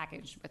to be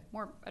packaged with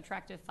more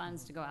attractive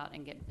funds to go out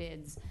and get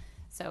bids.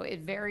 So it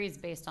varies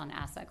based on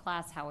asset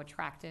class, how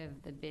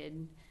attractive the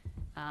bid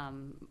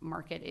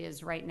market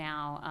is right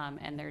now.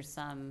 And there's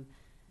some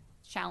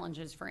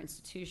challenges for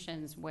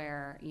institutions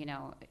where,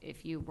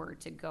 if you were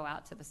to go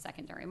out to the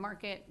secondary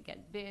market,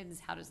 get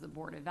bids, how does the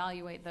board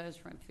evaluate those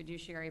from a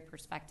fiduciary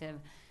perspective?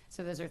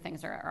 So those are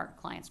things our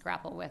clients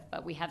grapple with,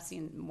 but we have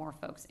seen more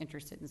folks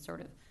interested in sort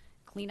of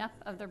cleanup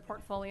of their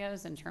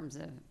portfolios in terms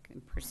of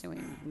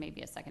pursuing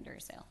maybe a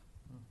secondary sale.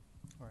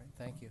 All right,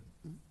 thank you.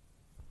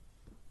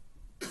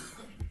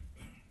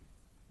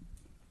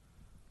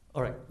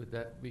 All right, with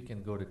that, we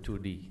can go to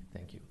 2D.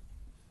 Thank you.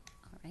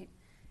 All right,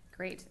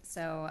 great.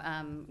 So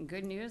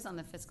good news on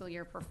the fiscal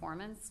year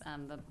performance.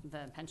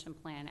 The pension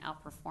plan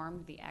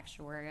outperformed the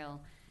actuarial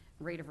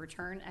rate of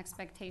return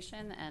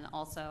expectation and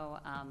also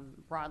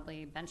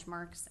broadly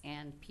benchmarks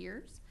and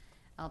peers.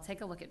 I'll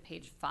take a look at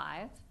page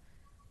 5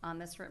 on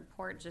this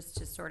report just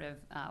to sort of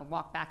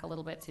walk back a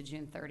little bit to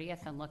June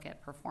 30th and look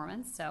at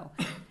performance. So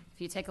if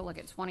you take a look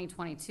at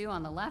 2022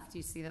 on the left,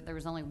 you see that there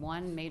was only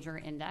one major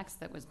index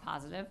that was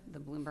positive, the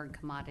Bloomberg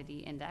Commodity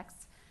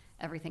Index.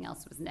 Everything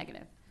else was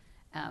negative.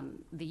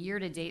 The year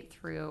to date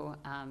through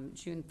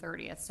June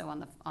 30th, so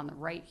on the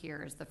right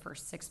here is the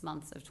first 6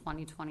 months of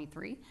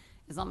 2023,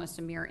 is almost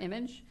a mirror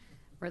image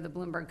where the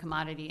Bloomberg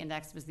Commodity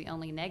Index was the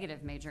only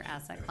negative major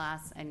asset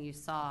class, and you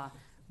saw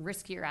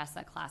riskier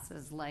asset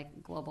classes like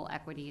global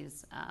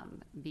equities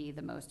be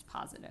the most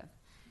positive.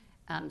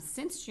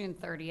 Since June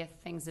 30th,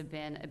 things have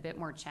been a bit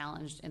more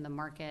challenged in the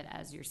market,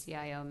 as your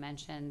CIO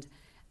mentioned,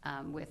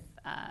 with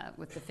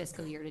the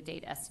fiscal year to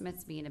date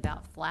estimates being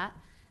about flat.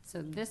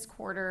 So this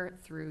quarter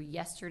through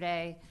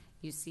yesterday,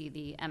 you see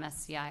the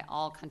MSCI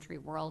All Country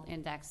World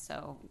Index,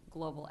 so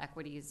global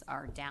equities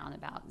are down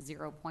about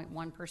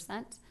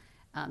 0.1%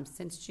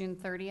 since June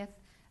 30th.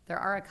 There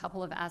are a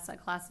couple of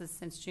asset classes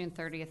since June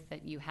 30th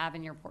that you have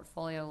in your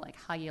portfolio, like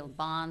high yield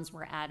bonds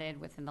were added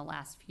within the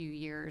last few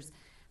years.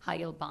 High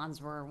yield bonds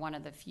were one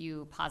of the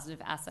few positive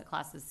asset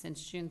classes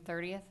since June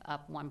 30th,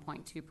 up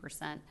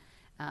 1.2%.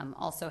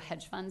 Also,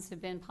 hedge funds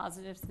have been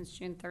positive since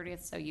June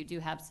 30th, so you do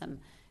have some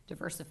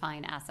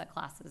diversifying asset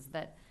classes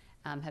that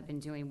have been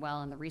doing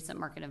well in the recent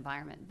market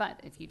environment. But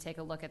if you take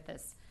a look at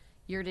this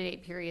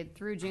year-to-date period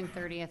through June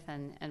 30th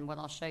and what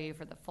I'll show you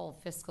for the full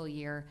fiscal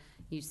year,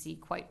 you see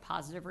quite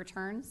positive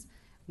returns.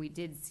 We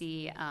did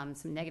see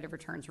some negative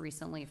returns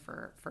recently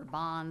for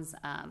bonds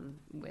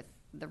with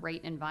the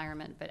rate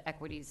environment, but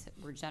equities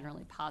were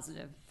generally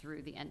positive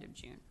through the end of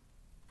June.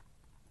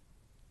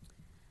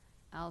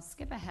 I'll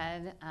skip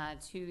ahead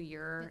to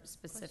your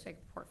specific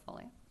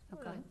portfolio. Oh,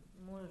 go ahead.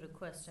 More a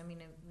request. I mean,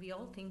 we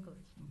all think of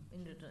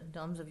in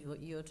terms of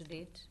year to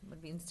date, but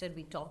instead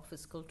we talk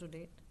fiscal to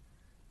date.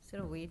 Is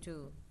there a way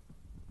to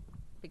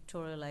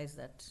pictorialize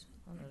that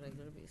on a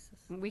regular basis?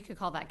 We could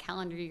call that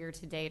calendar year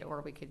to date,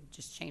 or we could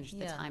just change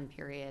the time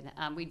period.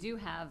 We do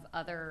have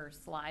other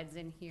slides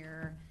in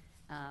here,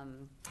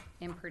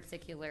 in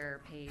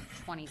particular page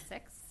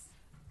 26,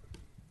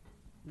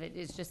 that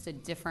is just a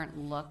different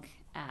look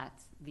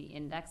at the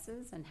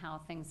indexes and how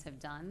things have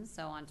done.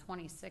 So on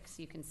 26,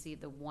 you can see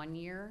the 1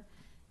 year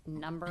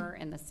number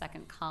in the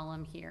second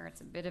column here.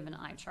 It's a bit of an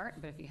eye chart,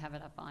 but if you have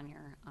it up on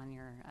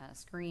your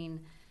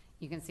screen,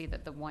 you can see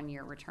that the 1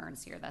 year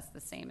returns here, that's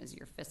the same as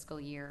your fiscal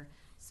year.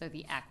 So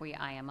the ACWI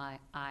IMI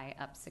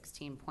up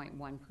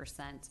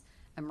 16.1%.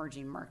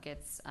 Emerging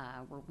markets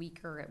were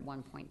weaker at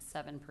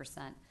 1.7%.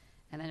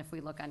 And then if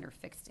we look under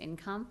fixed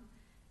income,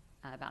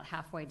 about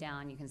halfway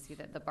down, you can see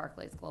that the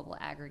Barclays Global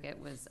Aggregate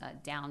was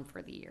down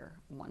for the year,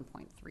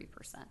 1.3%.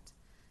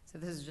 So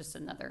this is just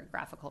another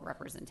graphical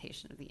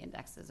representation of the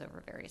indexes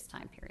over various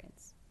time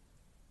periods.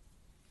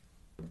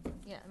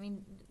 Yeah, I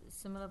mean,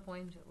 similar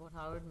point what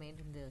Howard made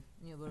in the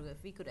Neuberger.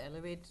 If we could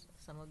elevate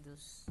some of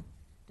this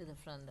to the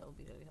front, that would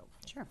be really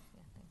helpful. Sure.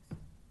 Yeah,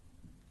 thanks.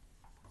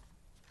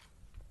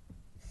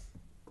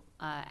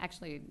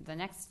 Actually, the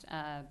next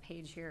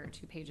page here,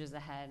 2 pages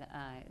ahead,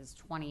 is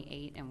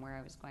 28, and where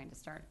I was going to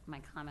start my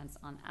comments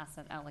on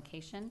asset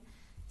allocation.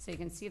 So you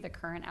can see the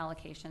current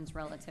allocations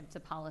relative to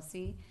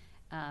policy.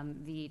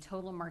 The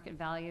total market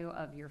value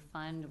of your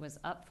fund was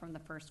up from the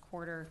first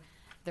quarter.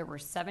 There were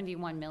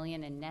 $71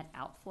 million in net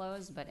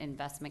outflows, but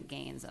investment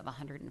gains of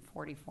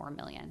 $144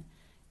 million.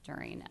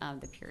 during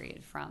the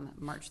period from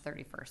March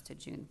 31st to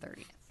June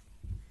 30th.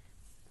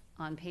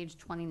 On page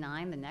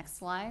 29, the next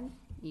slide,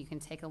 you can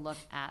take a look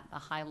at the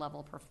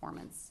high-level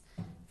performance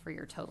for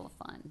your total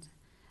fund.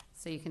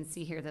 So you can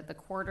see here that the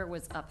quarter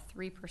was up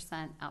 3%,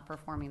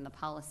 outperforming the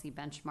policy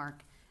benchmark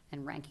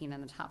and ranking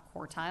in the top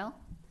quartile.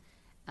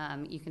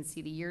 You can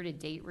see the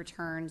year-to-date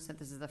return, so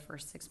this is the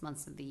first 6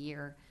 months of the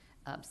year,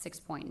 up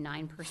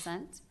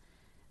 6.9%.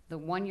 The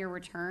one-year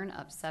return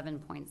up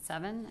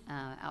 7.7,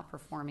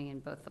 outperforming in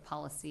both the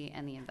policy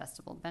and the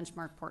investable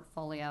benchmark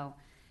portfolio.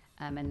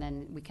 And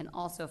then we can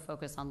also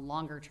focus on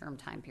longer-term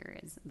time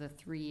periods, the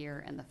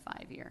 3-year and the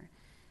 5-year.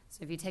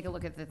 So if you take a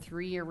look at the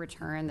 3-year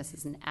return, this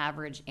is an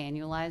average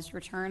annualized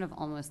return of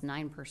almost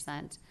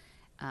 9%,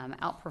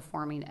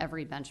 outperforming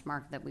every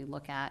benchmark that we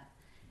look at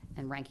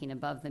and ranking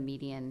above the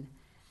median.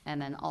 And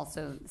then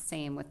also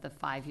same with the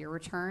 5-year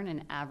return,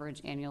 an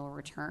average annual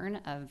return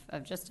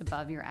of just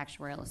above your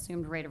actuarial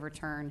assumed rate of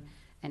return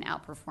and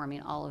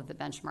outperforming all of the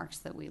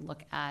benchmarks that we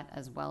look at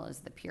as well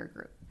as the peer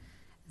group.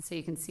 And so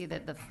you can see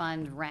that the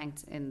fund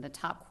ranked in the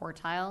top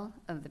quartile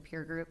of the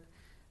peer group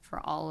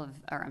for all of,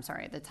 or I'm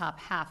sorry, the top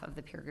half of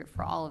the peer group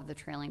for all of the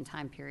trailing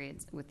time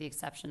periods with the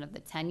exception of the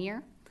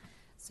 10-year.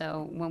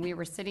 So when we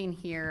were sitting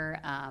here,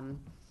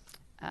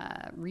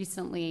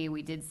 recently,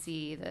 we did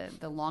see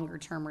the longer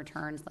term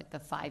returns, like the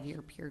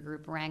 5-year peer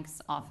group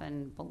ranks,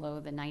 often below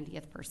the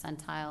 90th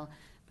percentile,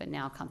 but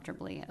now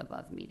comfortably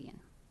above median.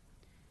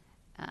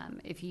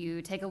 If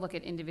you take a look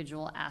at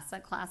individual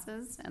asset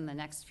classes in the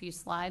next few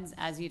slides,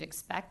 as you'd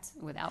expect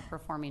with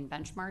outperforming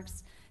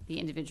benchmarks, the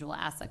individual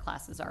asset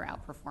classes are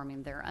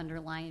outperforming their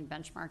underlying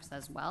benchmarks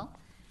as well.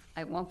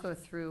 I won't go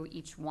through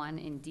each one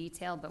in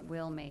detail, but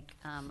we'll make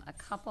a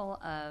couple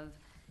of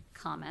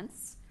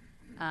comments.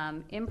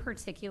 In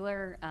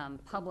particular,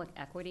 public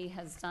equity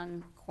has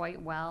done quite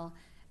well.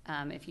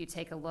 If you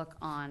take a look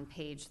on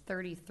page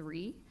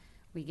 33,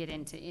 we get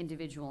into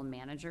individual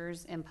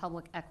managers in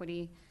public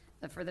equity.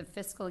 For the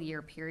fiscal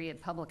year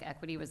period, public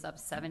equity was up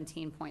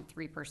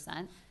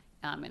 17.3%,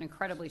 an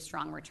incredibly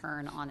strong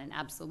return on an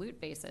absolute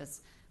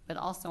basis, but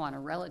also on a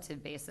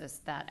relative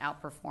basis that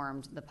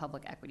outperformed the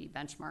public equity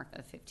benchmark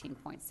of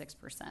 15.6%.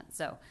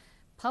 So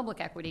public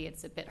equity,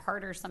 it's a bit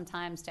harder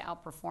sometimes to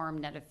outperform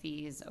net of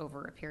fees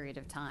over a period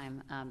of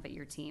time, but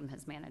your team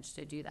has managed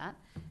to do that.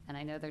 And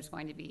I know there's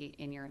going to be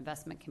in your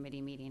investment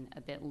committee meeting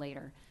a bit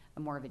later,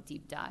 more of a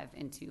deep dive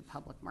into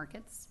public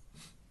markets.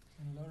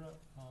 And Laura,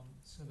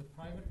 so the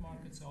private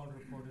markets all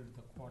reported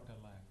the quarter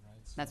lag, right?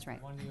 So That's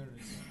right. 1 year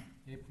is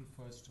April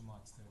 1st to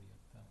March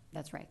 30th.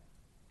 That's right.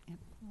 Yep.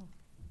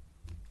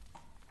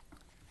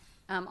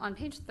 On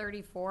page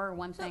 34,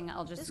 one thing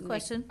I'll just This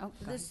question, oh,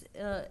 go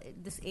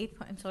this 8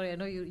 I'm sorry, I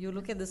know you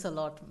look at this a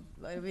lot.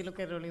 We look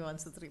at it only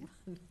once a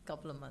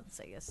couple of months,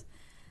 I guess.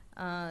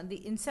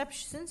 The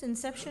since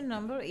inception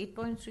number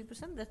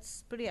 8.3%,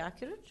 that's pretty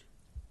accurate.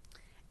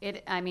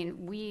 I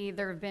mean,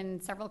 there have been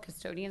several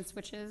custodian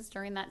switches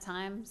during that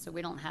time, so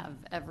we don't have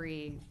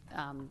every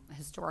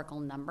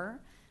historical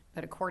number,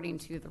 but according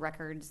to the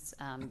records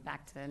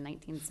back to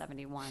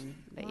 1971,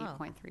 the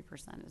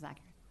 8.3% is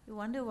accurate. You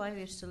wonder why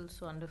we're still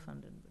so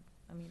underfunded, but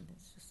I mean, it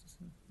just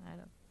doesn't add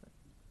up. But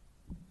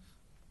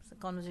it's a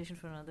conversation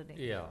for another day.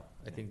 Yeah,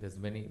 I think there's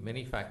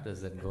many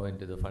factors that go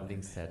into the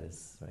funding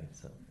status, right?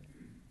 So.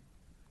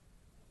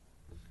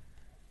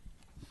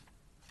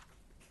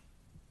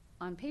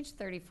 On page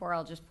 34,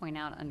 I'll just point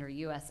out under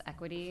U.S.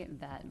 equity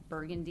that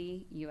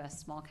Burgundy U.S.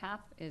 Small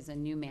Cap is a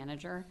new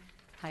manager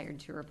hired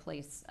to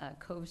replace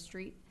Cove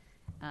Street.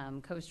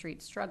 Cove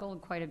Street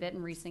struggled quite a bit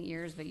in recent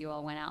years, but you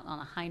all went out on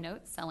a high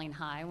note, selling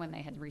high when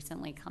they had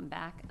recently come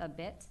back a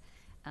bit,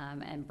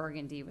 and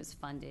Burgundy was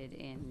funded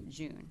in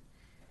June.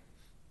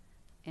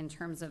 In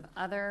terms of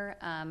other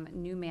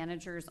new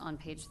managers on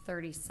page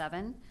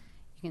 37,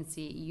 you can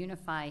see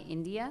Unify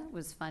India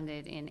was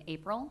funded in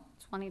April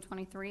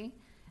 2023.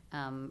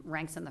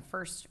 Ranks in the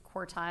first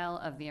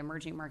quartile of the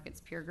emerging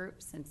markets peer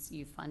group since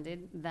you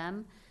funded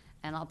them.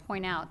 And I'll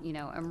point out,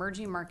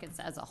 emerging markets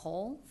as a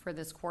whole for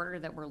this quarter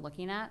that we're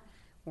looking at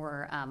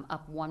were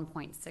up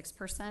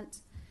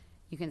 1.6%.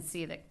 You can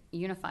see that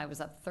Unify was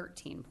up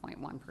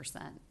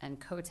 13.1% and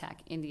Kotak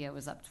India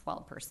was up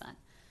 12%.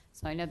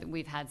 So I know that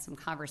we've had some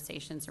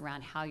conversations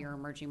around how your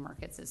emerging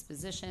markets is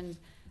positioned,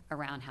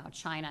 around how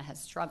China has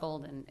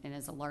struggled and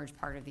is a large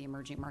part of the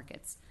emerging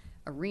markets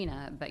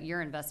arena, but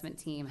your investment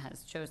team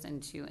has chosen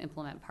to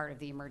implement part of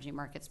the emerging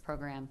markets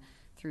program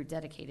through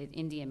dedicated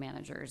India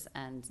managers,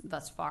 and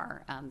thus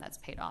far, that's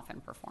paid off in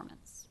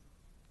performance.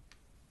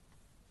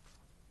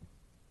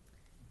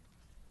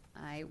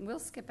 I will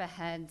skip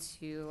ahead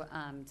to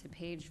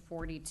page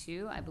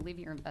 42. I believe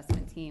your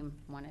investment team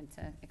wanted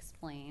to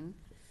explain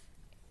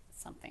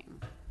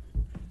something.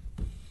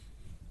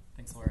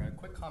 Thanks, Laura. A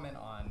quick comment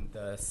on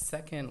the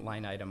second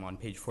line item on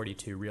page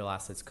 42, Real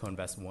Assets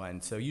Co-Invest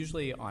 1. So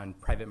usually on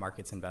private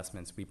markets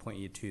investments, we point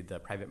you to the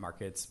private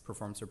markets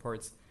performance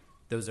reports.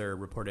 Those are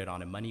reported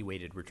on a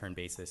money-weighted return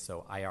basis,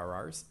 so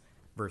IRRs,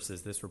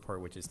 versus this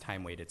report, which is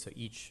time-weighted. So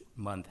each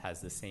month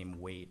has the same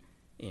weight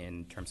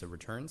in terms of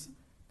returns.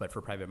 But for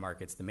private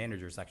markets, the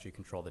managers actually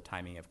control the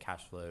timing of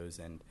cash flows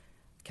and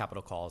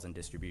capital calls and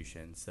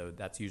distributions. So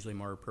that's usually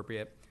more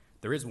appropriate.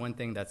 There is one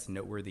thing that's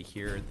noteworthy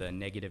here, the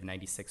negative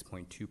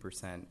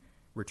 96.2%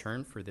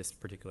 return for this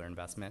particular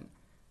investment.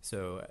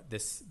 So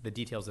the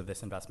details of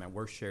this investment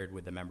were shared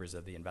with the members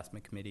of the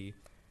investment committee.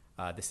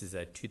 This is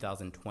a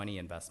 2020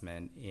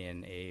 investment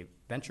in a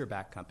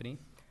venture-backed company.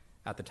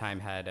 At the time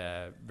had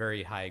a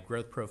very high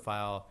growth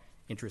profile,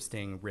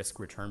 interesting risk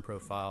return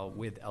profile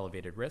with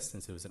elevated risks,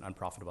 since it was an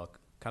unprofitable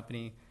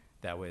company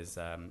that was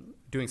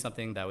doing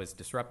something that was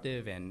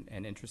disruptive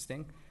and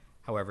interesting.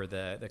 However,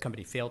 the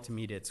company failed to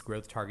meet its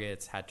growth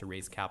targets, had to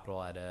raise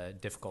capital at a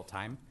difficult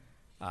time.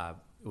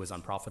 It was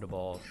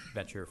unprofitable.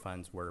 Venture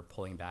funds were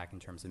pulling back in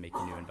terms of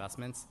making new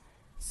investments.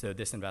 So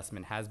this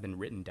investment has been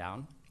written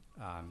down.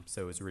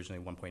 So it was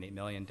originally $1.8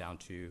 million down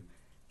to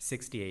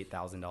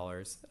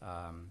 $68,000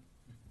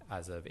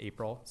 as of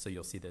April. So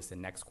you'll see this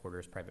in next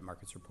quarter's private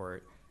markets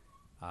report.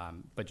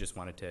 But just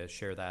wanted to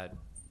share that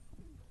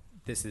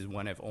this is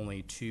one of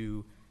only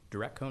 2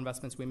 direct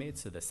co-investments we made.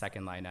 So the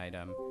second line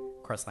item,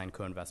 Crestline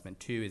Co-Investment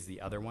 2, is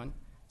the other one.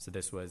 So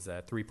this was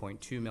a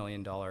 $3.2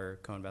 million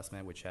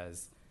co-investment, which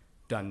has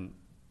done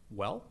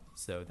well.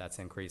 So that's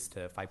increased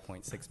to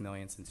 $5.6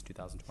 million since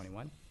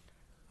 2021.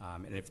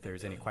 And if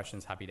there's any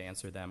questions, happy to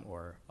answer them,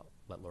 or I'll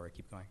let Laura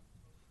keep going.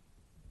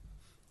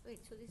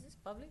 Wait, so this is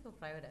public or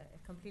private?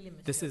 I completely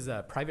missed This your-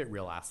 is private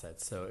real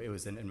assets. So it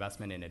was an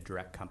investment in a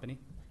direct company.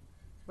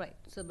 Right,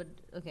 so but,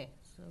 okay,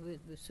 so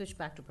we switch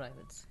back to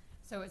privates.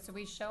 So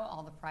we show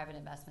all the private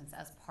investments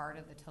as part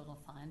of the total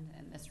fund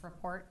in this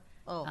report.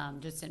 Oh.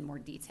 Just in more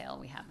detail,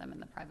 we have them in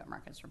the private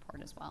markets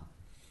report as well.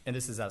 And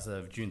this is as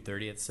of June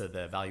 30th, so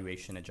the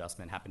valuation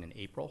adjustment happened in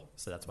April,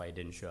 so that's why it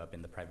didn't show up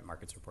in the private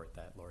markets report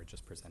that Laura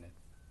just presented.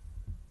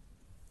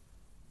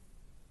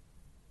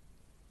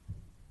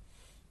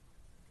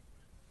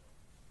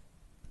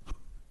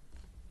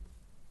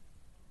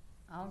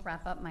 I'll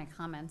wrap up my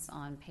comments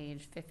on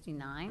page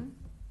 59.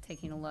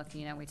 Taking a look,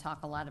 we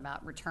talk a lot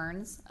about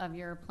returns of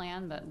your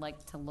plan, but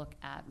like to look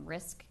at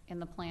risk in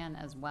the plan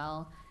as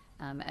well,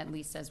 at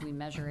least as we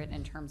measure it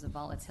in terms of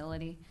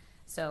volatility.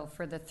 So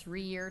for the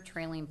 3-year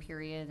trailing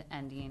period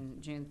ending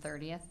June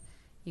 30th,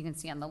 you can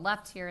see on the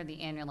left here, the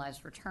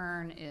annualized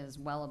return is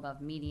well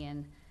above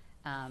median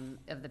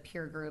of the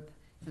peer group.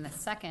 In the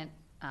second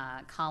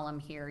column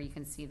here, you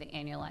can see the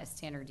annualized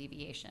standard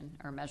deviation,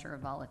 or measure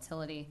of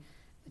volatility.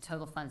 The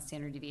total fund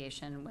standard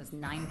deviation was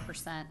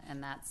 9%,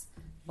 and that's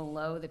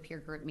below the peer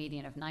group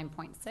median of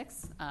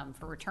 9.6.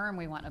 For return,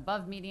 we want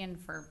above median.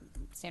 For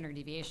standard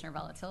deviation or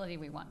volatility,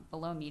 we want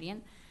below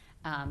median.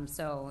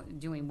 So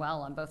doing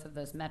well on both of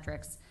those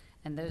metrics,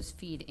 and those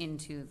feed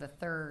into the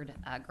third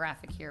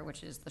graphic here,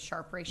 which is the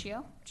Sharpe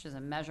ratio, which is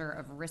a measure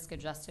of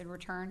risk-adjusted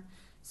return.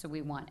 So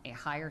we want a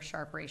higher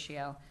Sharpe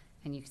ratio,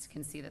 and you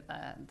can see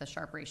that the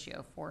Sharpe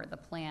ratio for the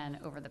plan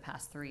over the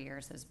past 3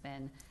 years has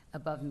been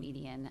above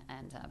median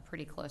and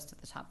pretty close to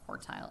the top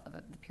quartile of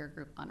the peer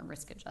group on a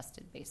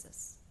risk-adjusted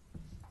basis.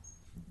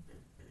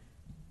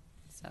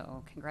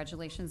 So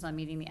congratulations on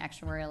meeting the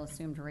actuarial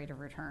assumed rate of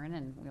return,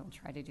 and we'll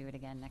try to do it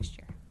again next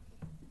year.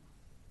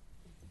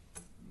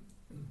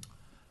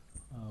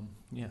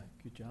 Yeah,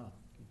 good job.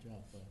 Good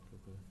job,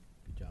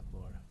 good job,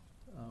 Laura.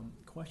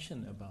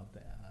 Question about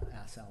the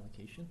asset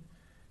allocation.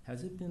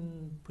 Has it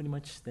been pretty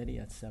much steady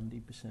at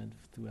 70%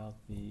 throughout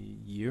the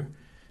year?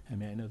 I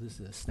mean, I know this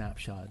is a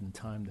snapshot in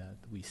time that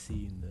we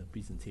see in the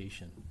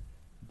presentation,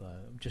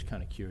 but I'm just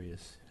kind of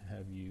curious.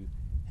 Have you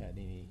had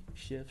any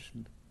shifts,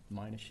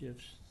 minor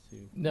shifts?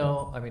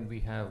 No, I mean,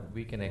 we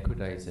can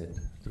equitize it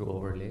through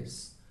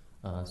overlays.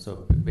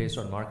 So based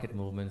on market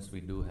movements, we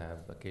do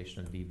have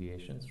occasional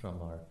deviations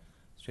from our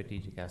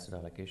strategic asset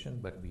allocation,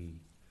 but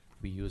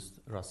we used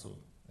Russell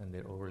and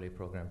their overlay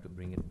program to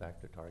bring it back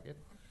to target.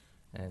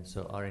 And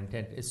so our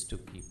intent is to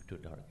keep to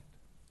target.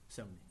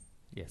 70.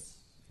 Yes.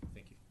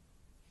 Thank you.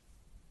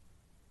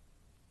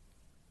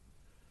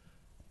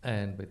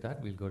 And with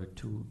that, we'll go to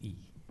 2E.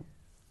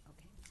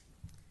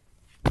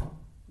 Okay.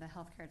 The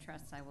healthcare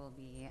trusts I will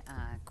be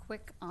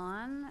quick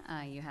on.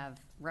 You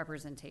have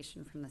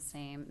representation from the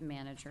same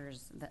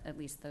managers, at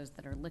least those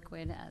that are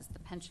liquid, as the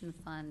pension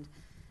fund.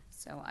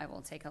 So I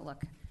will take a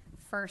look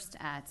first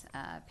at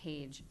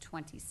page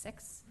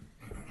 26,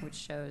 which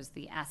shows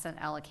the asset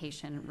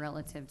allocation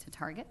relative to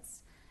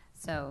targets.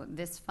 So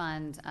this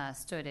fund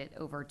stood at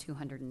over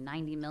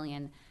 $290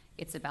 million.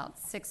 It's about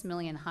 $6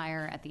 million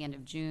higher at the end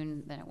of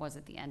June than it was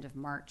at the end of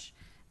March.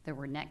 There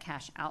were net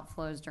cash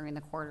outflows during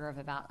the quarter of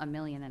about $1.5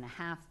 million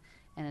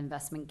and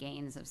investment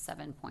gains of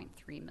 $7.3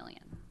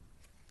 million.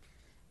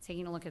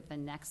 Taking a look at the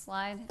next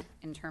slide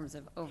in terms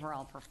of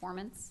overall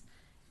performance,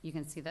 you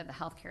can see that the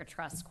healthcare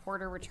trust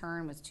quarter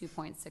return was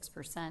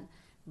 2.6%,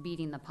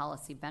 beating the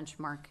policy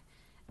benchmark.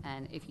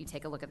 And if you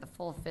take a look at the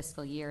full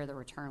fiscal year, the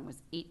return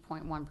was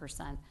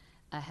 8.1%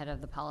 ahead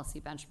of the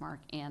policy benchmark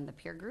and the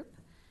peer group.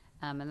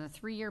 And the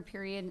 3-year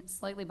period,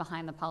 slightly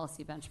behind the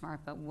policy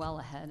benchmark, but well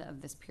ahead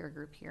of this peer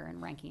group here and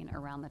ranking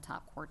around the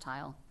top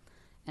quartile.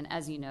 And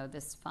as you know,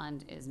 this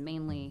fund is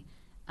mainly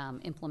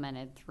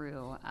implemented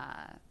through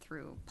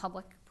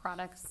public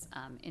products,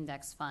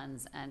 index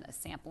funds, and a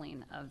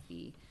sampling of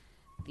the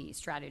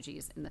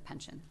strategies in the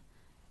pension.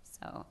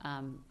 So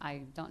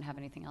I don't have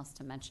anything else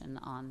to mention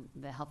on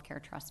the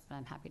healthcare trust, but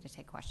I'm happy to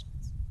take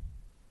questions.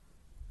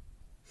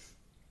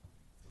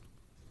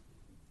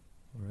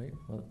 All right,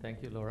 well,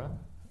 thank you, Laura.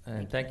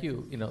 And thank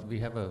you, we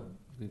have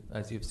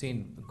as you've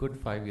seen, good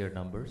 5-year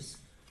numbers.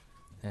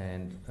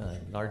 And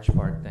in large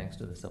part, thanks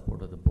to the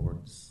support of the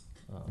boards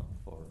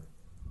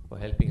for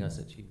helping us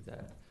achieve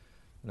that.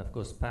 And of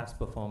course, past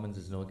performance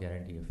is no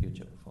guarantee of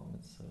future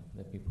performance, so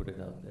let me put it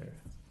out there.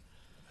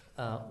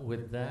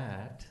 With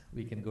that,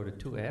 we can go to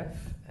 2F,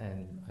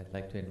 and I'd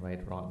like to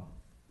invite Ron.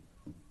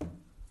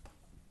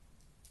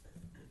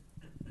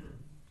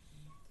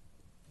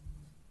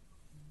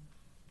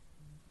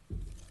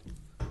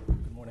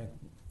 Good morning.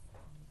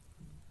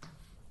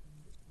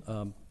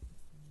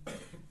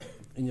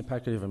 In your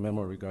packet, you have a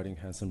memo regarding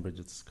Hanson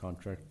Bridget's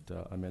contract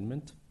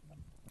amendment.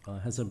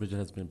 Hanson Bridget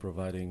has been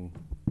providing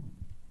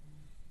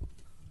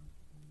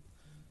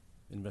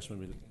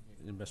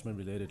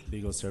investment-related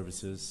legal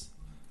services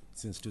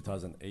since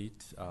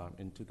 2008.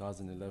 In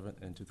 2011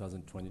 and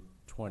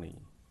 2020,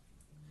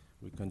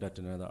 we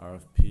conducted another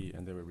RFP,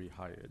 and they were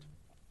rehired.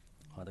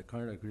 The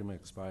current agreement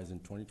expires in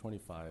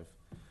 2025.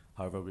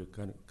 However,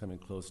 we're coming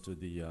close to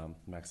the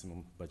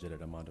maximum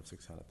budgeted amount of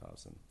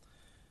 $600,000.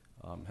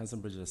 Hanson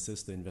Bridget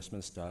assists the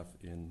investment staff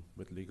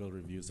with legal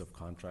reviews of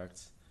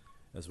contracts,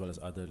 as well as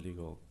other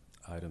legal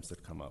items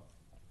that come up,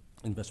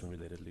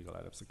 investment-related legal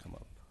items that come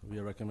up. We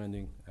are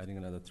recommending adding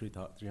another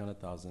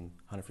 $300,000,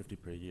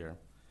 $150,000 per year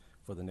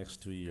for the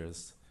next 2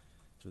 years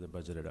to the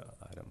budgeted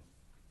item.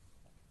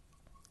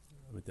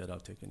 With that, I'll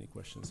take any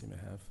questions you may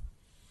have.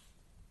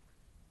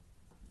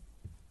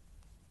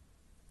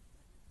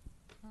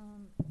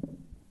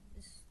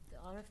 The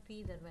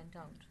RFP that went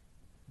out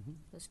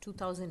was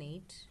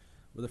 2008.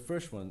 Well, the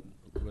first one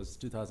was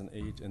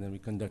 2008, and then we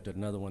conducted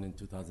another one in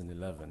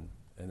 2011,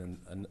 and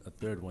then a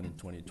third one in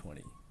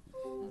 2020.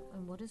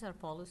 And what is our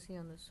policy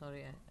on this?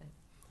 Sorry,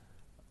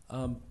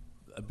 I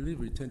believe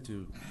we tend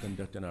to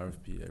conduct an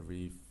RFP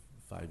every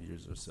 5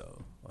 years or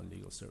so on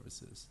legal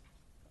services.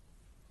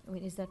 I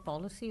mean, is that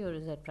policy or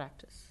is that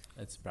practice?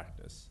 It's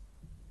practice.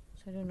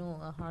 So I don't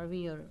know,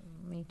 Harvey or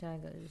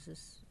Maytag, is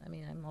this, I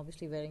mean, I'm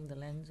obviously wearing the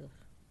lens of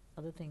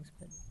other things,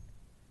 but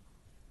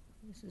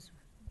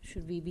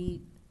should we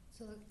be?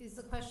 So is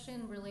the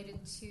question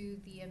related to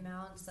the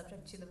amount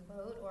subject to the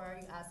vote, or are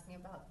you asking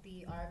about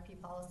the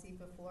RFP policy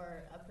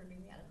before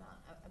approving that amount?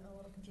 I'm a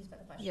little confused by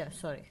the question. Yeah,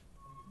 sorry.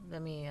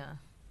 Let me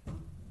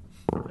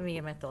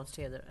get my thoughts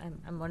together.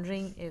 I'm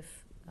wondering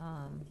if,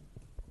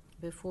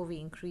 before we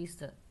increase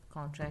the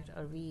contract,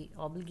 are we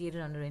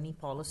obligated under any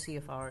policy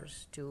of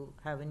ours to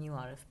have a new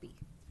RFP?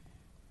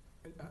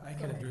 I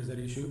can address that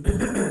issue.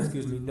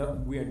 Excuse me.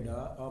 No, we are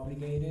not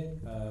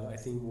obligated. I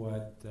think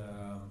what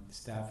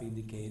staff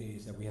indicated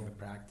is that we have a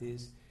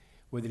practice,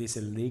 whether it's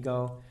a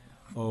legal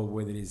or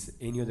whether it's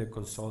any other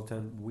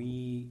consultant.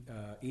 We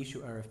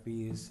issue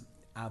RFPs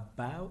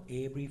about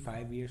every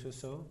 5 years or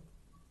so.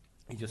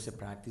 It's just a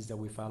practice that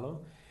we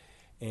follow.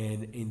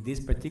 And in this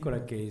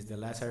particular case, the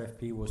last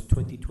RFP was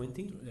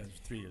 2020. Yeah,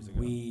 3 years ago.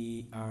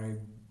 We are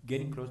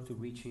getting close to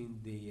reaching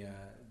the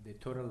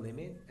total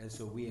limit, and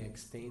so we are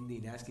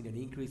extending, asking an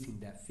increase in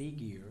that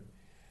figure,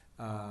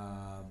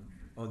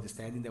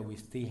 understanding that we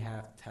still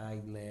have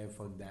time left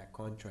on that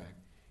contract.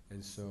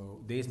 And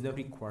so there's no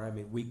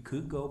requirement. We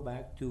could go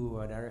back to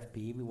an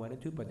RFP if we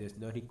wanted to, but there's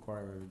no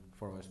requirement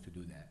for us to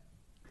do that.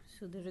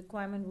 So the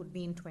requirement would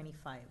be in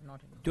 25,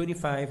 not in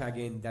 25,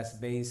 again, that's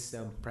based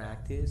on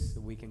practice.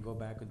 We can go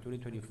back in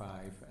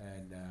 2025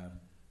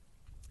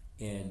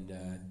 and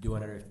do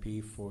an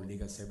RFP for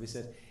legal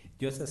services.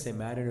 Just as a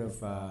matter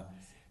of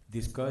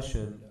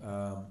discussion,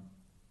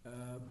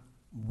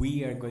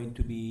 we are going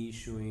to be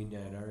issuing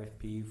an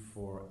RFP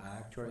for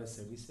actuarial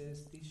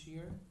services this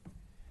year.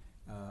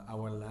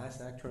 Our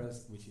last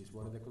actuaries, which is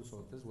one of the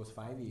consultants, was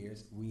 5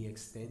 years. We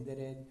extended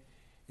it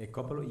a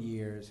couple of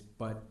years,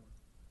 but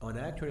on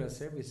actuarial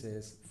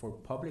services for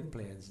public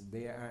plans,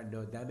 there are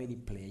not that many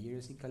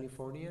players in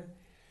California,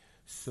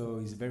 so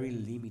it's very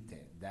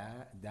limited.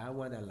 That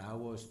one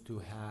allows us to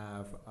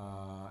have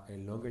a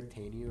longer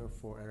tenure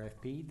for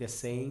RFP. The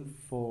same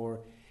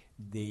for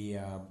the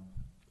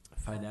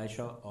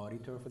financial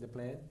auditor for the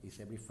plan. It's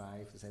every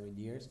 5 to 7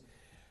 years.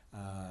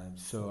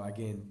 So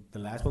again, the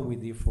last one we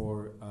did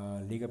for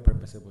legal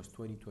purposes was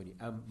 2020.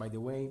 By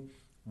the way,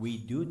 we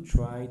do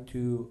try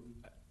to,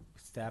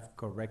 staff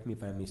correct me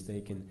if I'm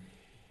mistaken,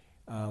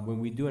 when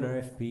we do an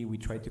RFP, we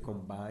try to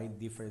combine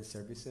different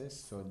services,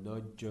 so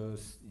not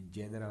just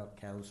general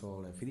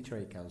counsel and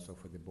fiduciary counsel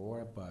for the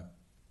board, but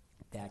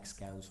tax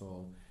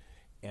counsel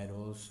and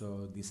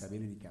also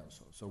disability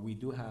counsel. So we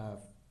do have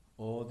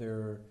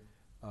other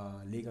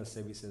legal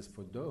services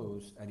for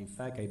those, and in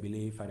fact, I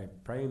believe at a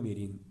prior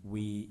meeting,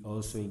 we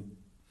also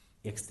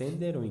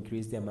extended or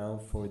increased the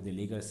amount for the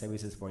legal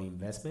services for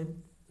investment.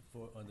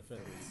 On the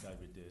federal side,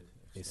 we did.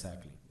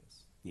 Exactly.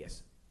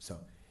 Yes. So,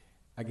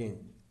 again,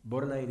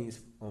 bottom line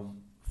is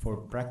For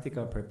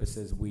practical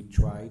purposes, we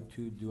try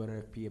to do an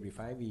RFP every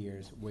 5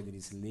 years, whether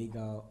it's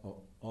legal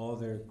or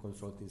other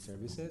consulting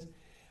services,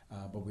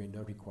 but we're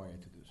not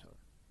required to do so.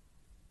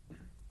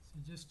 So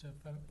just,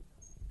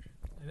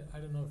 I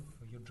don't know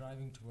if you're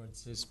driving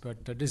towards this, but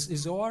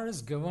is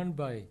ORS governed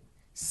by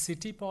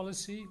city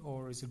policy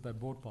or is it by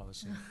board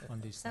policy on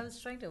these I things?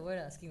 was trying to avoid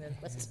asking that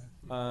question.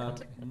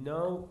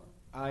 No,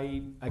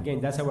 again,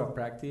 that's our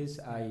practice.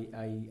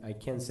 I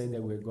can't say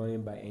that we're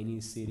going by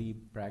any city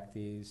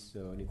practice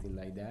or anything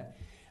like that.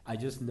 I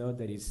just know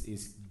that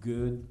it's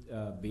good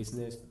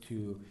business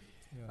to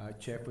Yeah.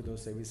 check for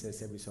those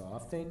services every so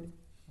often.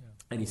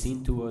 Yeah. And it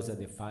seemed to us that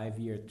the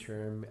 5-year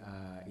term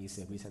is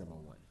a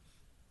reasonable one.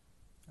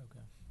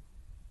 Okay.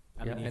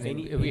 I Yeah, mean, and if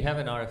any, we have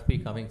an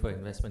RFP coming for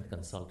investment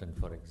consultant,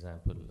 for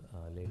example,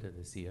 later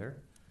this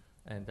year.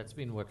 And that's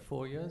been, what,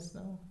 4 years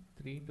now?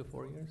 3 to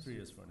 4 years? 3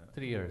 years for now.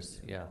 3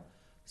 years, yeah.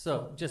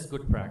 So just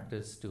good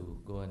practice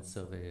to go and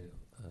survey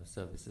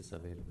services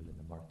available in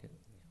the market.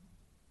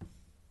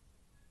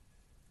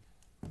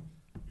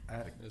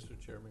 Mr.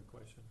 Chairman,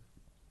 question?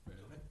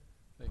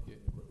 Thank you.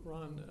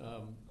 Ron,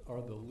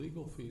 are the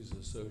legal fees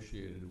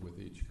associated with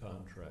each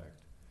contract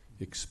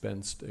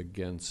expensed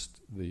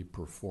against the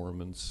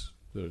performance,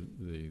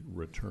 the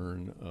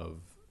return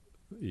of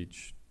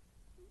each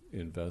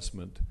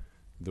investment,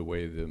 the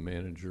way the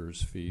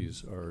manager's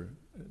fees are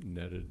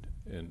netted,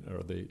 and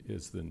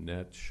is the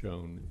net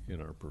shown in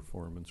our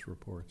performance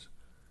reports?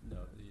 No,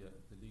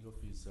 the legal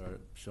fees are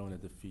shown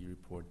at the fee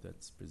report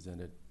that's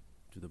presented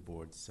to the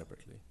board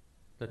separately.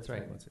 That's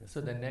right.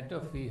 So the net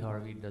of fee,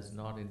 Harvey, does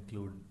not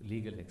include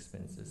legal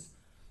expenses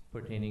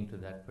pertaining to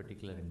that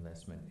particular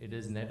investment. It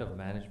is net of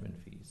management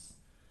fees.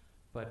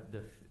 But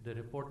the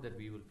report that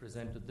we will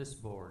present to this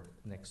board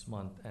next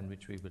month and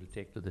which we will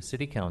take to the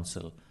city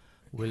council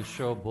will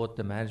show both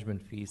the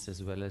management fees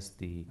as well as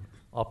the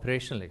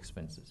operational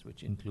expenses,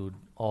 which include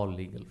all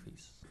legal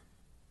fees.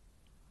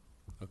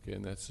 Okay,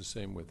 and that's the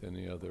same with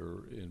any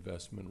other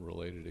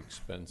investment-related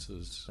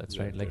expenses? That's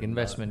that right, like they're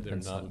investment They're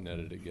not consultant.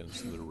 netted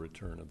against the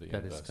return of the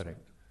That investment? is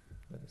correct.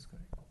 That is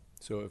correct.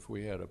 So if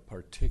we had a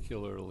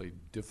particularly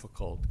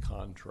difficult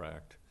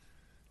contract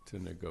to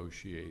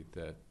negotiate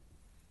that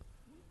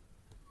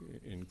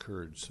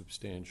incurred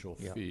substantial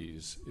Yeah.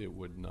 fees, it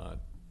would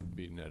not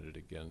be netted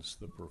against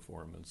the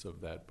performance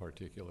of that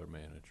particular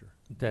manager?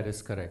 That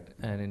is correct.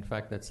 And in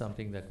fact, that's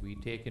something that we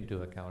take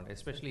into account,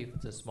 especially if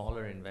it's a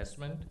smaller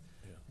investment.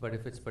 Yeah. But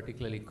if it's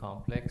particularly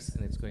complex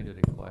and it's going to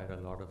require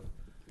a lot of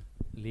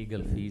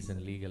legal fees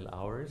and legal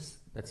hours,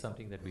 that's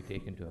something that we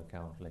take into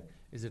account. Like,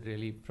 is it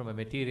really, from a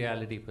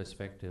materiality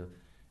perspective,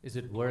 is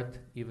it worth,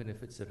 even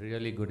if it's a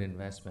really good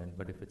investment,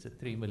 but if it's a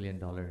 $3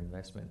 million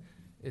investment,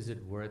 is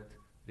it worth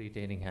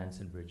retaining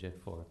Hanson Bridget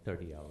for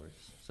 30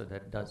 hours? So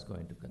that does go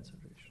into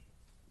consideration.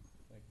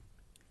 Thank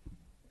you.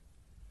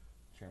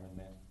 Chairman,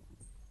 may I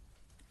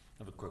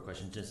have a quick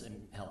question, just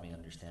help me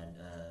understand.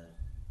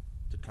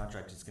 The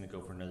contract is going to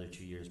go for another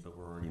 2 years, but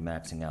we're already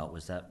maxing out.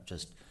 Was that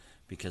just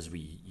because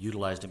we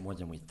utilized it more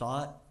than we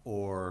thought,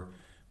 or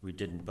we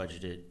didn't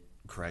budget it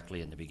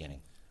correctly in the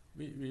beginning?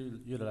 We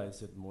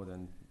utilized it more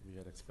than we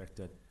had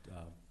expected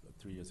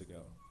 3 years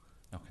ago.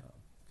 Okay.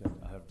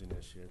 I have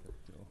Dinesh here.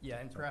 Yeah,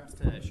 and perhaps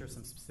to share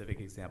some specific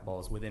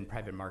examples, within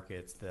private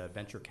markets, the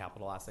venture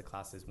capital asset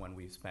class is one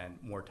we've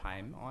spent more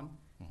time on.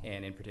 Mm-hmm.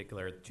 And in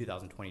particular,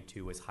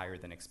 2022 was higher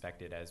than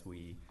expected as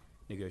we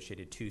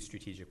negotiated 2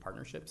 strategic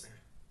partnerships.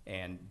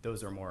 And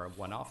those are more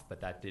one-off, but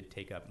that did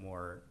take up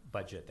more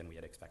budget than we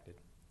had expected.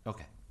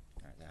 Okay.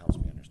 All right, that helps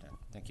me understand.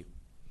 Thank you.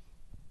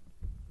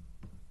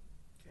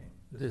 Okay.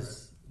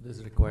 This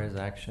requires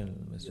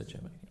action, Mr.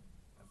 Chairman.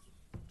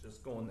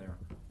 Just going there.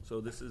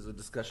 So this is a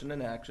discussion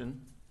and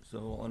action, so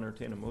I'll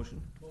entertain a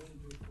motion. Motion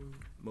to approve.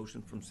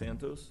 Motion from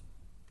Santos,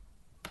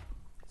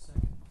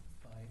 Second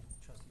by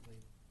trustee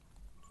Lee.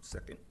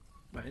 second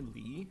by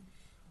Lee.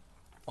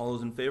 All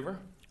those in favor?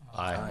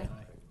 Aye.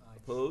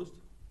 Opposed?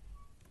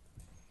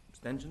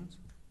 Abstentions?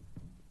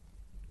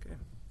 Okay.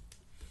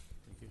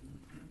 Thank you.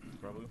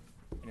 Probably.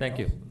 Thank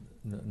you.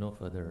 No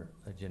further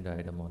agenda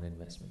item on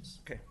investments.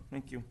 Okay,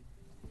 thank you.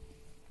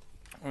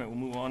 All right, we'll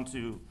move on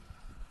to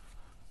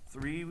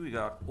 3. We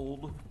got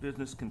old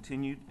business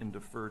continued and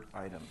deferred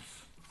items.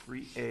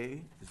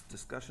 3A is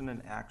discussion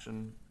and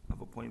action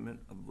of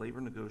appointment of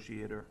labor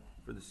negotiator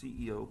for the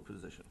CEO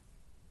position.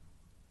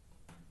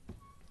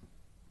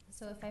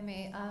 So if I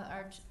may,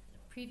 our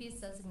previous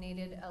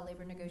designated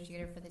labor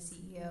negotiator for the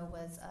CEO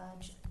was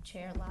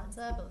Chair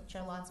Lanza, but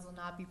Chair Lanza will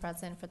not be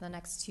present for the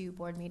next 2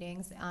 board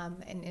meetings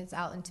and is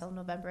out until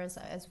November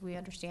as we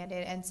understand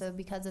it. And so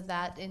because of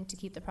that, and to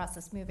keep the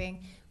process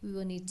moving, we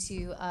will need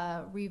to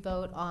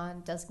re-vote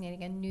on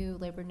designating a new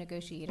labor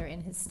negotiator in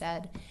his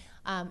stead.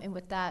 And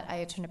with that,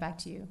 I turn it back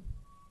to you.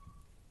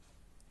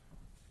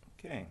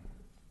 Okay.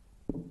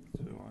 So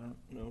I don't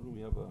know, do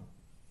we have a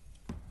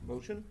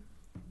motion?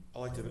 I'd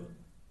like to,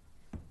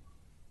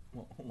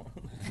 Well, hold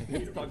on. We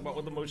need to talk about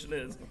what the motion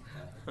is.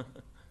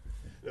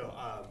 no,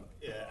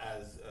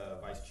 as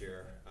vice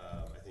chair,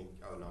 I think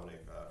I'll nominate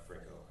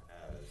Franco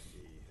as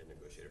the head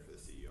negotiator for the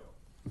CEO.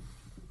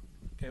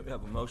 Okay, we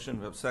have a motion,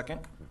 we have a second.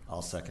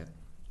 I'll second.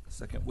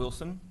 Second,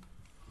 Wilson.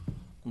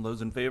 All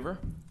those in favor?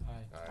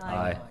 Aye.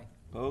 Aye.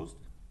 Opposed?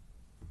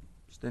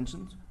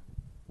 Abstentions?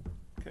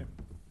 Okay.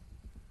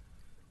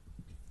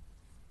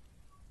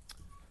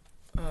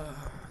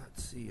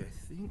 Let's see, I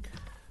think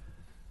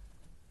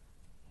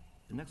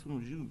the next one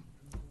was you.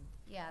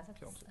 Yeah, that's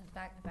Counsel.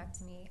 back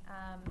to me.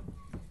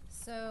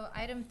 So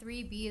item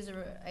 3B is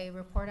a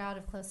report out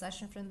of closed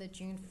session from the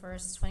June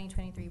 1st,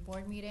 2023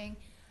 board meeting.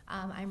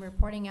 I'm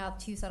reporting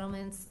out 2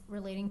 settlements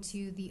relating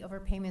to the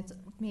overpayments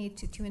made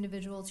to 2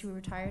 individuals who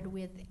retired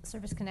with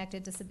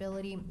service-connected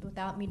disability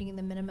without meeting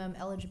the minimum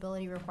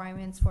eligibility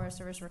requirements for a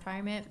service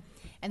retirement.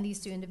 And these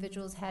 2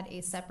 individuals had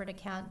a separate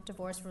account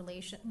divorce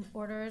relation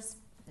orders,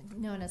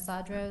 known as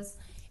SADROs.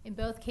 In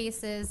both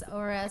cases,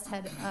 ORS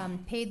had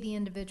paid the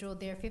individual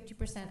their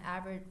 50%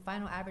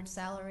 final average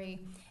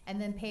salary,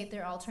 and then paid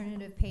their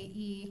alternative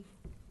payee,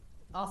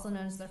 also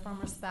known as their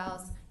former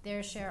spouse,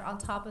 their share on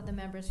top of the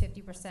member's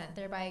 50%,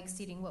 thereby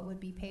exceeding what would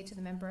be paid to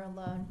the member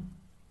alone,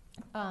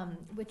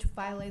 which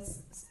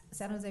violates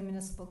San Jose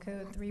Municipal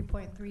Code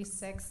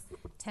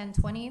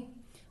 3.361020.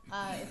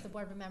 If the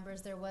board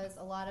remembers, there was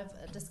a lot of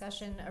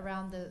discussion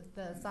around the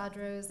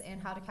SADROs and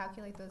how to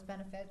calculate those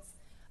benefits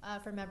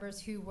for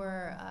members who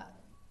were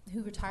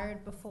who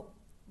retired before,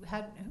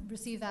 had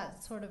received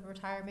that sort of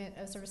retirement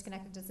of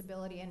service-connected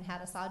disability and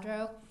had a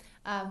SADRO.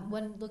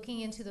 When looking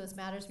into those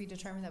matters, we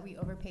determined that we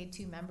overpaid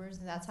 2 members,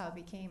 and that's how it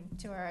became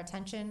to our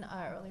attention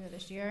earlier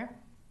this year.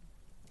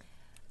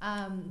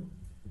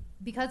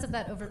 Because of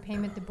that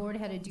overpayment, the board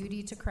had a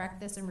duty to correct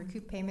this and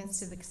recoup payments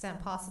to the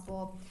extent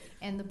possible,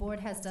 and the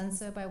board has done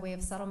so by way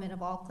of settlement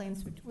of all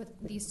claims with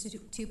these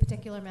two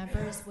particular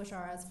members, which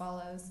are as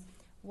follows.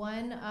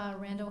 1,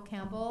 Randall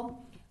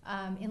Campbell.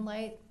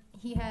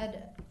 He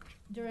had,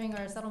 during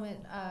our settlement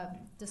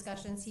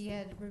discussions, he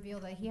had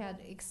revealed that he had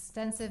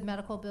extensive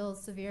medical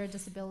bills, severe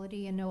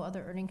disability, and no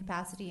other earning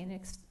capacity, and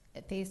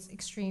faced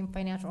extreme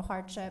financial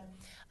hardship.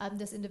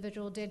 This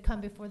individual did come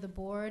before the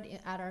board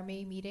at our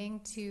May meeting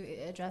to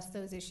address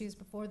those issues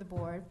before the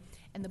board,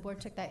 and the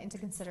board took that into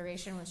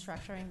consideration when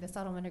structuring the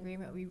settlement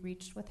agreement we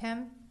reached with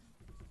him.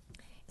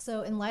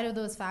 So in light of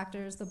those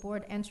factors, the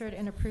board entered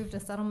and approved a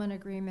settlement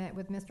agreement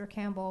with Mr.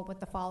 Campbell with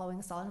the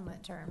following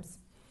settlement terms.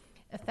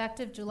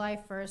 Effective July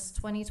 1st,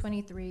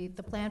 2023,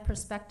 the plan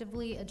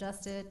prospectively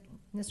adjusted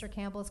Mr.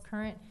 Campbell's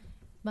current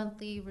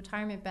monthly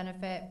retirement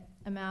benefit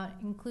amount,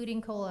 including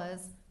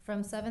COLAs,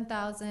 from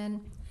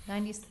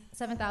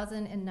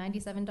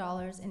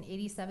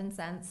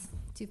 $7,097.87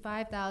 to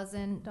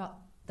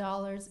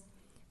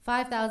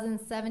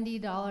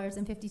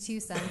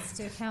 $5,070.52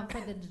 to account for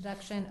the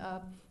deduction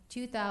of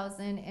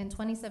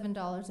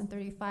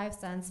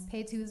 $2,027.35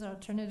 paid to his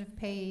alternative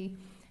payee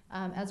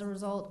as a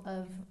result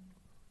of,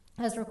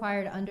 as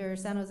required under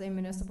San Jose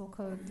Municipal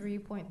Code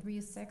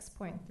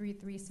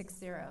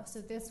 3.36.3360.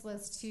 So this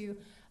was to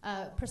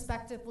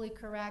prospectively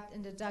correct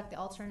and deduct the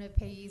alternative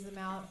payee's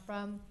amount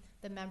from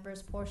the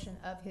member's portion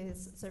of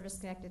his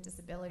service-connected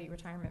disability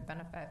retirement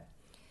benefit.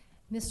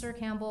 Mr.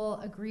 Campbell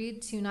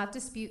agreed to not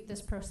dispute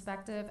this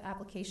prospective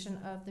application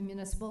of the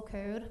municipal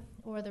code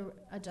or the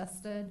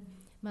adjusted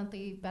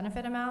monthly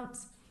benefit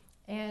amounts,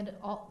 and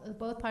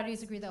both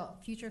parties agree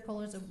that future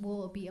COLAs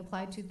will be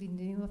applied to the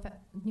new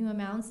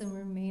amounts and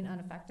remain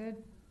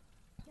unaffected.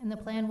 And the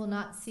plan will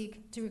not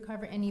seek to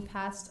recover any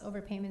past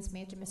overpayments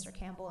made to Mr.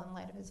 Campbell in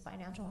light of his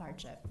financial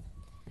hardship.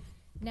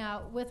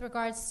 Now, with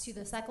regards to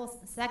the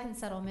second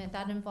settlement,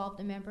 that involved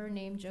a member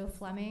named Joe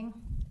Fleming.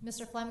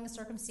 Mr. Fleming's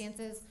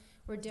circumstances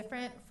were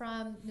different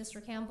from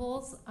Mr.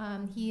 Campbell's.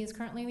 He is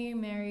currently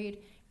remarried,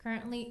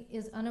 currently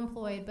is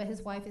unemployed, but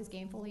his wife is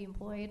gainfully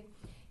employed.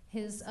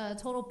 His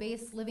total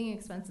base living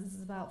expenses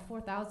is about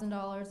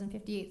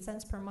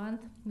 $4,000.58 per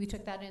month. We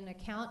took that into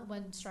account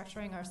when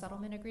structuring our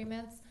settlement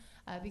agreements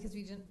because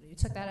we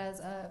took that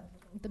as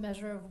the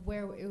measure of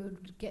where it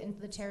would get into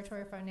the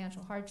territory of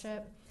financial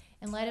hardship.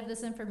 In light of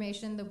this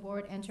information, the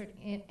board entered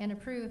and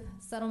approved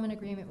settlement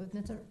agreement with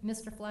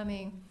Mr.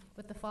 Fleming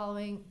with the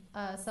following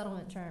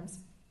settlement terms.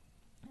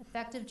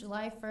 Effective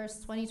July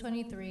 1st,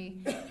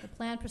 2023, the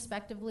plan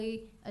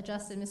prospectively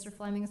adjusted Mr.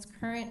 Fleming's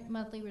current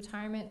monthly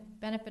retirement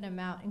benefit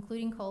amount,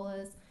 including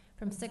COLAs,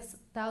 from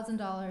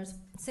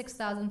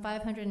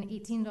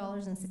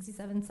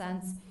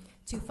 $6,518.67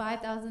 to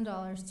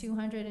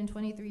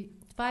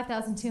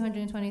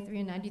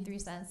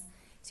 $5,223.93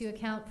 to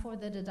account for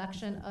the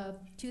deduction of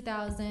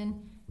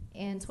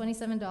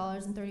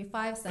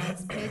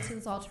 $2,027.35 paid to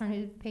his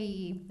alternative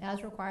payee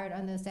as required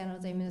under the San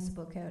Jose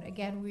Municipal Code.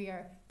 Again, we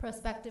are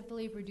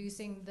prospectively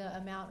reducing the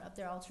amount of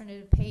their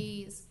alternative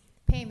payee's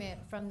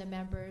payment from the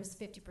members'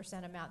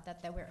 50% amount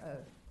that they were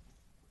owed.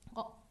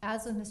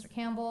 As with Mr.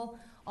 Campbell,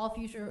 all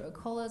future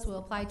COLAs will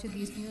apply to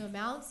these new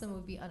amounts and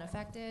will be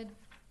unaffected.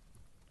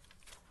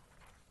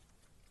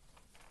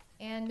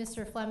 And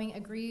Mr. Fleming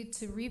agreed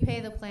to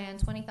repay the plan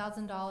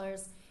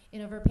 $20,000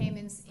 in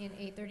overpayments in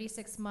a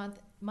 36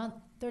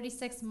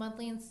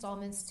 monthly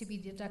installments to be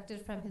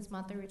deducted from his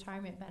monthly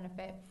retirement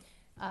benefit.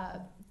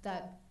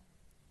 That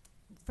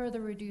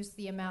further reduce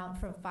the amount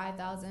from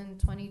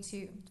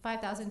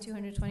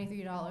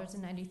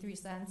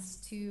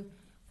 $5,223.93 to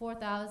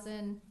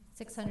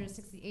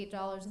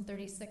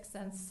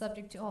 $4,668.36,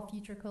 subject to all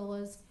future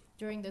COLAs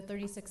during the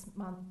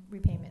 36-month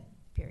repayment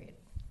period.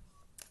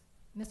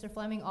 Mr.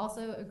 Fleming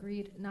also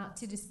agreed not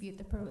to dispute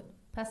the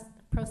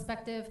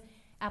prospective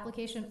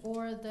application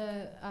or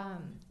the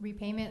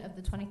repayment of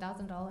the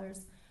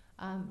 $20,000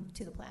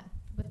 to the plan.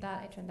 With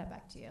that, I turn that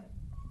back to you.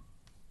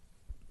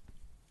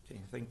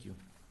 Okay, thank you.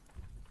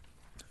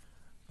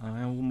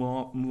 I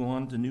will move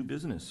on to new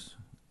business.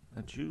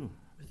 That's you.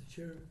 Mr.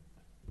 Chair,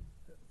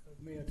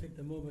 may I take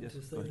the moment Yes,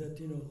 to say go ahead. that,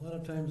 you know, a lot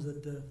of times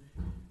that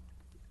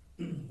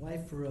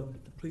life for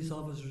the police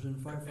officers and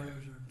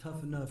firefighters are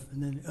tough enough,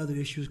 and then other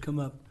issues come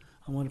up.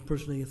 I want to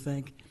personally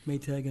thank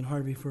Maytag and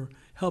Harvey for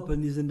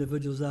helping these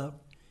individuals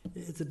out.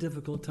 It's a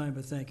difficult time,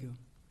 but thank you.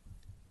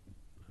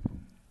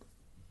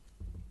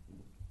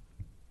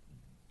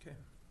 Okay.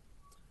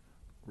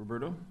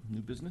 Roberto,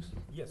 new business?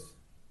 Yes.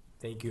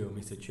 Thank you,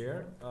 Mr.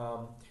 Chair.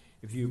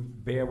 If you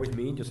bear with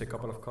me, just a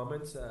couple of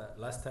comments.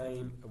 Last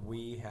time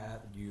we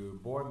had your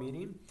board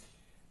meeting,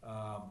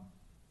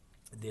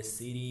 the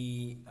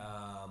city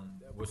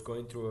was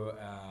going through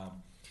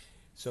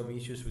some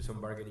issues with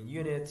some bargaining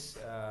units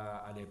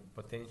and a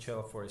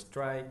potential for a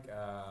strike.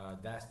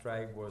 That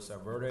strike was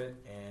averted,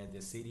 and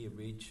the city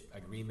reached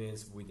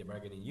agreements with the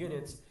bargaining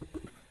units.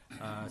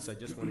 So I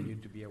just wanted you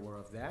to be aware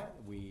of that.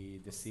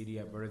 The city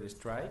averted the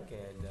strike,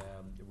 and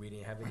we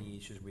didn't have any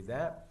issues with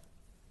that.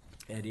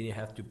 And didn't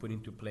have to put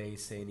into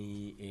place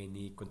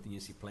any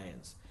contingency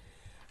plans.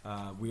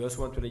 We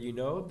also want to let you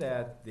know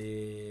that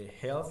the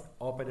health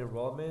open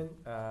enrollment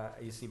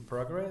is in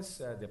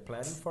progress. The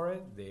planning for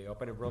it, the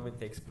open enrollment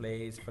takes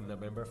place from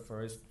November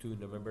 1st to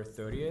November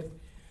 30th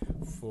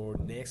for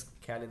next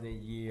calendar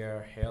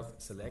year health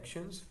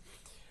selections.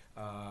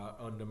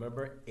 On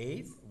November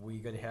 8th,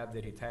 we're going to have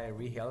the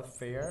retiree health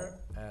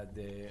fair at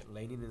the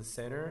Lenin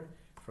Center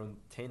from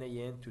 10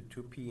 a.m. to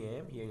 2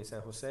 p.m. here in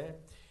San Jose.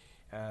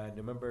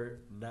 November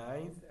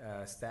 9th,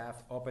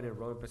 staff open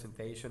enrollment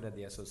presentation at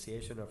the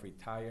Association of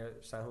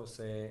Retired San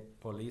Jose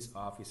Police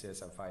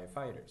Officers and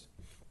Firefighters.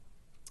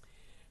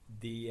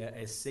 The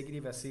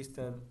executive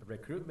assistant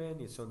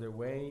recruitment is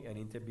underway, and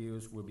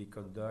interviews will be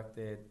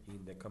conducted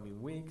in the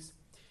coming weeks.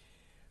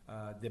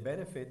 The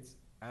benefits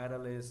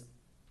analyst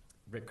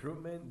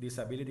recruitment,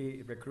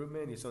 disability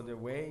recruitment is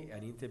underway,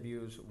 and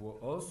interviews will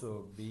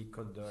also be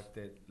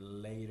conducted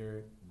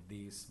later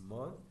this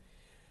month.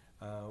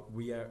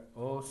 We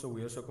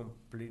also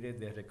completed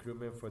the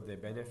recruitment for the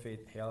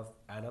benefit health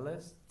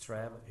analyst,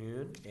 Tram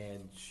Hoon,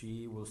 and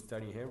she will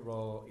start in her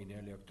role in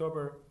early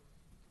October.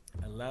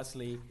 And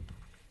lastly,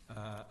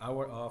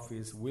 our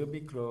office will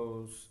be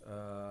closed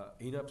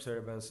in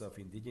observance of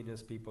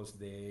Indigenous Peoples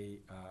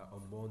Day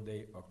on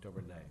Monday,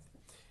 October 9th.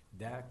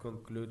 That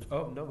concludes,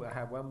 oh no, I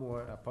have one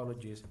more,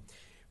 apologies.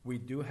 We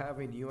do have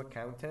a new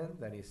accountant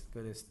that is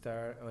going to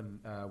start on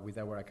with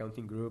our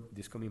accounting group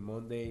this coming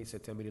Monday,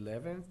 September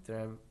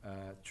 11th,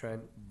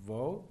 Trent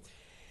Vo.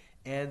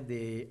 And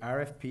the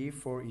RFP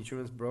for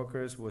insurance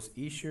brokers was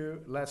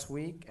issued last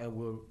week and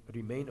will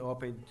remain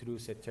open through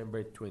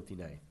September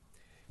 29th.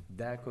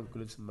 That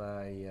concludes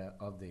my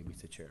update,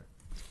 Mr. Chair.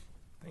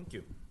 Thank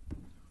you.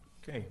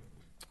 Okay,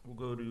 we'll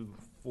go to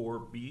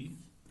 4B,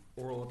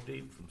 oral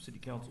update from City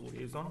Council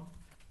Liaison.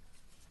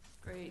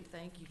 Great,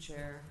 thank you,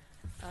 Chair.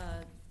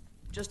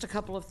 Just a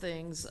couple of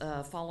things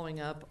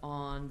following up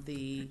on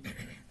the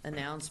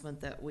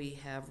announcement that we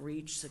have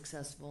reached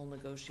successful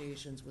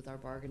negotiations with our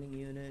bargaining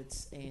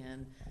units,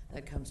 and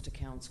that comes to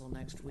council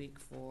next week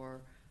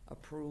for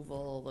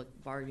approval. The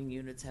bargaining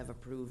units have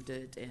approved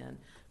it, and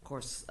of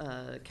course,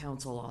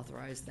 council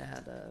authorized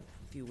that a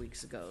few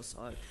weeks ago.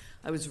 So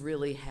I was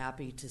really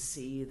happy to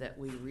see that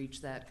we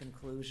reached that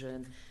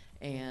conclusion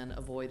and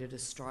avoided a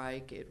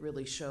strike. It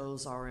really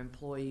shows our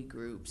employee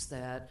groups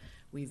that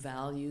we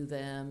value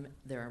them,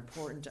 they're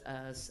important to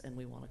us, and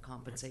we want to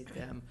compensate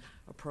them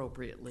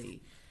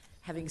appropriately.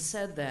 Having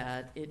said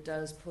that, it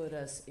does put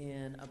us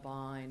in a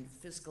bind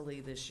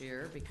fiscally this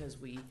year because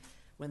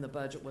when the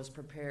budget was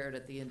prepared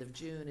at the end of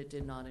June, it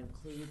did not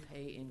include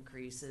pay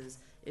increases.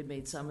 It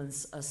made some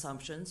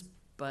assumptions,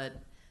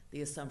 but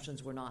the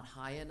assumptions were not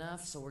high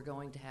enough, so we're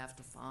going to have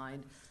to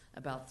find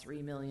about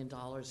 $3 million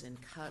in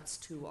cuts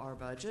to our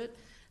budget.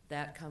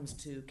 That comes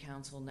to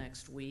council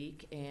next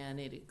week, and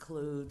it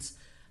includes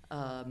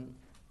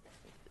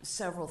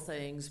several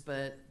things,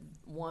 but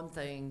one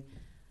thing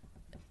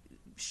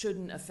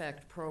shouldn't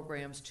affect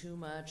programs too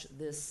much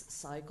this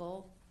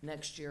cycle.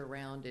 Next year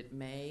around, it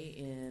may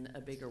in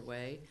a bigger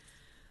way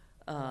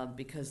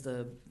because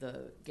the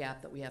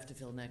gap that we have to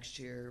fill next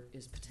year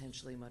is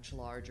potentially much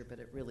larger, but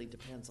it really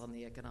depends on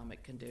the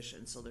economic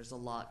conditions. So there's a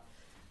lot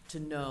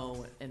to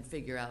know and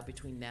figure out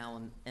between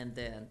now and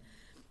then.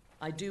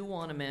 I do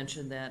want to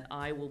mention that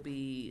I will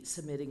be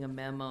submitting a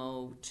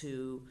memo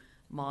to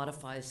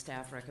modify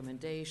staff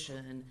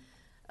recommendation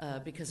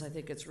because I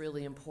think it's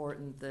really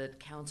important that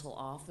council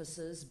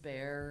offices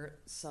bear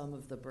some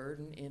of the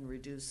burden in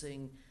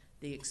reducing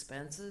the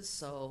expenses.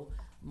 So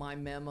my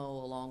memo,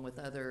 along with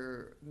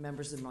other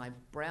members of my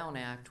Brown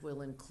Act,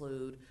 will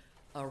include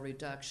a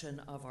reduction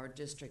of our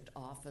district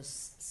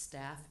office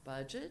staff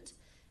budget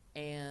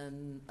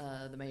and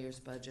the mayor's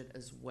budget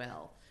as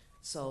well.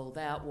 So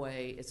that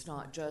way, it's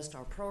not just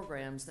our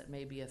programs that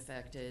may be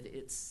affected,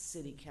 it's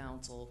city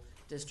council,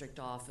 district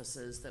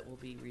offices that will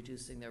be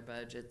reducing their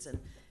budgets,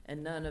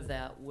 and none of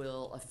that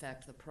will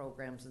affect the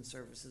programs and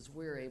services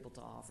we're able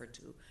to offer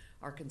to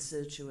our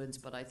constituents.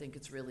 But I think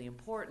it's really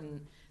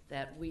important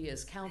that we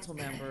as council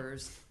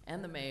members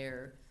and the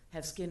mayor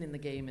have skin in the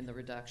game in the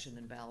reduction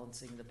and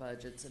balancing the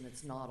budgets, and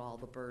it's not all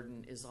the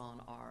burden is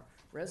on our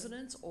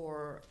residents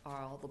or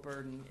all the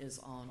burden is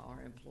on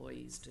our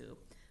employees too.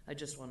 I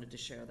just wanted to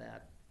share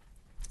that.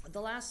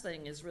 The last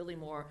thing is really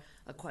more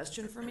a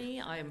question for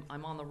me. I'm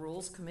on the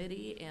Rules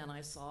Committee, and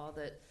I saw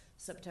that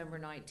September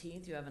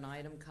 19th, you have an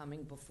item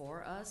coming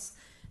before us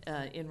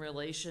in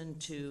relation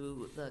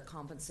to the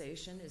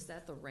compensation. Is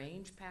that the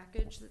range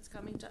package that's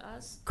coming to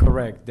us?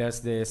 Correct. That's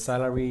the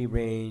salary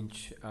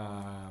range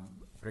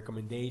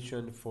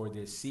recommendation for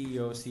the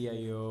CEO,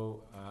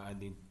 CIO, and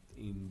the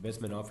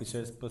investment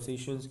officers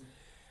positions.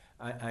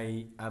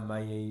 At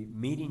my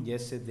meeting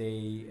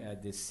yesterday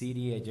at the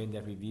city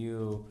agenda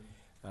review,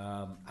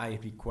 I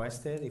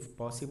requested, if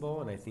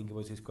possible, and I think it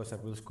was discussed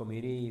at Rules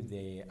Committee,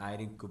 the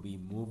item could be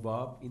moved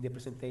up in the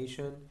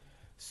presentation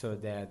so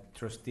that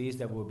trustees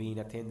that will be in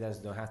attendance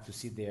don't have to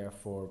sit there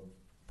for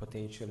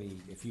potentially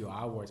a few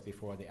hours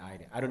before the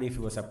item. I don't know if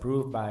it was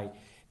approved by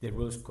the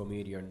Rules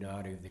Committee or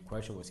not, if the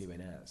question was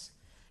even asked.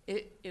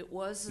 It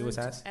wasn't was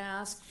asked?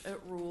 asked at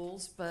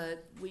Rules,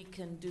 but we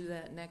can do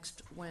that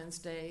next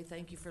Wednesday.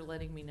 Thank you for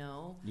letting me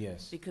know.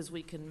 Yes. Because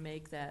we can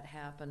make that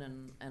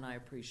happen, and I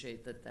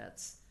appreciate that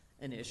that's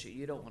an issue.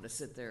 You don't want to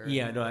sit there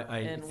Yeah, no,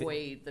 and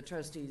wait. The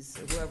trustees,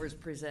 whoever's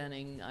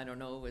presenting, I don't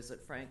know, is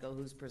it Franco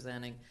who's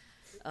presenting?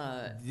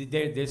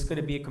 There's going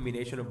to be a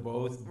combination of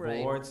both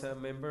Right. boards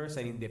members,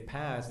 and in the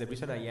past, the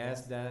reason I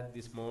asked that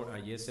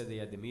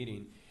yesterday at the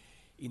meeting,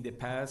 in the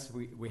past,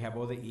 we have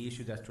all the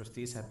issues that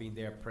trustees have been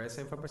there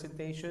present for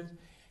presentations,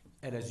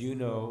 and as you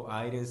know,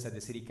 items at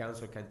the city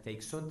council can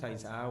take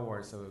sometimes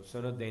hours, so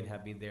some of them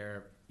have been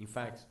there, in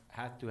fact,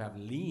 had to have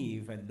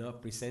leave and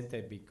not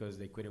presented because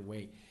they couldn't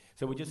wait.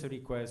 So we just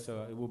request,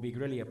 it would be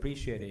greatly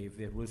appreciated if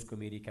the Rules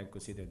Committee can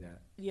consider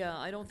that. Yeah,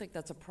 I don't think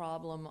that's a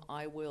problem.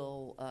 I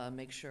will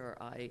make sure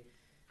I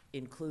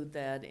include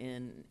that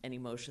in any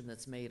motion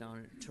that's made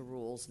on to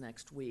Rules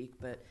next week.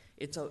 But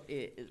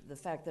the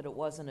fact that it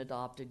wasn't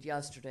adopted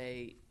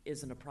yesterday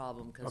isn't a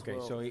problem because Okay,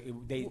 so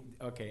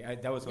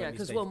that was my yeah,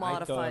 because mistake. we'll I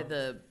modify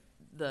thought-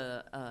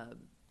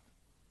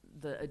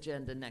 the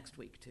agenda next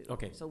week too.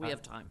 Okay, So we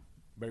have time.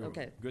 Very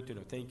Okay. good to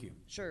know. Thank you.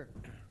 Sure.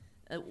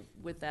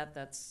 With that,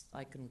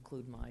 I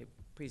conclude my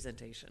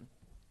presentation.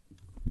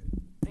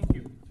 Thank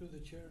you. Through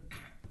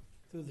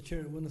the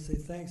chair, I want to say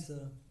thanks,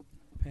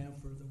 Pam,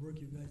 for the work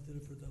you guys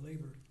did for the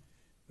labor.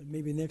 But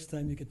maybe next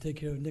time you could take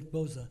care of Nick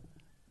Boza.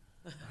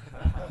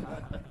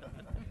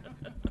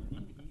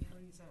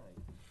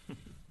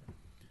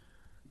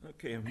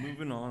 Okay,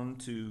 moving on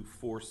to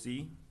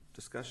 4C,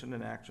 discussion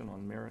and action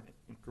on merit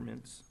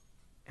increments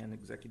and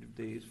executive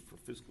days for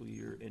fiscal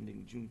year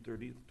ending June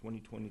 30th,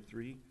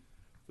 2023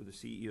 for the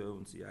CEO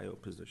and CIO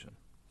position.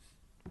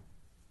 I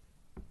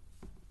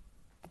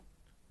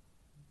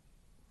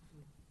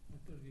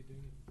thought we were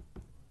doing it.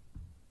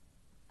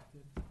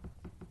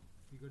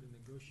 We got to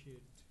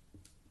negotiate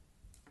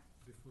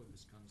before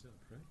this comes up,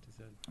 right? Is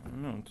that? I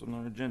don't know, it's on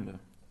our agenda,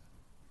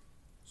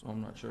 so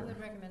I'm not sure. I would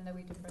recommend that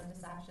we defer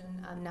this action,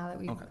 now that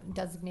we've Okay.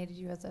 designated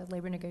you as a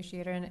labor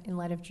negotiator in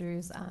light of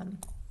Drew's,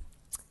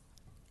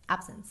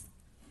 absence.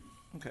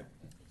 Okay.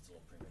 It's a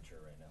little premature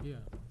right now. Yeah.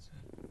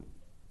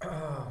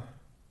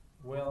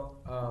 Well,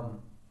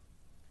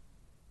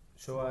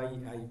 so I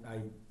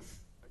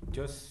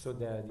just so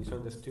that it's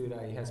understood,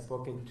 I have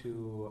spoken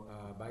to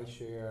Vice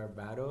Chair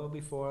Battle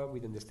before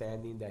with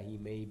understanding that he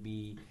may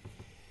be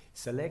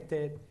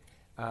selected.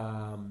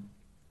 I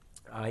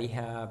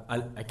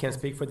can't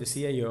speak for the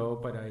CIO,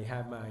 but I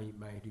had my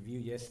review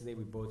yesterday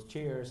with both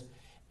chairs,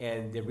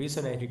 and the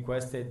reason I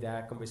requested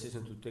that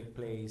conversation to take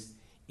place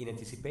in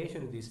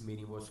anticipation of this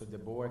meeting was so the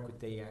board could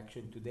take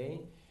action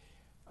today.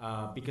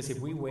 Because if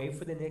we wait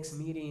for the next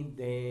meeting,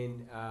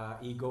 then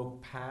it go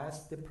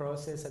past the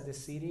process at the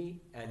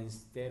city, and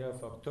instead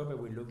of October,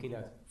 we're looking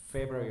at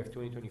February of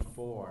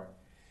 2024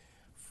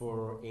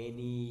 for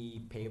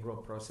any payroll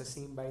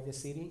processing by the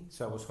city.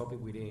 So I was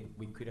hoping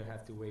we couldn't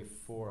have to wait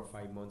 4 or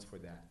 5 months for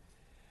that.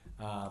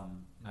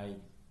 I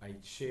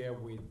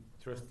shared with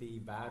Trustee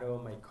Battle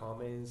my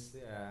comments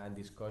and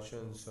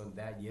discussions on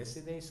that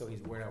yesterday, so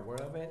he's aware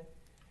of it.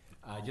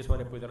 I just want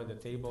to put that on the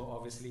table.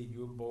 Obviously,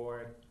 your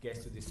board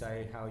gets to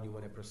decide how you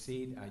want to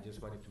proceed. I just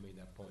wanted to make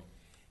that point.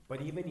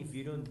 But even if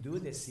you don't do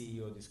the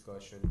CEO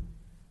discussion,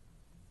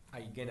 I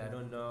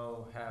don't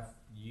know, have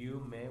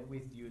you met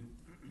with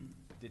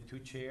the two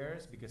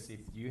chairs? Because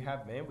if you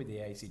have met with the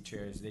IC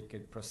chairs, they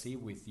could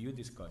proceed with your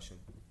discussion.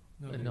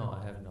 No,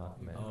 I have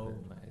not met Oh.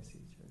 with my IC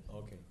chairs.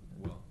 Okay,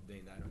 well,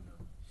 then I don't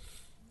know.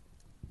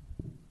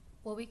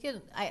 Well, we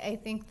could, I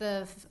think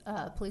the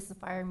police and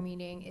fire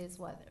meeting is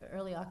what,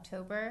 early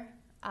October?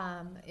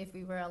 If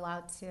we were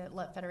allowed to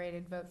let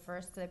Federated vote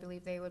first, because I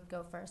believe they would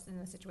go first in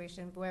the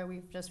situation where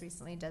we've just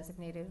recently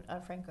designated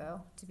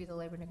Franco to be the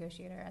labor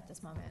negotiator at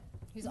this moment,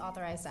 who's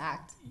authorized to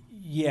act.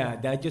 Yeah,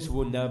 that just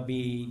would not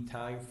be in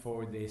time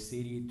for the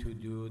city to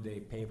do the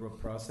payroll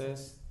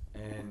process.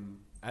 And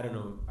I don't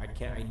know, I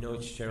know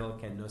Cheryl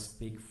cannot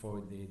speak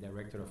for the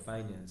director of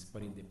finance,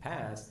 but in the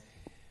past,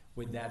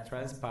 when that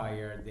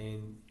transpired,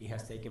 then it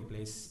has taken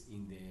place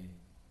in the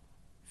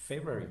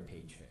February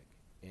paycheck.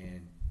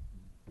 And,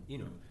 you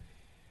know,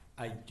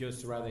 I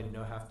just rather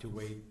not have to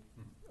wait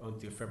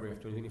until February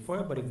of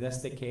 2024, but if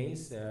that's the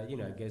case, you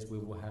know, I guess we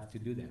will have to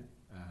do that.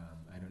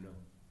 I don't know.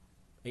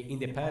 In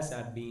the past,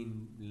 I've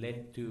been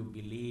led to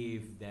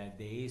believe that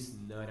there is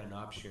not an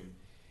option.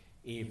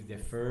 If the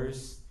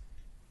first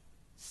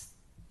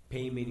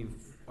payment in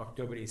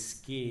October is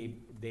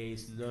skipped, there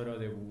is no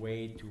other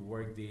way to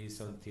work this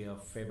until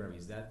February.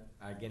 Is that,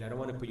 again, I don't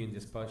want to put you in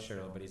the spot,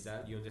 Cheryl, but is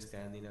that your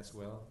understanding as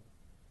well?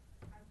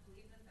 I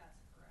believe that that's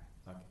correct.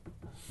 Okay.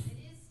 It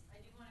is,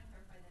 I do want to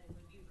clarify that it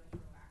would be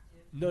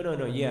retroactive.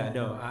 No, yeah,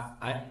 no,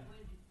 There are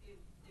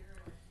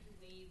two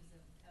waves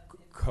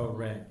of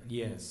correct,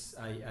 yes.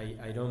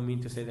 I don't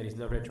mean to say that it's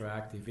not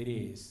retroactive, it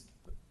is,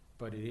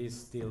 but it is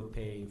still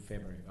paid in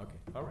February. Okay,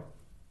 all right.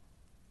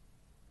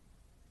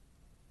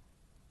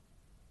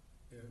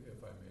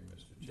 If I may,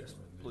 Mr. Yes,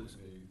 Chairman, please.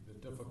 the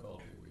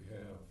difficulty we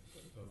have,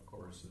 of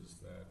course, is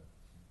that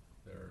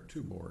there are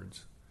two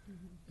boards,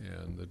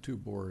 and the two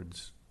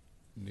boards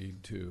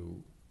need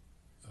to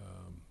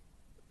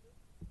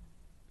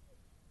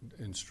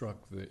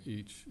instruct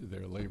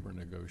their labor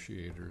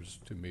negotiators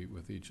to meet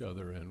with each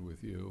other and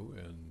with you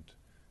and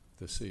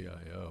the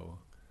CIO,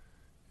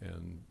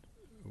 and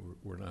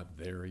we're not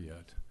there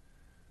yet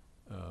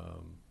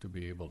to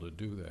be able to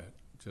do that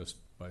just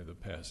by the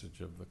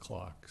passage of the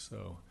clock.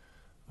 So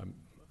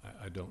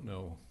I don't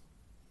know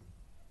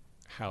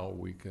how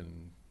we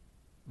can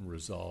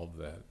resolve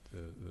that,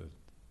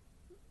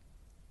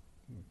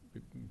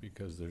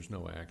 because there's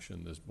no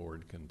action this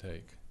board can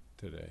take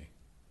today.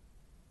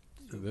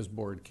 So this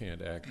board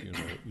can't act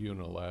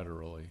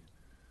unilaterally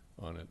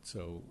on it.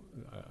 So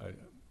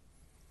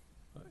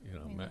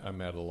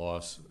I'm at a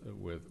loss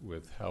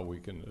with how we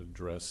can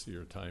address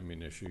your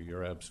timing issue.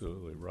 You're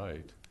absolutely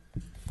right,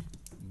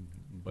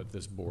 but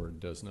this board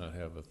does not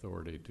have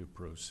authority to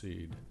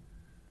proceed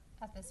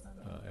At this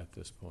moment. at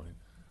this point.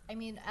 I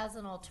mean, as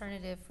an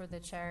alternative for the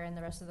chair and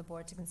the rest of the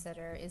board to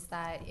consider is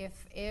that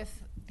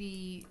if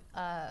the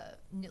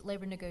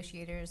labor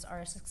negotiators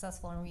are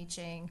successful in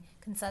reaching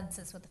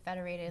consensus with the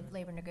federated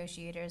labor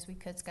negotiators, we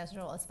could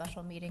schedule a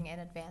special meeting in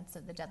advance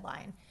of the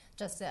deadline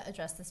just to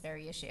address this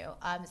very issue.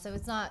 So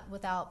it's not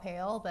without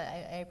payroll, but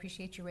I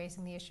appreciate you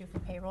raising the issue for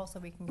payroll, so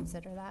we can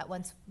consider that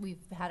once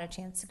we've had a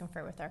chance to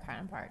confer with our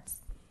counterparts.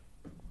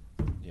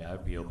 Yeah,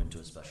 I'd be open to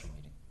a special meeting.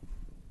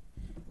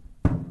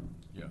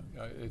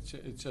 Yeah, it's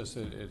just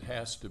that it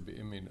has to be,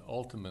 I mean,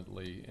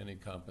 ultimately, any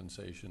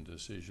compensation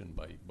decision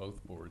by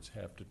both boards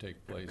have to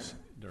take place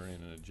during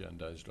an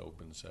agendized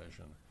open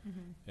session.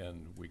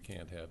 And we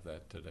can't have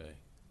that today.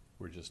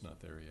 We're just not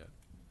there yet.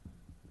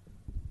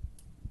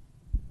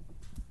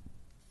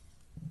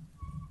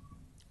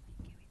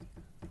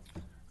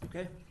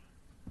 Okay.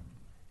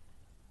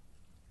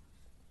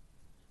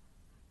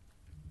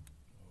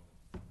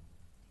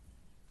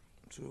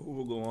 So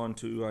we'll go on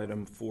to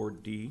item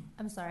 4D.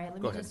 I'm sorry, let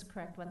Go me ahead. just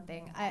correct one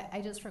thing.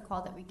 I just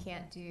recall that we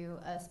can't do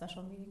a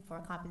special meeting for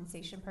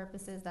compensation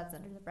purposes. That's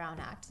under the Brown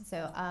Act.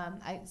 So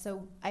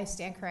I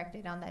stand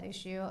corrected on that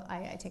issue.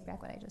 I take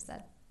back what I just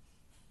said.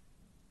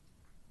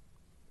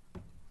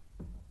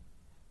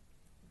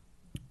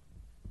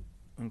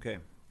 Okay,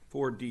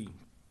 4D,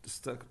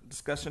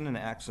 discussion and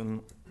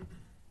action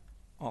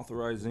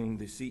authorizing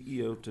the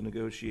CEO to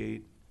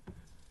negotiate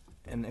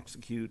and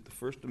execute the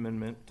First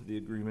Amendment to the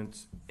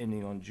agreements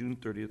ending on June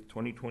 30th,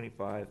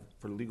 2025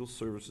 for legal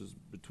services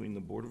between the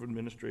Board of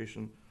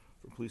Administration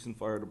for Police and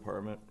Fire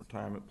Department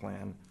Retirement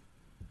Plan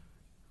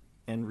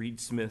and Reed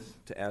Smith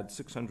to add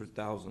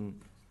 $600,000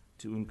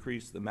 to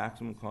increase the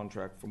maximum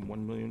contract from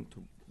 $1 million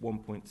to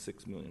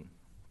 $1.6 million.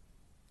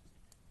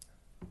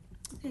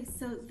 Okay,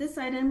 so this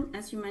item,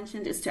 as you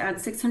mentioned, is to add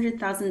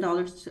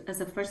 $600,000 as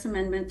a First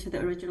Amendment to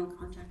the original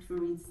contract for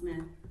Reed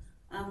Smith.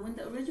 When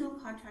the original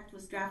contract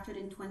was drafted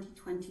in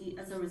 2020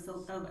 as a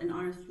result of an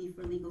RFP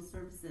for legal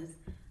services,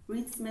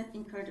 Reed Smith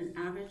incurred an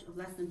average of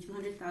less than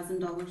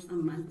 $200,000 a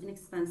month in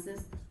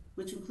expenses,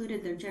 which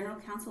included their general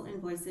counsel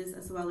invoices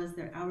as well as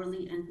their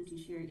hourly and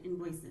fiduciary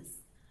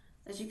invoices.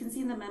 As you can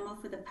see in the memo,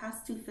 for the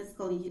past two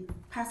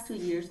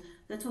years,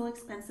 the total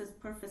expenses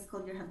per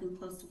fiscal year have been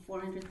close to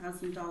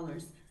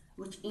 $400,000,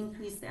 which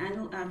increased the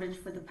annual average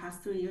for the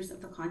past 3 years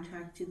of the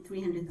contract to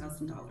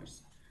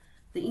 $300,000.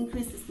 The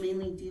increase is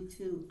mainly due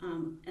to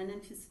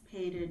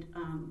unanticipated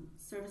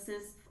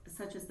services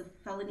such as the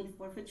felony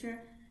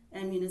forfeiture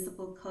and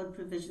municipal code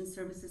provision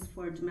services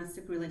for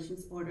domestic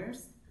relations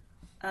orders.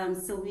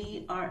 So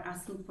we are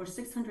asking for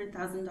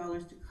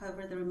 $600,000 to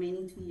cover the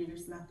remaining 2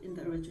 years left in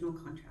the original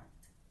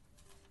contract.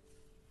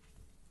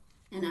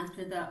 And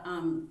after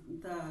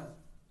the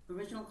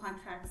original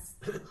contract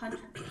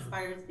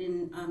expires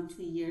in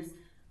 2 years,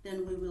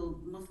 then we will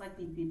most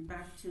likely be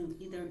back to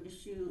either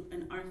issue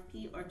an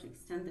RFP or to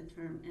extend the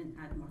term and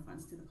add more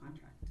funds to the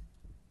contract.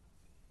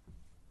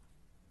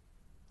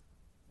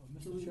 Well,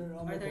 Do Mr. we- Chair,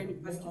 are there any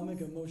I'll questions?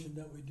 make a motion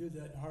that we do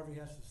that, and Harvey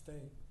has to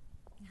stay.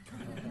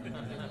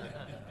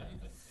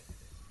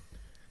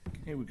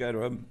 Okay, we got,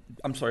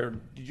 I'm sorry,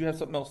 did you have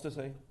something else to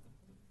say?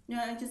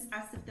 No, I just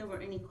asked if there were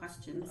any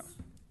questions.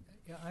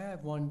 Yeah, I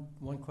have one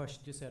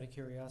question, just out of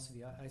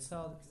curiosity. I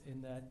saw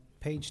in that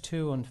page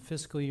 2 on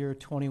fiscal year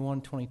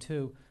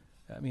 21-22,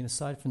 I mean,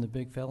 aside from the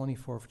big felony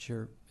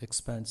forfeiture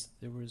expense,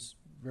 there was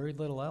very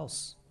little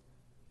else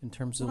in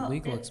terms of Well,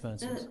 legal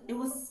expenses. It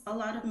was a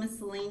lot of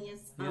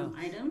miscellaneous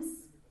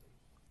items.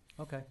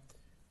 Okay.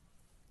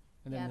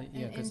 And Yeah, then,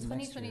 in because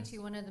next year.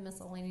 2022, one of the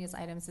miscellaneous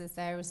items is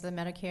there was the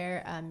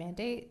Medicare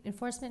mandate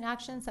enforcement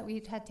actions that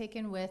we had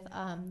taken with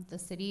the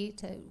city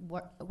to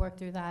work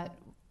through that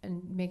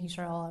and making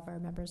sure all of our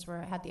members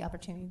had the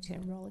opportunity to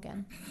enroll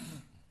again.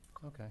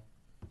 Okay.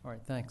 All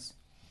right, thanks.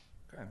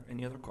 Okay,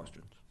 any other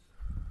questions?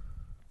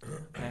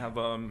 I have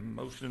a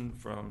motion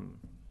from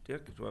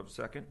Dick. Do I have a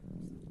second?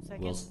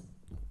 Second. Wilson.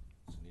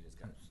 Sunita's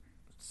got it.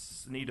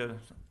 Sunita,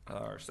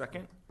 our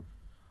second.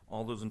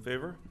 All those in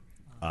favor?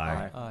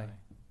 Aye. Aye.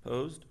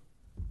 Opposed?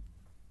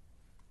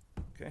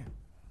 Okay.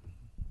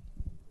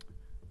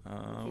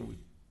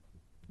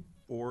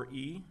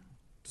 4E,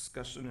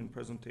 discussion and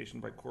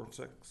presentation by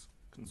Cortex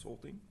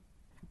Consulting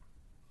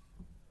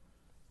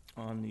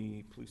on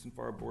the Police and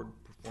Fire Board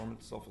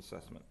performance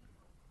self-assessment.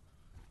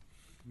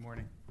 Good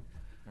morning.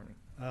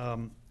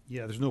 Morning.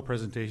 Yeah, there's no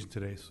presentation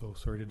today, so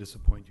sorry to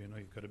disappoint you. I know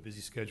you've got a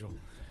busy schedule.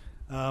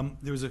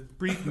 There was a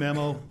brief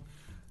memo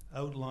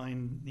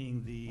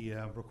outlining the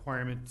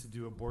requirement to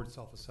do a board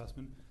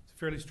self-assessment. It's a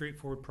fairly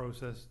straightforward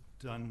process,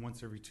 done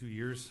once every 2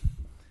 years.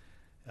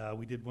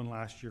 We did one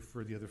last year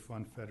for the other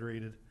fund,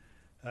 Federated.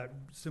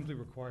 Simply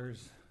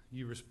requires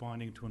you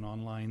responding to an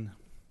online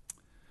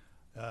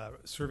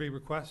survey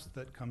request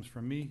that comes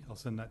from me. I'll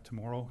send that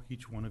tomorrow.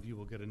 Each one of you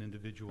will get an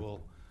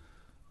individual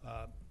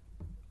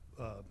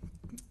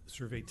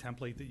survey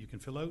template that you can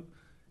fill out.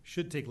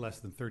 Should take less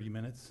than 30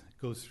 minutes.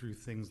 It goes through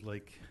things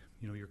like,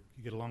 you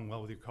get along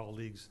well with your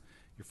colleagues,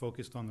 you're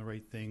focused on the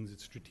right things,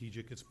 it's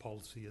strategic, it's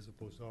policy as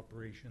opposed to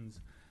operations,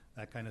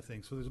 that kind of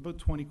thing. So there's about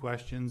 20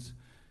 questions.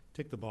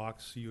 Tick the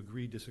box. You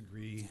agree,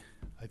 disagree.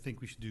 I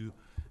think we should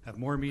have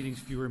more meetings,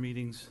 fewer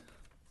meetings.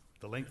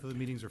 The length of the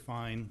meetings are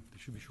fine. They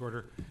should be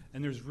shorter.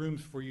 And there's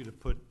rooms for you to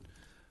put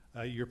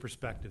your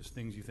perspectives,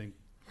 things you think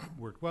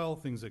worked well,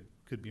 things that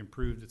could be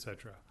improved,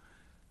 etc.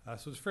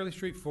 So it's fairly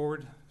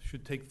straightforward.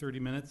 Should take 30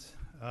 minutes.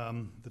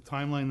 The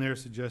timeline there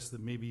suggests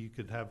that maybe you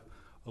could have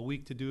a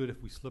week to do it.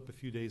 If we slip a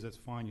few days, that's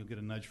fine. You'll get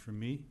a nudge from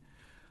me.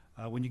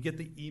 When you get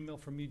the email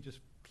from me, just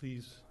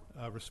please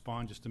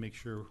respond just to make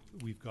sure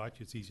we've got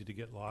you. It's easy to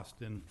get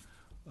lost in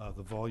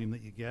the volume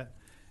that you get.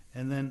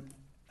 And then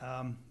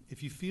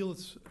if you feel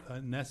it's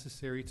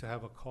necessary to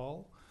have a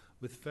call,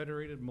 with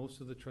Federated,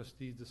 most of the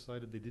trustees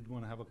decided they did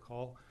want to have a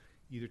call,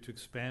 either to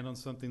expand on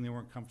something they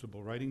weren't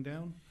comfortable writing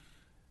down.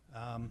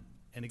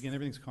 And again,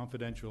 everything's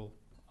confidential.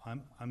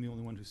 I'm the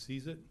only one who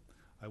sees it.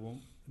 I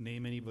won't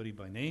name anybody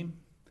by name.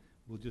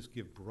 We'll just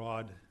give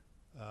broad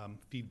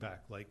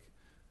feedback, like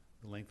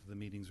the length of the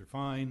meetings are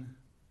fine,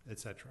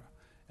 etc.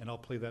 And I'll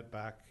play that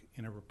back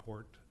in a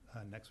report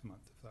next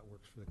month, if that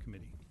works for the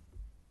committee.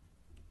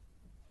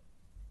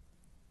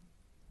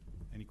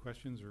 Any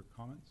questions or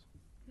comments?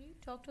 Can you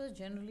talk to us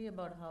generally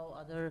about how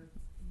other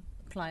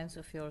clients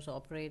of yours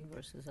operate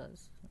versus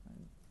us?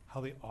 How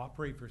they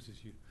operate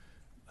versus you.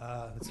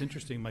 That's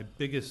interesting. My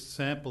biggest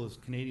sample is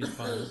Canadian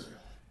funds,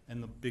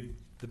 and the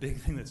big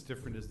thing that's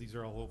different is these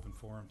are all open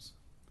forums.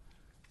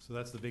 So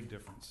that's the big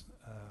difference.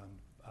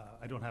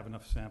 I don't have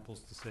enough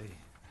samples to say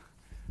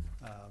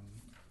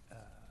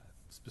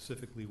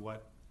specifically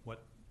what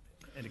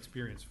an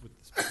experience with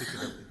this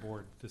particular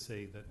board to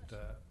say that,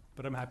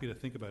 but I'm happy to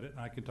think about it, and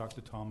I can talk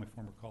to Tom, my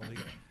former colleague,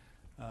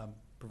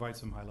 provide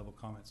some high-level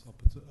comments.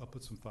 I'll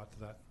put some thought to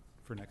that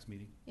for next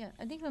meeting. Yeah,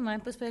 I think from my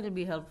perspective, it'd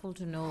be helpful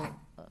to know,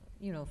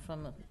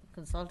 from a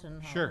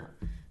consultant, Sure.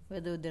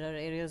 whether there are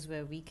areas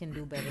where we can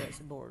do better as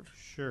a board.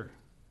 Sure.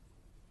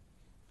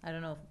 I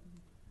don't know if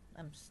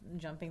I'm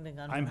jumping the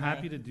gun. I'm with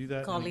happy my to do that.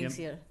 And colleagues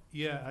again,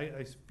 here. Yeah,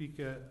 I speak,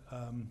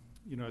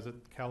 as at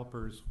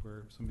Calipers,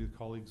 where some of the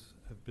colleagues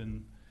have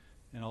been,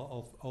 and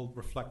I'll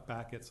reflect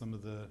back at some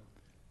of the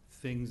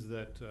things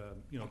that,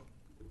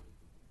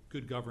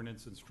 good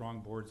governance and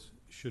strong boards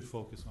should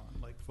focus on,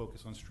 like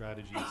focus on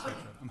strategy, et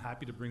cetera. I'm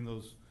happy to bring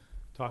those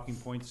talking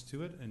points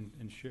to it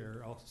and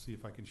share. I'll see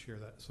if I can share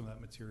some of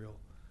that material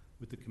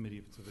with the committee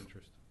if it's of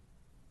interest.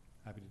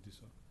 Happy to do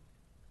so.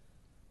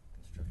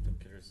 Constructive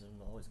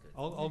criticism, always good.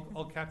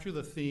 I'll capture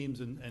the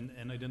themes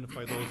and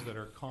identify those that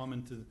are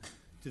common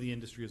to the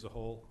industry as a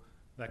whole,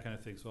 that kind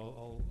of thing.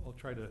 So I'll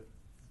try to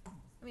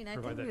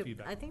provide that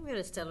feedback. I think we're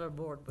a stellar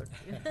board, but.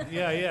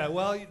 Yeah.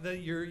 Well,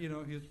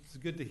 it's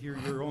good to hear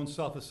your own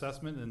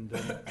self-assessment, and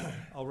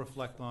I'll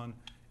reflect on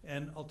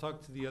And I'll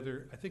talk to the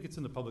other, I think it's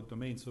in the public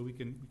domain, so we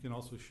can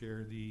also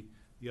share the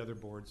other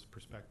board's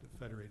perspective,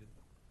 federated.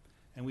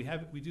 And we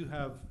do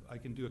have, I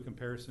can do a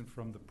comparison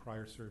from the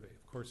prior survey.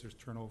 Of course, there's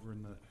turnover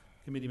in the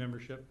committee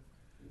membership,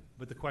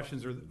 but the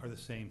questions are the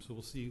same. So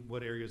we'll see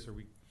what areas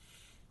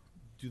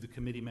do the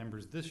committee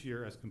members this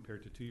year as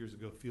compared to 2 years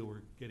ago feel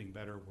we're getting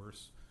better,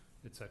 worse,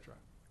 et cetera.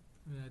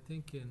 I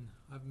think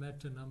I've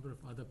met a number of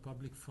other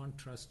public fund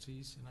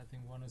trustees, and I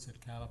think one is at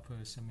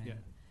Calipers, Yeah.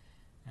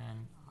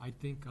 and I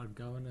think our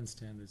governance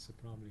standards are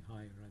probably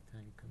higher,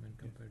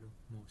 compared to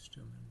most.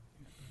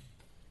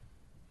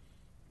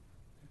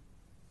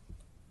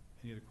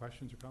 Any other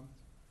questions or comments?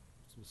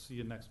 So we'll see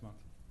you next month.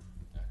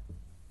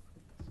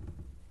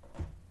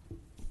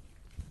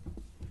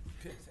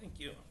 Okay, thank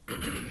you.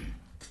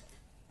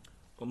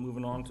 Well,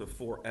 moving on to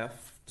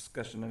 4F,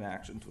 discussion and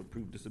action to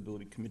approve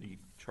disability committee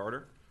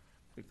charter.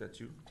 I think that's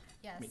you.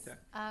 Yes.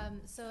 Maytag.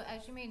 So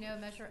as you may know,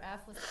 Measure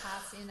F was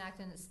passed to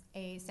enact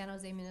a San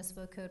Jose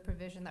Municipal Code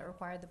provision that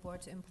required the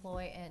board to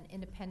employ an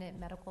independent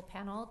medical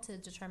panel to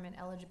determine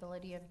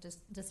eligibility of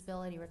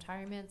disability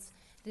retirements.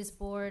 This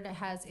board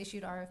has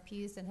issued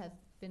RFPs and have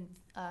been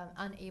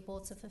unable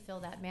to fulfill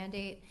that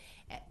mandate.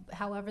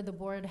 However, the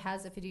board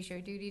has a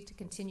fiduciary duty to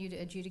continue to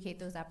adjudicate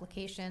those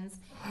applications.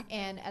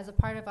 And as a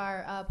part of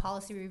our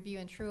policy review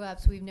and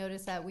true-ups, we've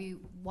noticed that we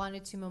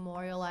wanted to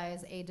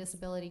memorialize a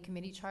disability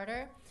committee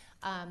charter,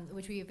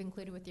 which we have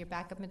included with your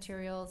backup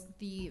materials.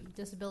 The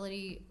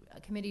disability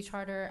committee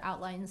charter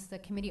outlines the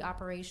committee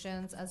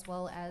operations as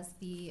well as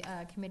the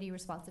committee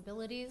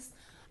responsibilities.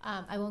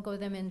 I won't go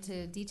them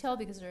into detail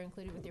because they're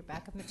included with your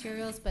backup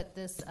materials, but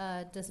this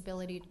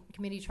disability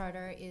committee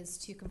charter is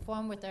to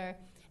conform with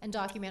and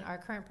document our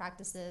current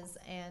practices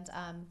and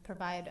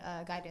provide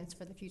guidance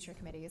for the future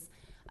committees.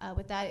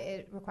 With that,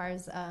 it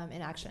requires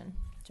an action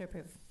to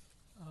approve.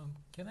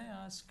 Can I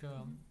ask,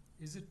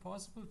 is it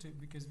possible to,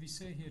 because we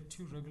say here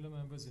 2 regular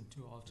members and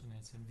 2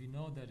 alternates, and we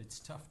know that it's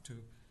tough to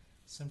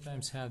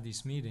sometimes have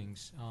these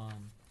meetings.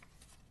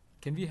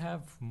 Can we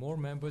have more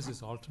members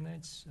as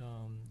alternates,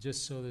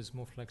 just so there's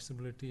more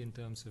flexibility in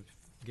terms of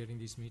getting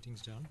these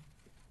meetings done?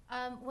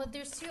 Well,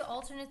 there's 2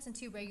 alternates and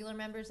 2 regular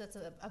members. That's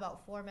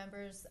about 4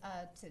 members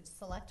to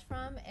select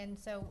from. And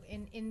so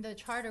in the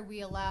charter,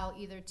 we allow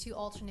either 2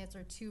 alternates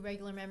or 2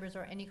 regular members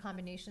or any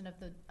combination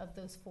of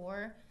those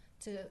 4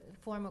 to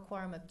form a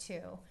quorum of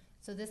 2.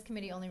 So this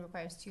committee only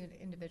requires 2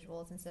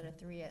 individuals instead of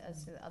 3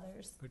 as to the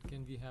others. But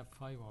can we have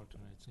 5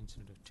 alternates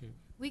instead of 2?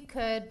 We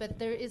could, but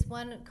there is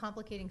one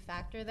complicating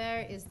factor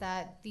there, is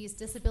that these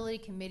disability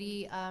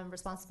committee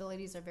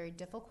responsibilities are very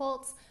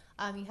difficult.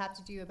 You have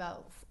to do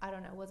about, I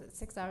don't know, was it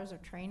 6 hours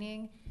of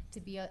training to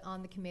be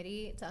on the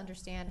committee to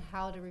understand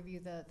how to review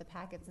the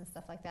packets and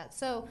stuff like that.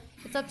 So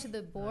it's up to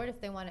the board if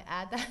they want to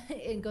add that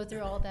and go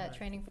through all that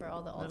training for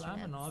all the alternates. Well,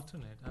 I'm an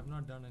alternate. I've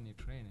not done any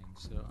training,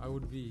 so I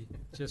would be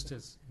just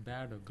as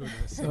bad or good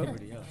as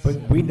anybody else.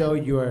 But we know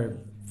you are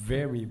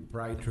very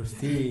bright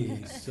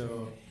trustees,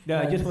 so. No,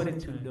 I just wanted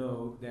to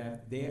know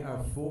that there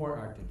are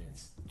 4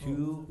 alternates,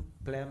 2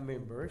 plan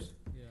members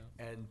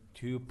and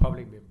 2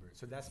 public members.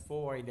 So that's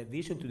 4 in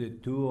addition to the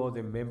 2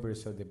 other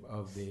members of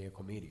the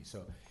committee.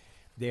 So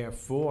there are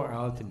 4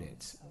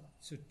 alternates.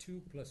 So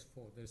 2 plus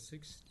 4, there's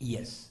 6?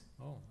 Yes.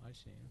 Oh, I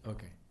see.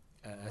 Okay.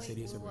 As it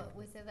is. What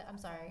was that? I'm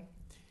sorry.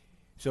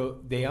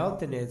 So the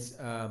alternates,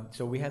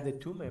 so we have the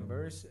 2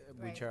 members,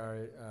 which Right.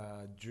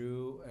 are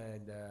Drew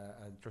and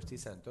Trustee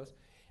Santos,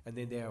 and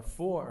then there are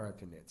 4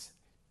 alternates.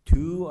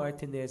 2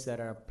 alternates that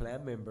are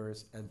plan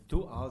members and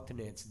 2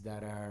 alternates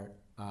that are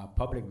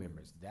public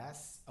members.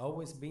 That's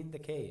always been the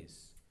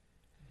case.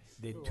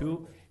 The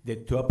two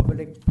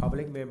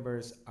public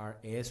members are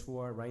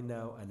Eswar right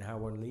now and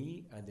Howard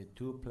Lee, and the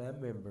 2 plan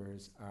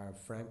members are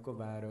Frank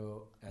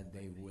Covado and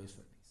Dave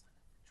Wilson.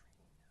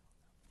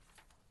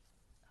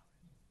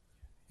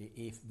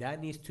 If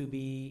that needs to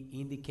be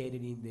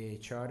indicated in the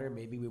charter,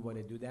 maybe we want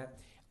to do that.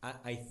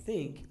 I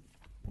think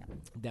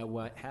that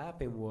what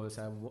happened was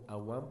at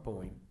one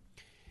point,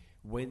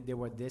 when they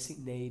were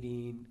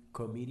designating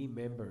committee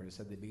members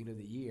at the beginning of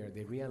the year,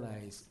 they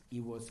realized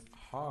it was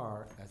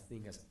hard, I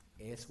think as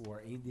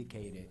Eswar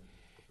indicated,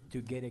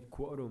 to get a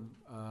quorum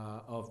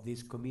of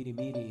these committee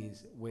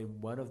meetings when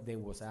one of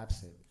them was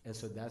absent. And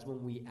so that's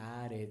when we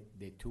added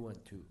the 2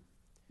 and 2.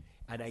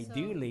 And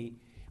ideally,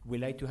 we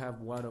like to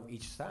have one of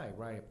each side,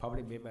 right? A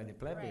public member and a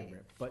plan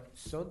member. But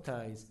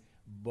sometimes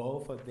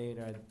both of them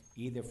are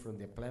either from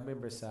the plan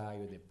member side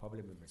or the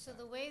public member So side.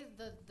 the way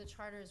the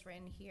charter is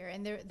written here,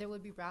 and there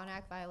would be Brown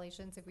Act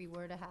violations if we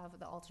were to have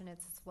the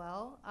alternates as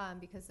well,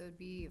 because it would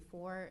be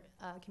 4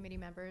 committee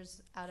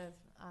members out of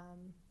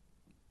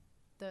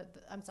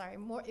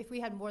more if we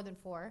had more than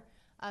 4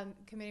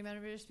 committee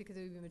members, because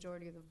it would be the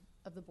majority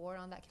of the board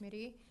on that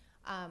committee.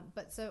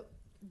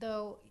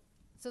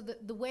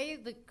 The way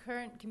the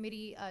current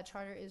committee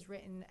charter is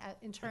written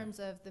in terms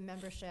of the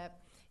membership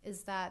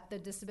is that the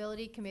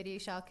disability committee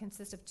shall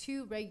consist of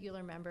 2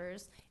 regular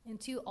members and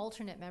 2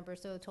 alternate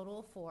members, so a total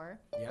of 4.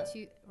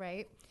 Yeah.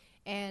 Right?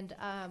 And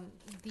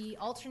the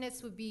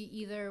alternates would be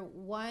either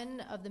one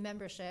of the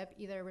membership,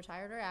 either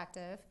retired or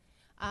active,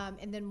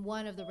 and then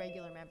one of the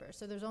regular members.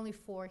 So there's only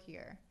 4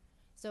 here.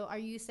 So are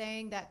you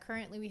saying that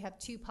currently we have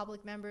 2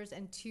 public members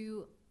and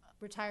 2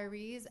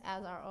 retirees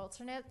as our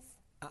alternates?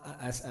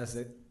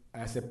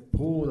 As a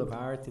pool of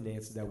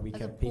alternates that we As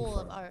can a pick pool from.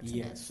 of alternates.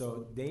 Yes,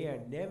 so they are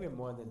never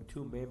more than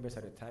 2 members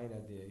at a time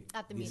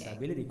At the meeting.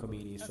 disability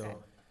committee. Okay.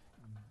 So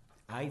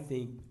I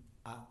think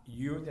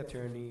you're the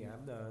attorney.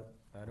 I'm not.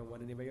 I don't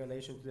want any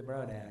violation to the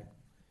Brown Act.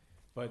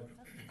 But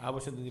I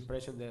was under the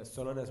impression that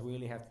so long as we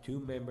only have 2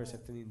 members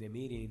attending the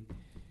meeting.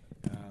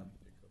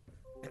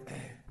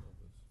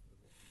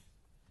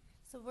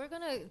 So we're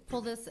gonna pull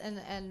this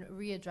and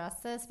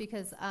readdress this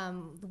because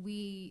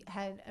we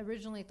had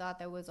originally thought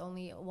there was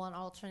only one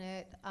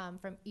alternate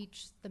from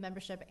each, the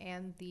membership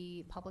and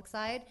the public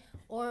side.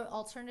 Or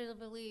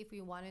alternatively, if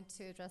we wanted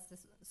to address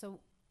this,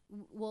 so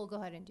we'll go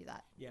ahead and do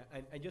that. Yeah,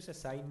 and just a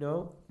side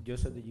note,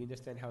 just so that you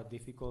understand how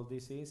difficult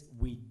this is,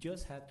 we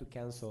just had to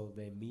cancel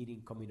the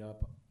meeting coming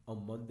up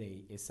on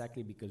Monday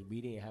exactly because we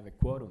didn't have a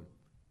quorum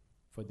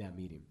for that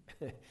meeting.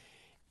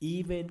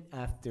 Even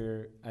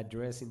after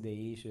addressing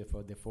the issue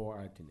for the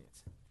 4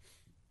 alternates.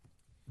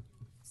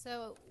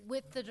 So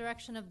with the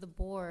direction of the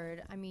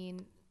board, I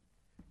mean,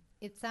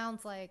 it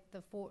sounds like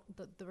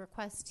the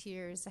request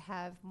here is to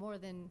have more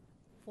than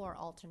 4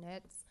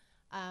 alternates.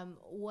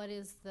 What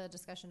is the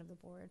discussion of the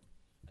board?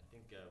 I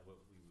think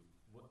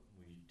what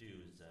we do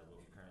is what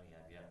we currently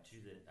have. You have 2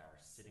 that are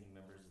sitting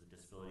members of the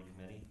disability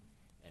committee,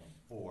 and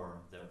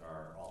 4 that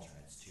are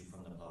alternates. 2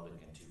 from the public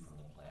and 2 from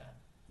the plan.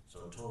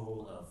 So a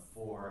total of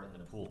 4 in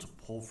the pool to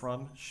pull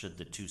from, should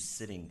the 2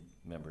 sitting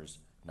members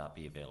not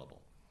be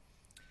available.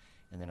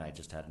 And then I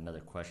just had another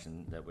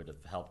question that would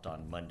have helped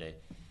on Monday.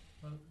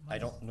 Well, I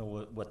don't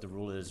know what the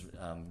rule is.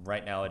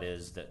 Right now it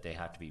is that they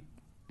have to be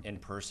in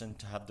person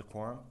to have the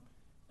quorum.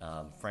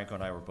 Franco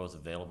and I were both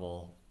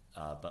available,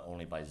 but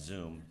only by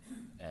Zoom,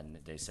 and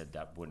they said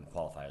that wouldn't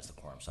qualify as the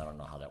quorum, so I don't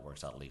know how that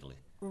works out legally.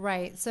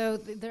 Right, so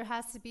there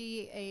has to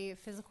be a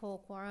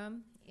physical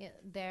quorum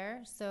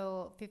there.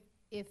 So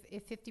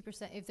if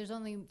 50%, if there's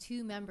only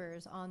 2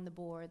 members on the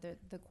board,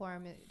 the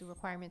quorum, the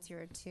requirements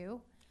here are 2,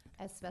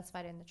 as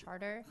specified in the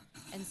charter,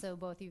 and so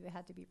both of you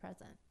had to be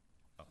present.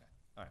 Okay,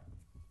 all right.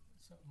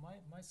 So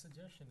my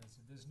suggestion is,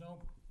 if there's no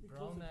Be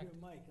Brown closer to Act, your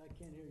mic,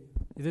 I can't hear you.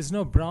 if there's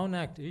no Brown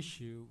Act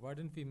issue, why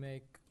don't we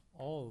make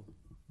all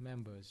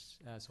members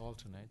as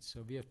alternates?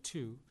 So we have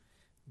 2,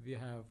 we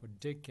have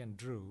Dick and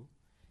Drew,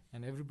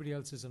 and everybody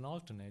else is an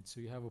alternate,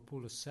 so you have a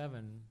pool of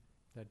 7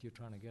 that you're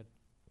trying to get.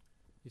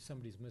 If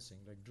somebody's missing,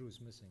 like Drew's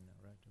missing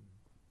now, right?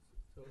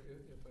 So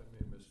if I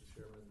may, Mr.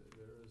 Chairman,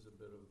 there is a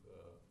bit of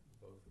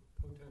both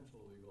potential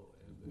legal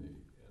and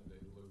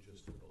a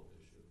logistical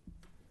issue.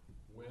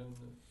 When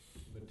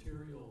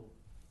material,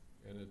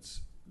 and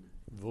it's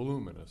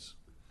voluminous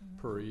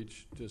per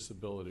each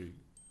disability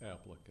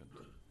applicant,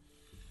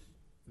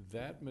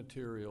 that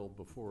material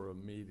before a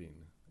meeting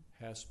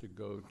has to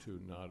go to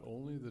not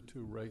only the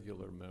 2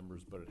 regular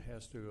members, but it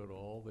has to go to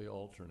all the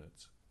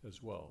alternates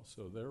as well.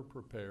 So they're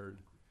prepared.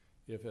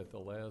 If at the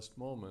last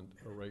moment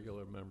a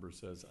regular member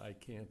says, I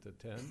can't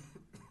attend,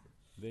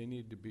 they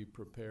need to be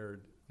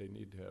prepared. They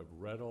need to have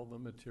read all the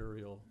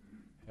material,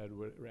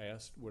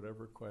 asked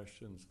whatever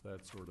questions,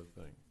 that sort of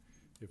thing.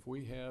 If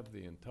we have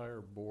the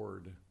entire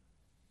board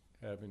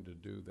having to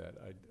do that,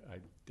 I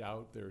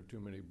doubt there are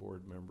too many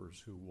board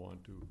members who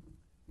want to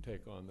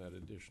take on that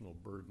additional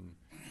burden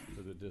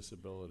for the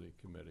disability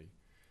committee.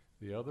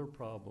 The other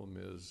problem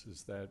is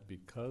that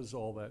because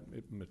all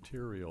that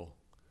material,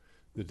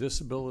 the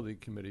disability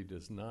committee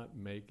does not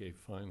make a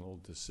final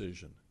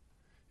decision.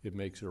 It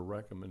makes a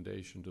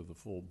recommendation to the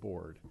full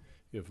board.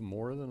 If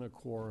more than a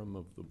quorum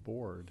of the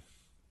board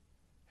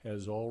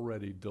has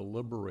already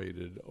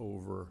deliberated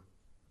over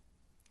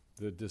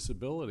the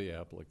disability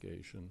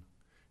application,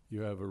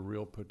 you have a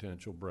real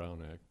potential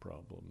Brown Act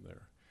problem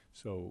there.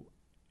 So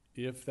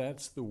if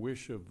that's the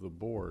wish of the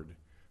board,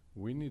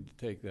 we need to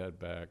take that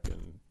back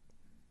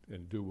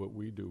and do what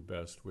we do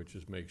best, which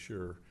is make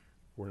sure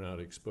we're not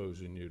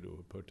exposing you to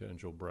a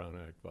potential Brown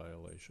Act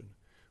violation.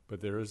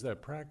 But there is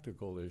that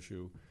practical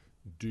issue.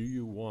 Do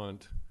you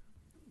want,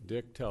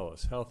 Dick, tell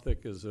us, how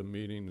thick is a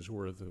meeting's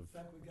worth of? In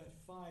fact, we got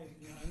 5.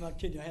 You know, I'm not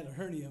kidding you, I had a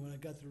hernia when I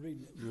got through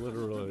reading it.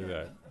 Literally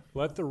that.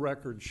 Let the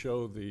record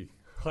show the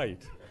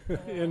height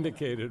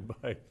indicated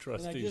by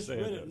Trustee And I just read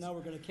it, Sanders. now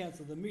we're gonna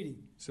cancel the meeting.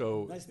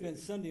 So, And I spent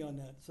Sunday on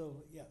that,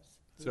 so yes.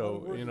 There's a lot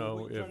of so, work you in know,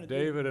 what you're trying if to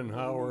do. David and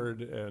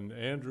Howard and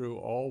Andrew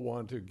all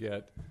want to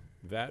get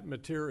that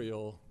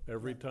material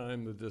every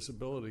time the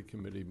disability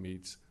committee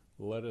meets,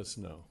 let us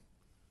know.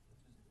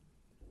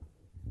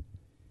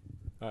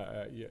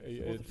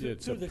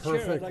 It's a through the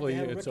chair, I'd like to perfectly,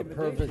 have a it's a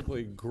recommendation.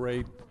 perfectly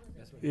great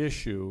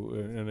issue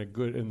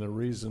and the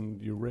reason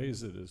you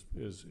raise it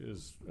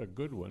is a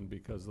good one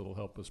because it'll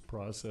help us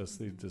process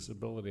these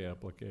disability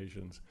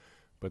applications.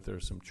 But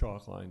there's some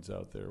chalk lines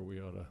out there we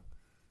ought to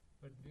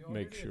But we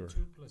make already sure.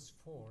 had 2 +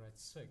 4 at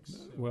 6.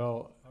 So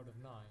Well, out of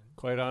 9.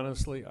 quite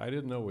honestly, I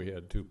didn't know we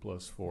had 2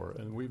 + 4,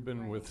 and we've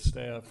been with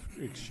staff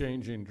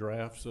exchanging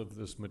drafts of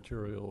this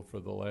material for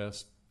the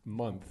last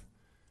month,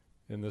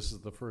 and this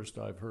is the first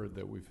I've heard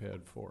that we've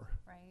had 4.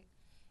 Right.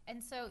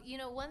 And so, you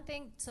know, one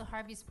thing to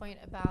Harvey's point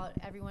about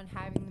everyone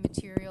having the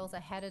materials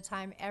ahead of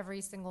time,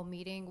 every single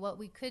meeting, what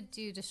we could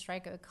do to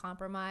strike a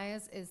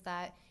compromise is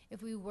that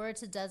if we were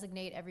to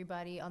designate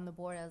everybody on the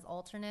board as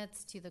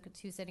alternates to the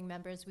two sitting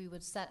members, we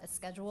would set a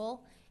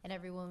schedule and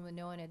everyone would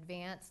know in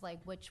advance, like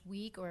which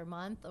week or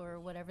month or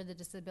whatever the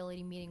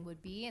disability meeting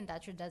would be, and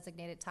that's your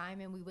designated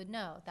time, and we would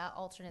know that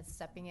alternate's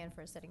stepping in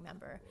for a sitting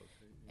member.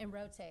 And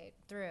rotate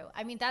through.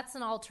 I mean, that's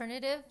an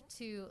alternative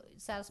to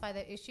satisfy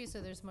that issue, so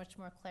there's much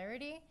more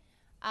clarity.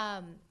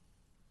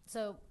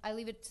 So I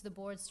leave it to the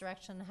board's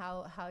direction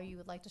how you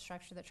would like to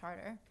structure the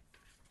charter.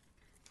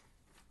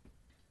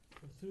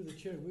 Through the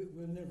chair, we've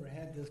never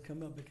had this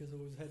come up because we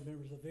always had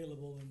members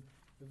available and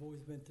we've always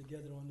been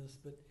together on this,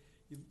 but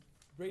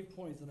great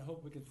points, and I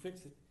hope we can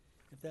fix it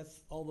if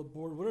that's all the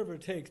board, whatever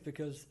it takes,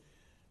 because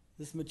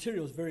this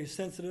material is very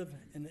sensitive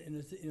and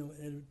it's, you know,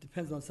 it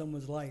depends on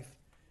someone's life.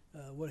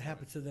 What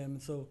happens to them,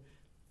 and so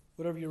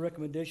whatever your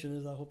recommendation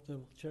is, I hope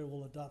the chair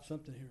will adopt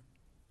something here.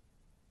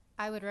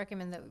 I would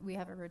recommend that we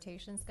have a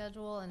rotation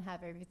schedule and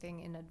have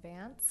everything in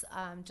advance,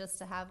 just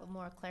to have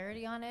more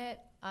clarity on it.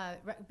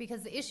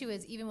 Because the issue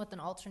is, even with an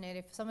alternate,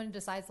 if someone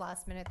decides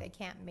last minute they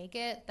can't make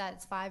it,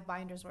 that's 5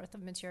 binders worth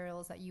of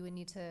materials that you would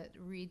need to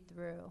read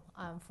through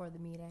for the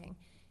meeting.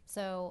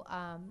 So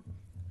I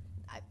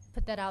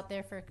put that out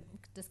there for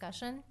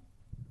discussion.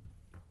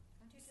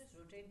 Can't you just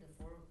rotate the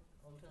 4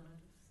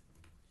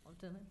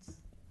 alternates?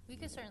 We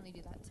could certainly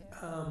do that too.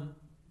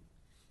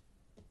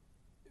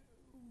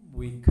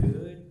 We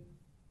could,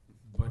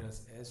 but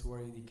as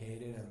were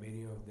indicated, and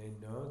many of them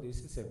know,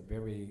 this is a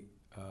very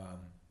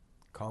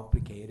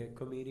complicated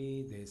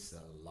committee. There's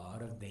a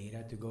lot of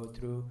data to go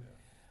through.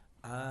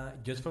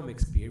 Just from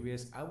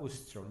experience, I would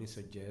strongly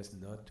suggest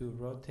not to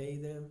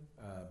rotate them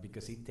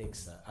because it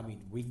takes, I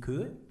mean, we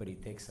could, but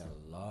it takes a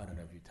lot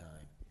of your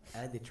time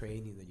and the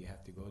training that you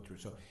have to go through.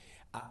 So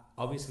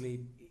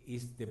obviously,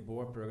 it's the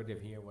board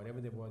prerogative here.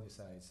 Whatever the board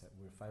decides,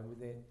 we're fine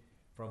with it.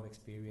 From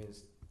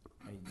experience,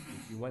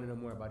 if you want to know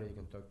more about it, you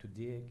can talk to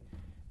Dick.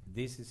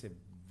 This is a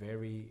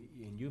very,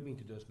 and you've been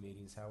to those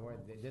meetings, Howard,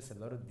 there's a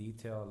lot of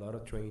detail, a lot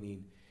of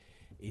training.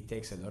 It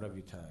takes a lot of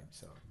your time,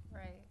 so.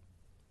 Right.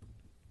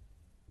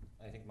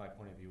 I think my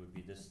point of view would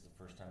be this is the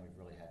first time we've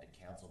really had to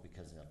cancel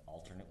because an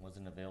alternate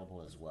wasn't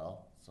available as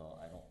well. So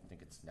I don't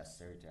think it's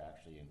necessary to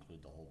actually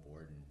include the whole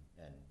board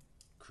and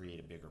create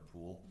a bigger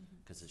pool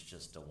because it's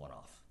just a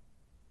one-off.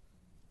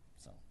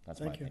 So that's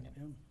my opinion.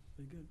 Yeah,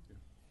 very good.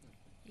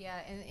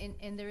 Yeah,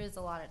 and there is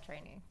a lot of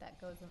training that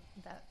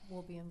that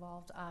will be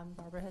involved.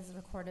 Barbara has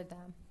recorded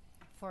them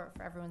for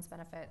everyone's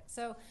benefit.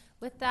 So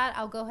with that,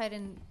 I'll go ahead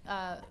and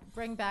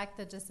bring back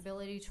the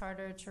disability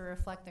charter to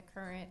reflect the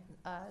current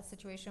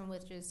situation,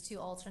 which is 2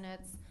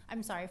 alternates.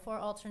 I'm sorry, 4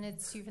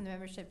 alternates, 2 from the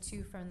membership,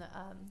 2 from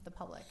the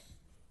public.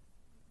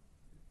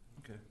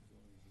 Okay.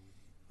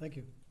 Thank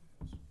you.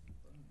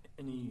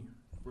 Any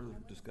further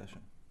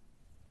discussion?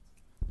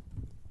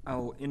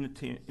 I'll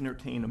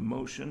entertain a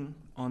motion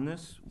on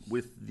this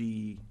with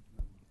the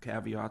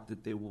caveat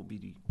that they will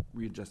be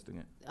readjusting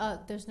it.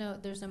 There's no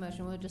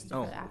motion. We'll just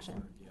do the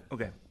action.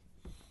 Okay.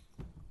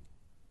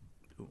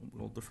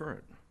 We'll defer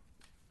it.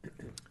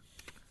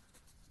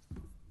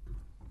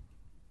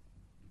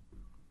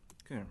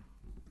 Okay,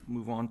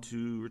 move on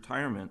to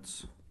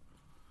retirements.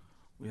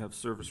 We have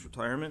service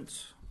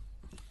retirements.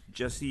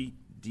 Jesse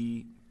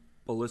D.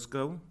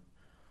 Belisco,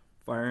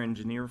 Fire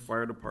Engineer,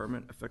 Fire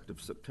Department,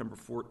 effective September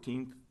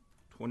 14th,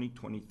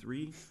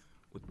 2023,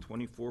 with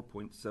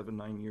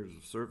 24.79 years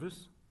of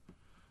service.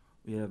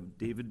 We have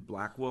David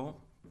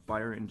Blackwell,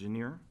 Fire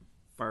Engineer,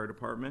 Fire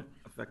Department,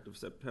 effective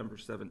September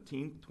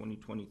 17th,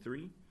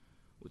 2023,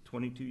 with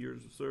 22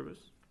 years of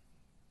service.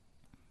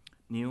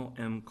 Neil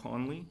M.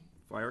 Conley,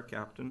 Fire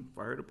Captain,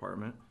 Fire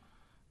Department,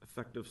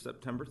 effective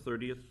September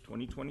 30th,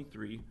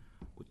 2023,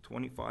 with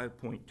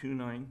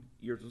 25.29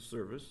 years of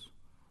service,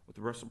 with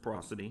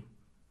reciprocity.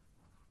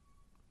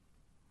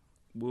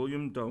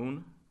 William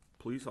Doan,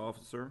 Police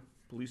Officer,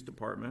 Police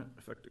Department,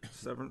 effective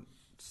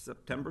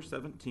September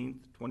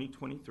 17th,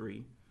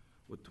 2023,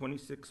 with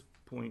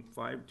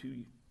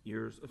 26.52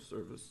 years of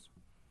service.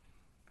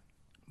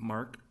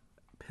 Mark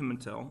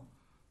Pimentel,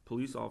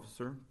 Police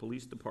Officer,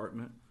 Police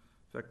Department,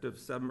 effective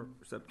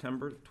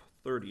September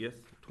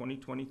 30th,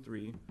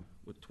 2023,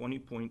 with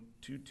 20.22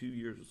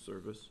 years of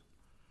service.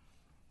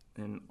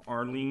 And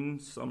Arlene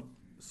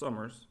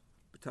Summers,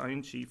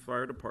 Battalion Chief,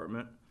 Fire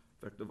Department,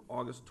 effective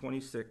August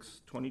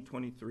 26,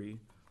 2023,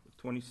 with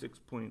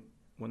 26.13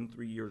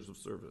 years of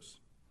service.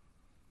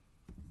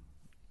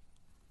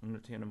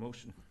 Entertain a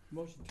motion.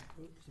 Motion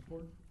to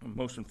support. A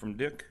motion from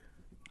Dick.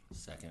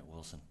 Second,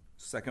 Wilson.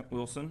 Second,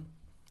 Wilson.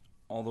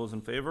 All those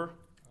in favor?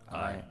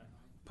 Aye.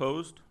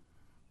 Opposed?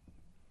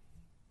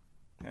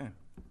 Okay.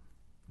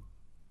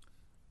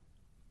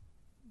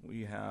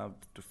 We have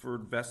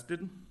deferred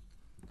vested.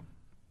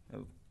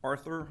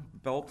 Arthur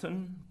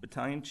Belton,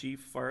 Battalion Chief,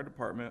 Fire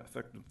Department,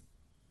 effective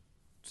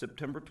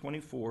September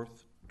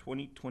 24th,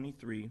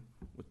 2023,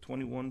 with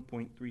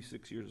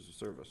 21.36 years of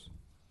service.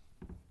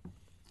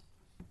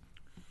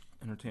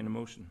 Entertain a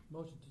motion.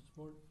 Motion to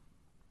support.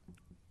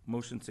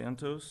 Motion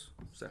Santos.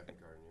 Second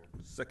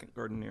Gardner. Second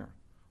Gardner.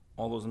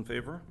 All those in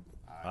favor?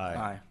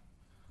 Aye.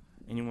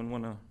 Anyone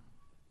want to?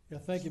 Yeah,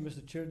 thank you,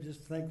 Mr. Chair.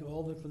 Just thank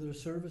all of them for their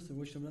service and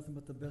wish them nothing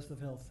but the best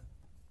of health.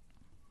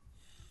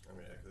 I'm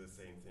gonna echo the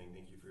same thing.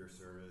 Thank you for your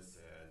service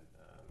and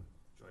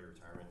enjoy your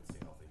retirement and stay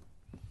healthy.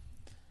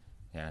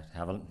 Yeah,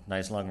 have a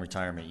nice long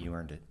retirement. You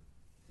earned it.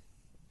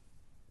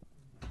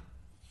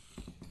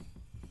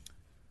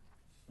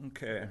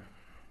 Okay.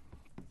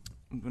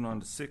 Moving on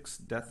to 6,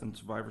 death and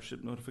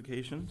survivorship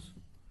notifications.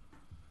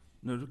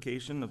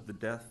 Notification of the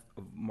death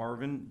of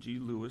Marvin G.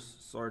 Lewis,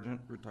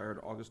 Sergeant, retired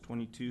August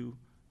 22,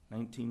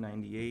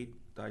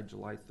 1998, died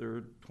July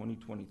 3rd,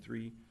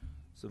 2023.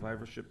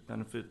 Survivorship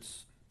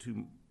benefits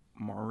to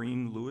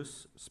Maureen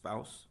Lewis,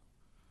 spouse.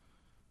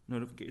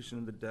 Notification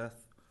of the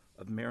death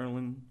of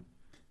Marilyn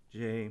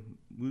J.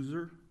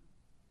 Muser,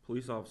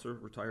 police officer,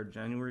 retired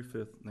January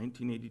 5th,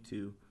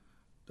 1982,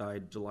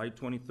 died July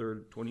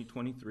 23rd,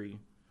 2023.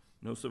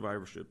 No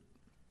survivorship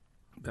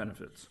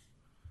benefits.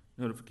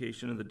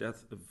 Notification of the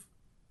death of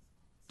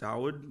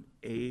Dawud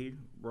A.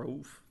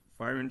 Rauf,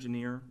 fire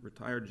engineer,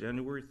 retired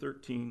January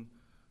 13,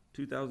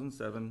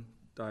 2007,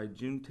 died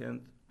June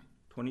 10th,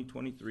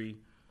 2023.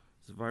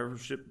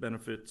 Survivorship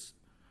benefits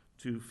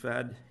to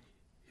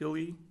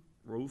Fadhili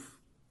Rauf,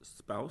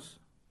 spouse.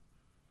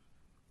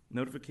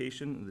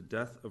 Notification of the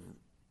death of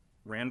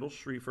Randall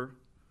Schriefer,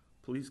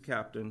 police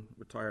captain,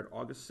 retired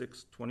August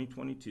 6,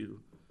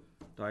 2022,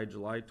 died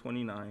July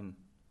 29,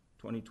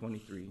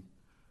 2023.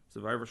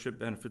 Survivorship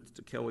benefits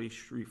to Kelly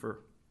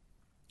Schriefer,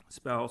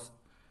 spouse,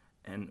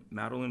 and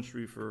Madeline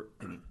Schriefer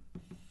and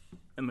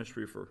Emma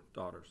Schriefer,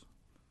 daughters.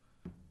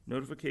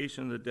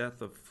 Notification of the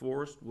death of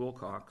Forrest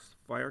Wilcox,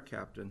 fire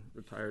captain,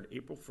 retired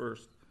April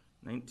 1st,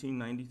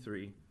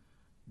 1993,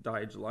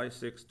 died July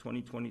 6,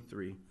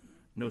 2023.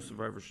 No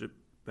survivorship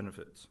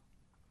benefits.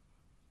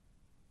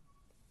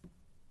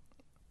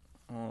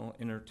 I'll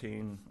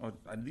entertain,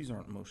 these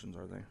aren't motions,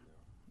 are they?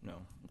 No.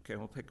 Okay,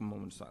 we'll take a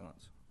moment of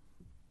silence.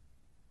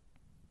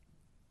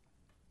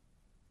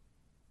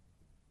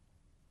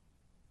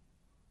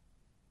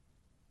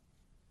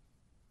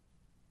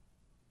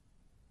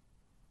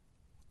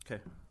 Okay,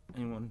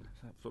 anyone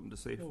have something to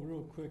say? Oh,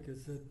 real quick,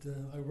 is that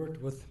I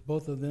worked with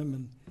both of them,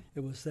 and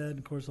it was sad,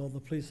 of course, all the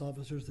police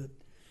officers that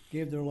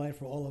gave their life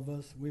for all of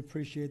us. We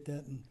appreciate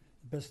that, and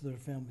the best of their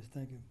families.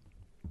 Thank you.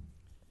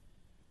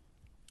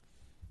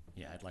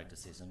 Yeah, I'd like to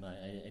say something.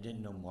 I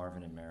didn't know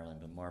Marvin and Marilyn,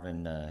 but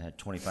Marvin had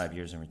 25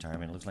 years in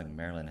retirement. It looks like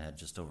Marilyn had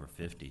just over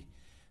 50.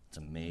 It's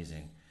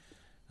amazing.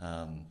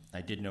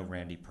 I did know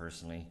Randy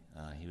personally.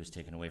 He was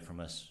taken away from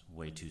us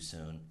way too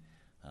soon.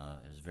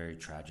 It was very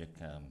tragic,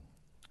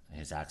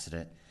 his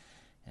accident.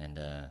 And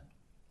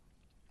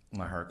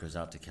my heart goes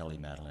out to Kelly,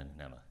 Madeline,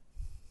 and Emma.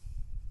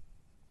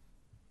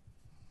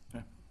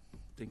 Yeah,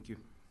 thank you.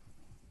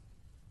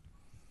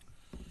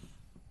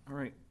 All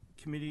right,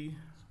 committee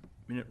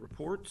minute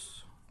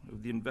reports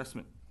of the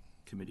investment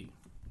committee.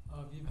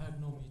 We've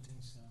had no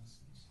meetings since.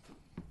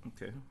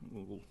 Okay,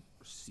 we'll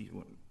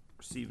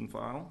receive and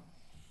file.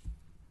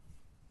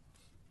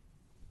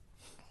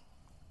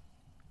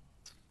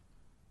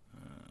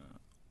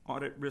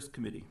 Audit risk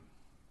committee.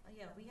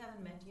 Yeah, we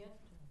haven't met yet.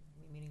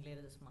 We're meeting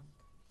later this month.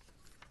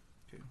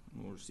 Okay,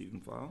 we'll receive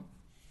and file.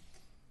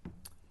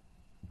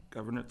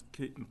 Governance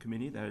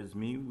committee, that is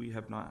me. We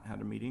have not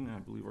had a meeting. I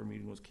believe our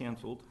meeting was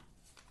canceled.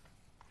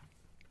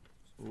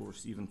 So we'll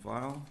receive and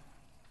file.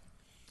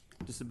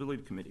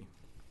 Disability committee.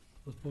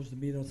 We're supposed to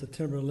meet on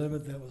September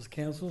 11th. That was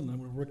canceled, and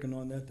we're working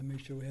on that to make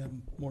sure we have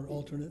more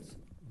alternates.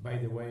 By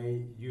the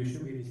way, you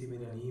should be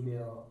receiving an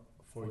email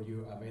for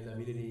your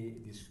availability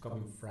this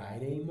coming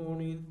Friday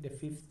morning, the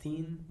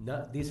 15th.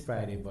 Not this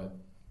Friday, but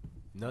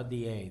not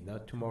the 8th,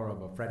 not tomorrow,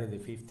 but Friday the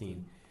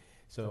 15th.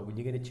 So when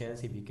you get a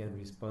chance, if you can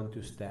respond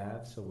to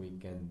staff so we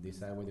can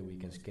decide whether we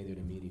can schedule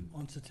a meeting.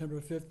 On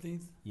September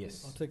 15th?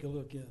 Yes. I'll take a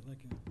look, yeah,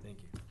 thank you. Thank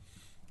you.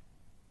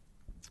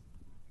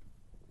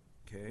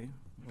 Okay,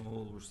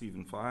 we'll receive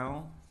and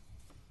file.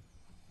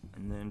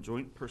 And then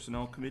joint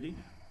personnel committee.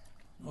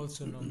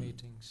 Also no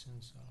meetings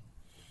since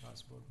our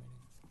last board meeting.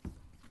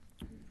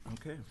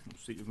 Okay,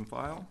 receive and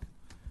file.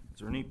 Is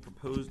there any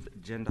proposed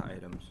agenda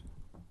items?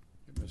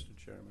 Mr.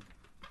 Chairman,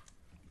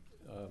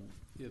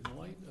 in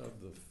light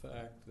of the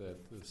fact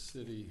that the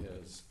city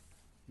has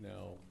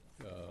now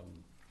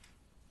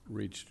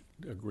reached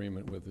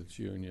agreement with its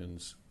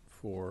unions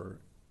for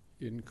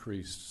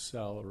increased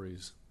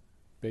salaries,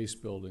 base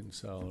building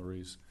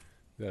salaries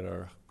that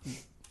are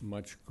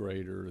much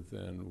greater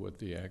than what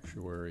the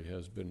actuary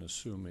has been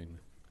assuming,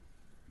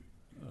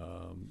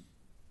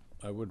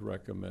 I would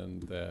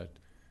recommend that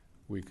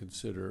we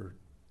consider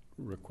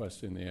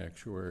requesting the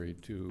actuary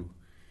to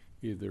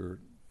either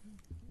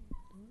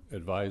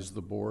advise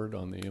the board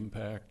on the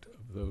impact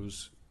of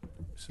those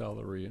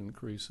salary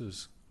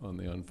increases on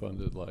the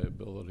unfunded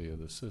liability of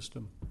the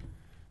system,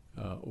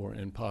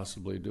 and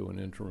possibly do an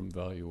interim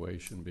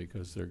valuation,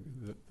 because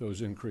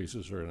those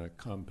increases are going to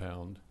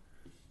compound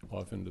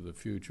off into the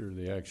future.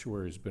 The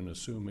actuary's been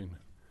assuming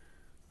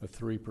a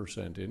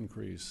 3%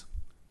 increase,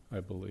 I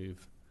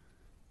believe,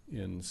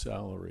 in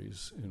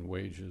salaries, in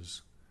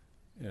wages,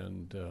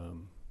 and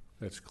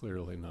that's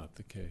clearly not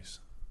the case.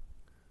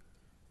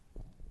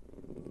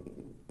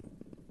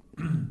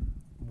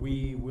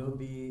 We will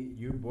be,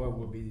 your board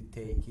will be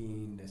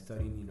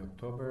studying in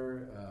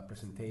October,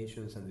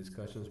 presentations and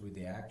discussions with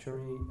the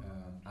actuary.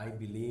 I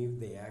believe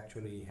they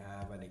actually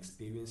have an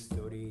experience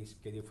study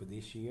scheduled for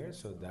this year,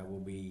 so that will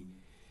be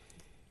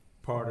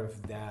part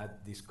of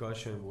that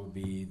discussion will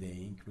be the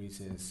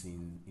increases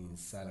in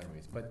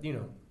salaries. But, you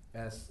know,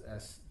 as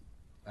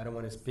I don't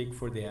want to speak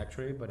for the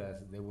actuary, but as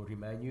they will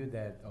remind you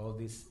that all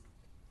these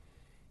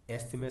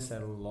estimates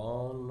are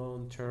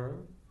long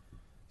term.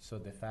 So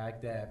the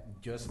fact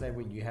that just like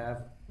when you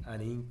have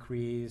an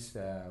increase,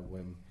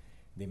 when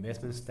the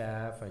investment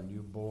staff and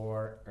your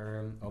board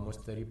earned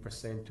almost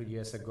 30% 2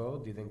 years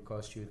ago, didn't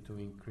cost you to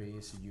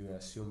increase your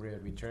assumed rate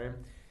of return.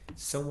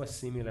 Somewhat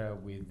similar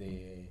with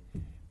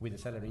the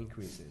salary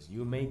increases.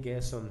 You may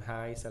get some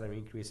high salary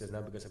increases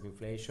now because of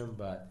inflation,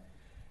 but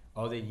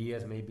other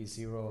years may be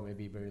zero,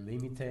 maybe very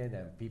limited,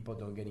 and people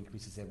don't get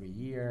increases every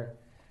year.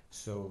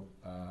 So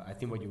I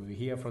think what you will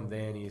hear from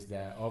them is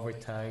that over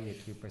time, the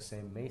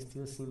 3% may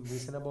still seem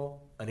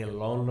reasonable on a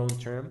long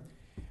term.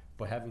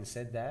 But having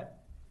said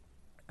that,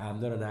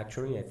 I'm not an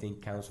actuary. I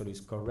think council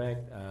is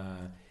correct.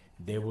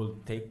 They will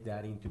take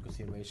that into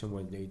consideration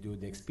when they do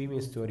the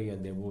experience study,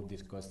 and they will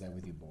discuss that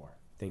with the board.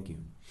 Thank you.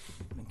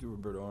 Thank you,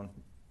 Roberto. And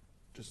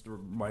just a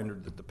reminder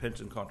that the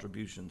pension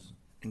contributions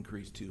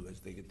increase too as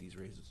they get these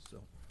raises.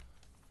 So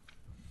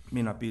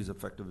may not be as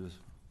affected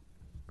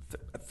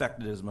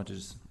as much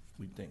as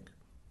we think,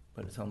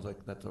 but it sounds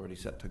like that's already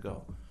set to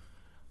go.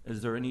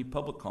 Is there any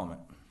public comment?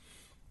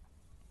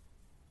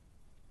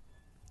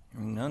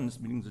 Hearing none, this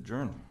meeting's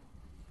adjourned.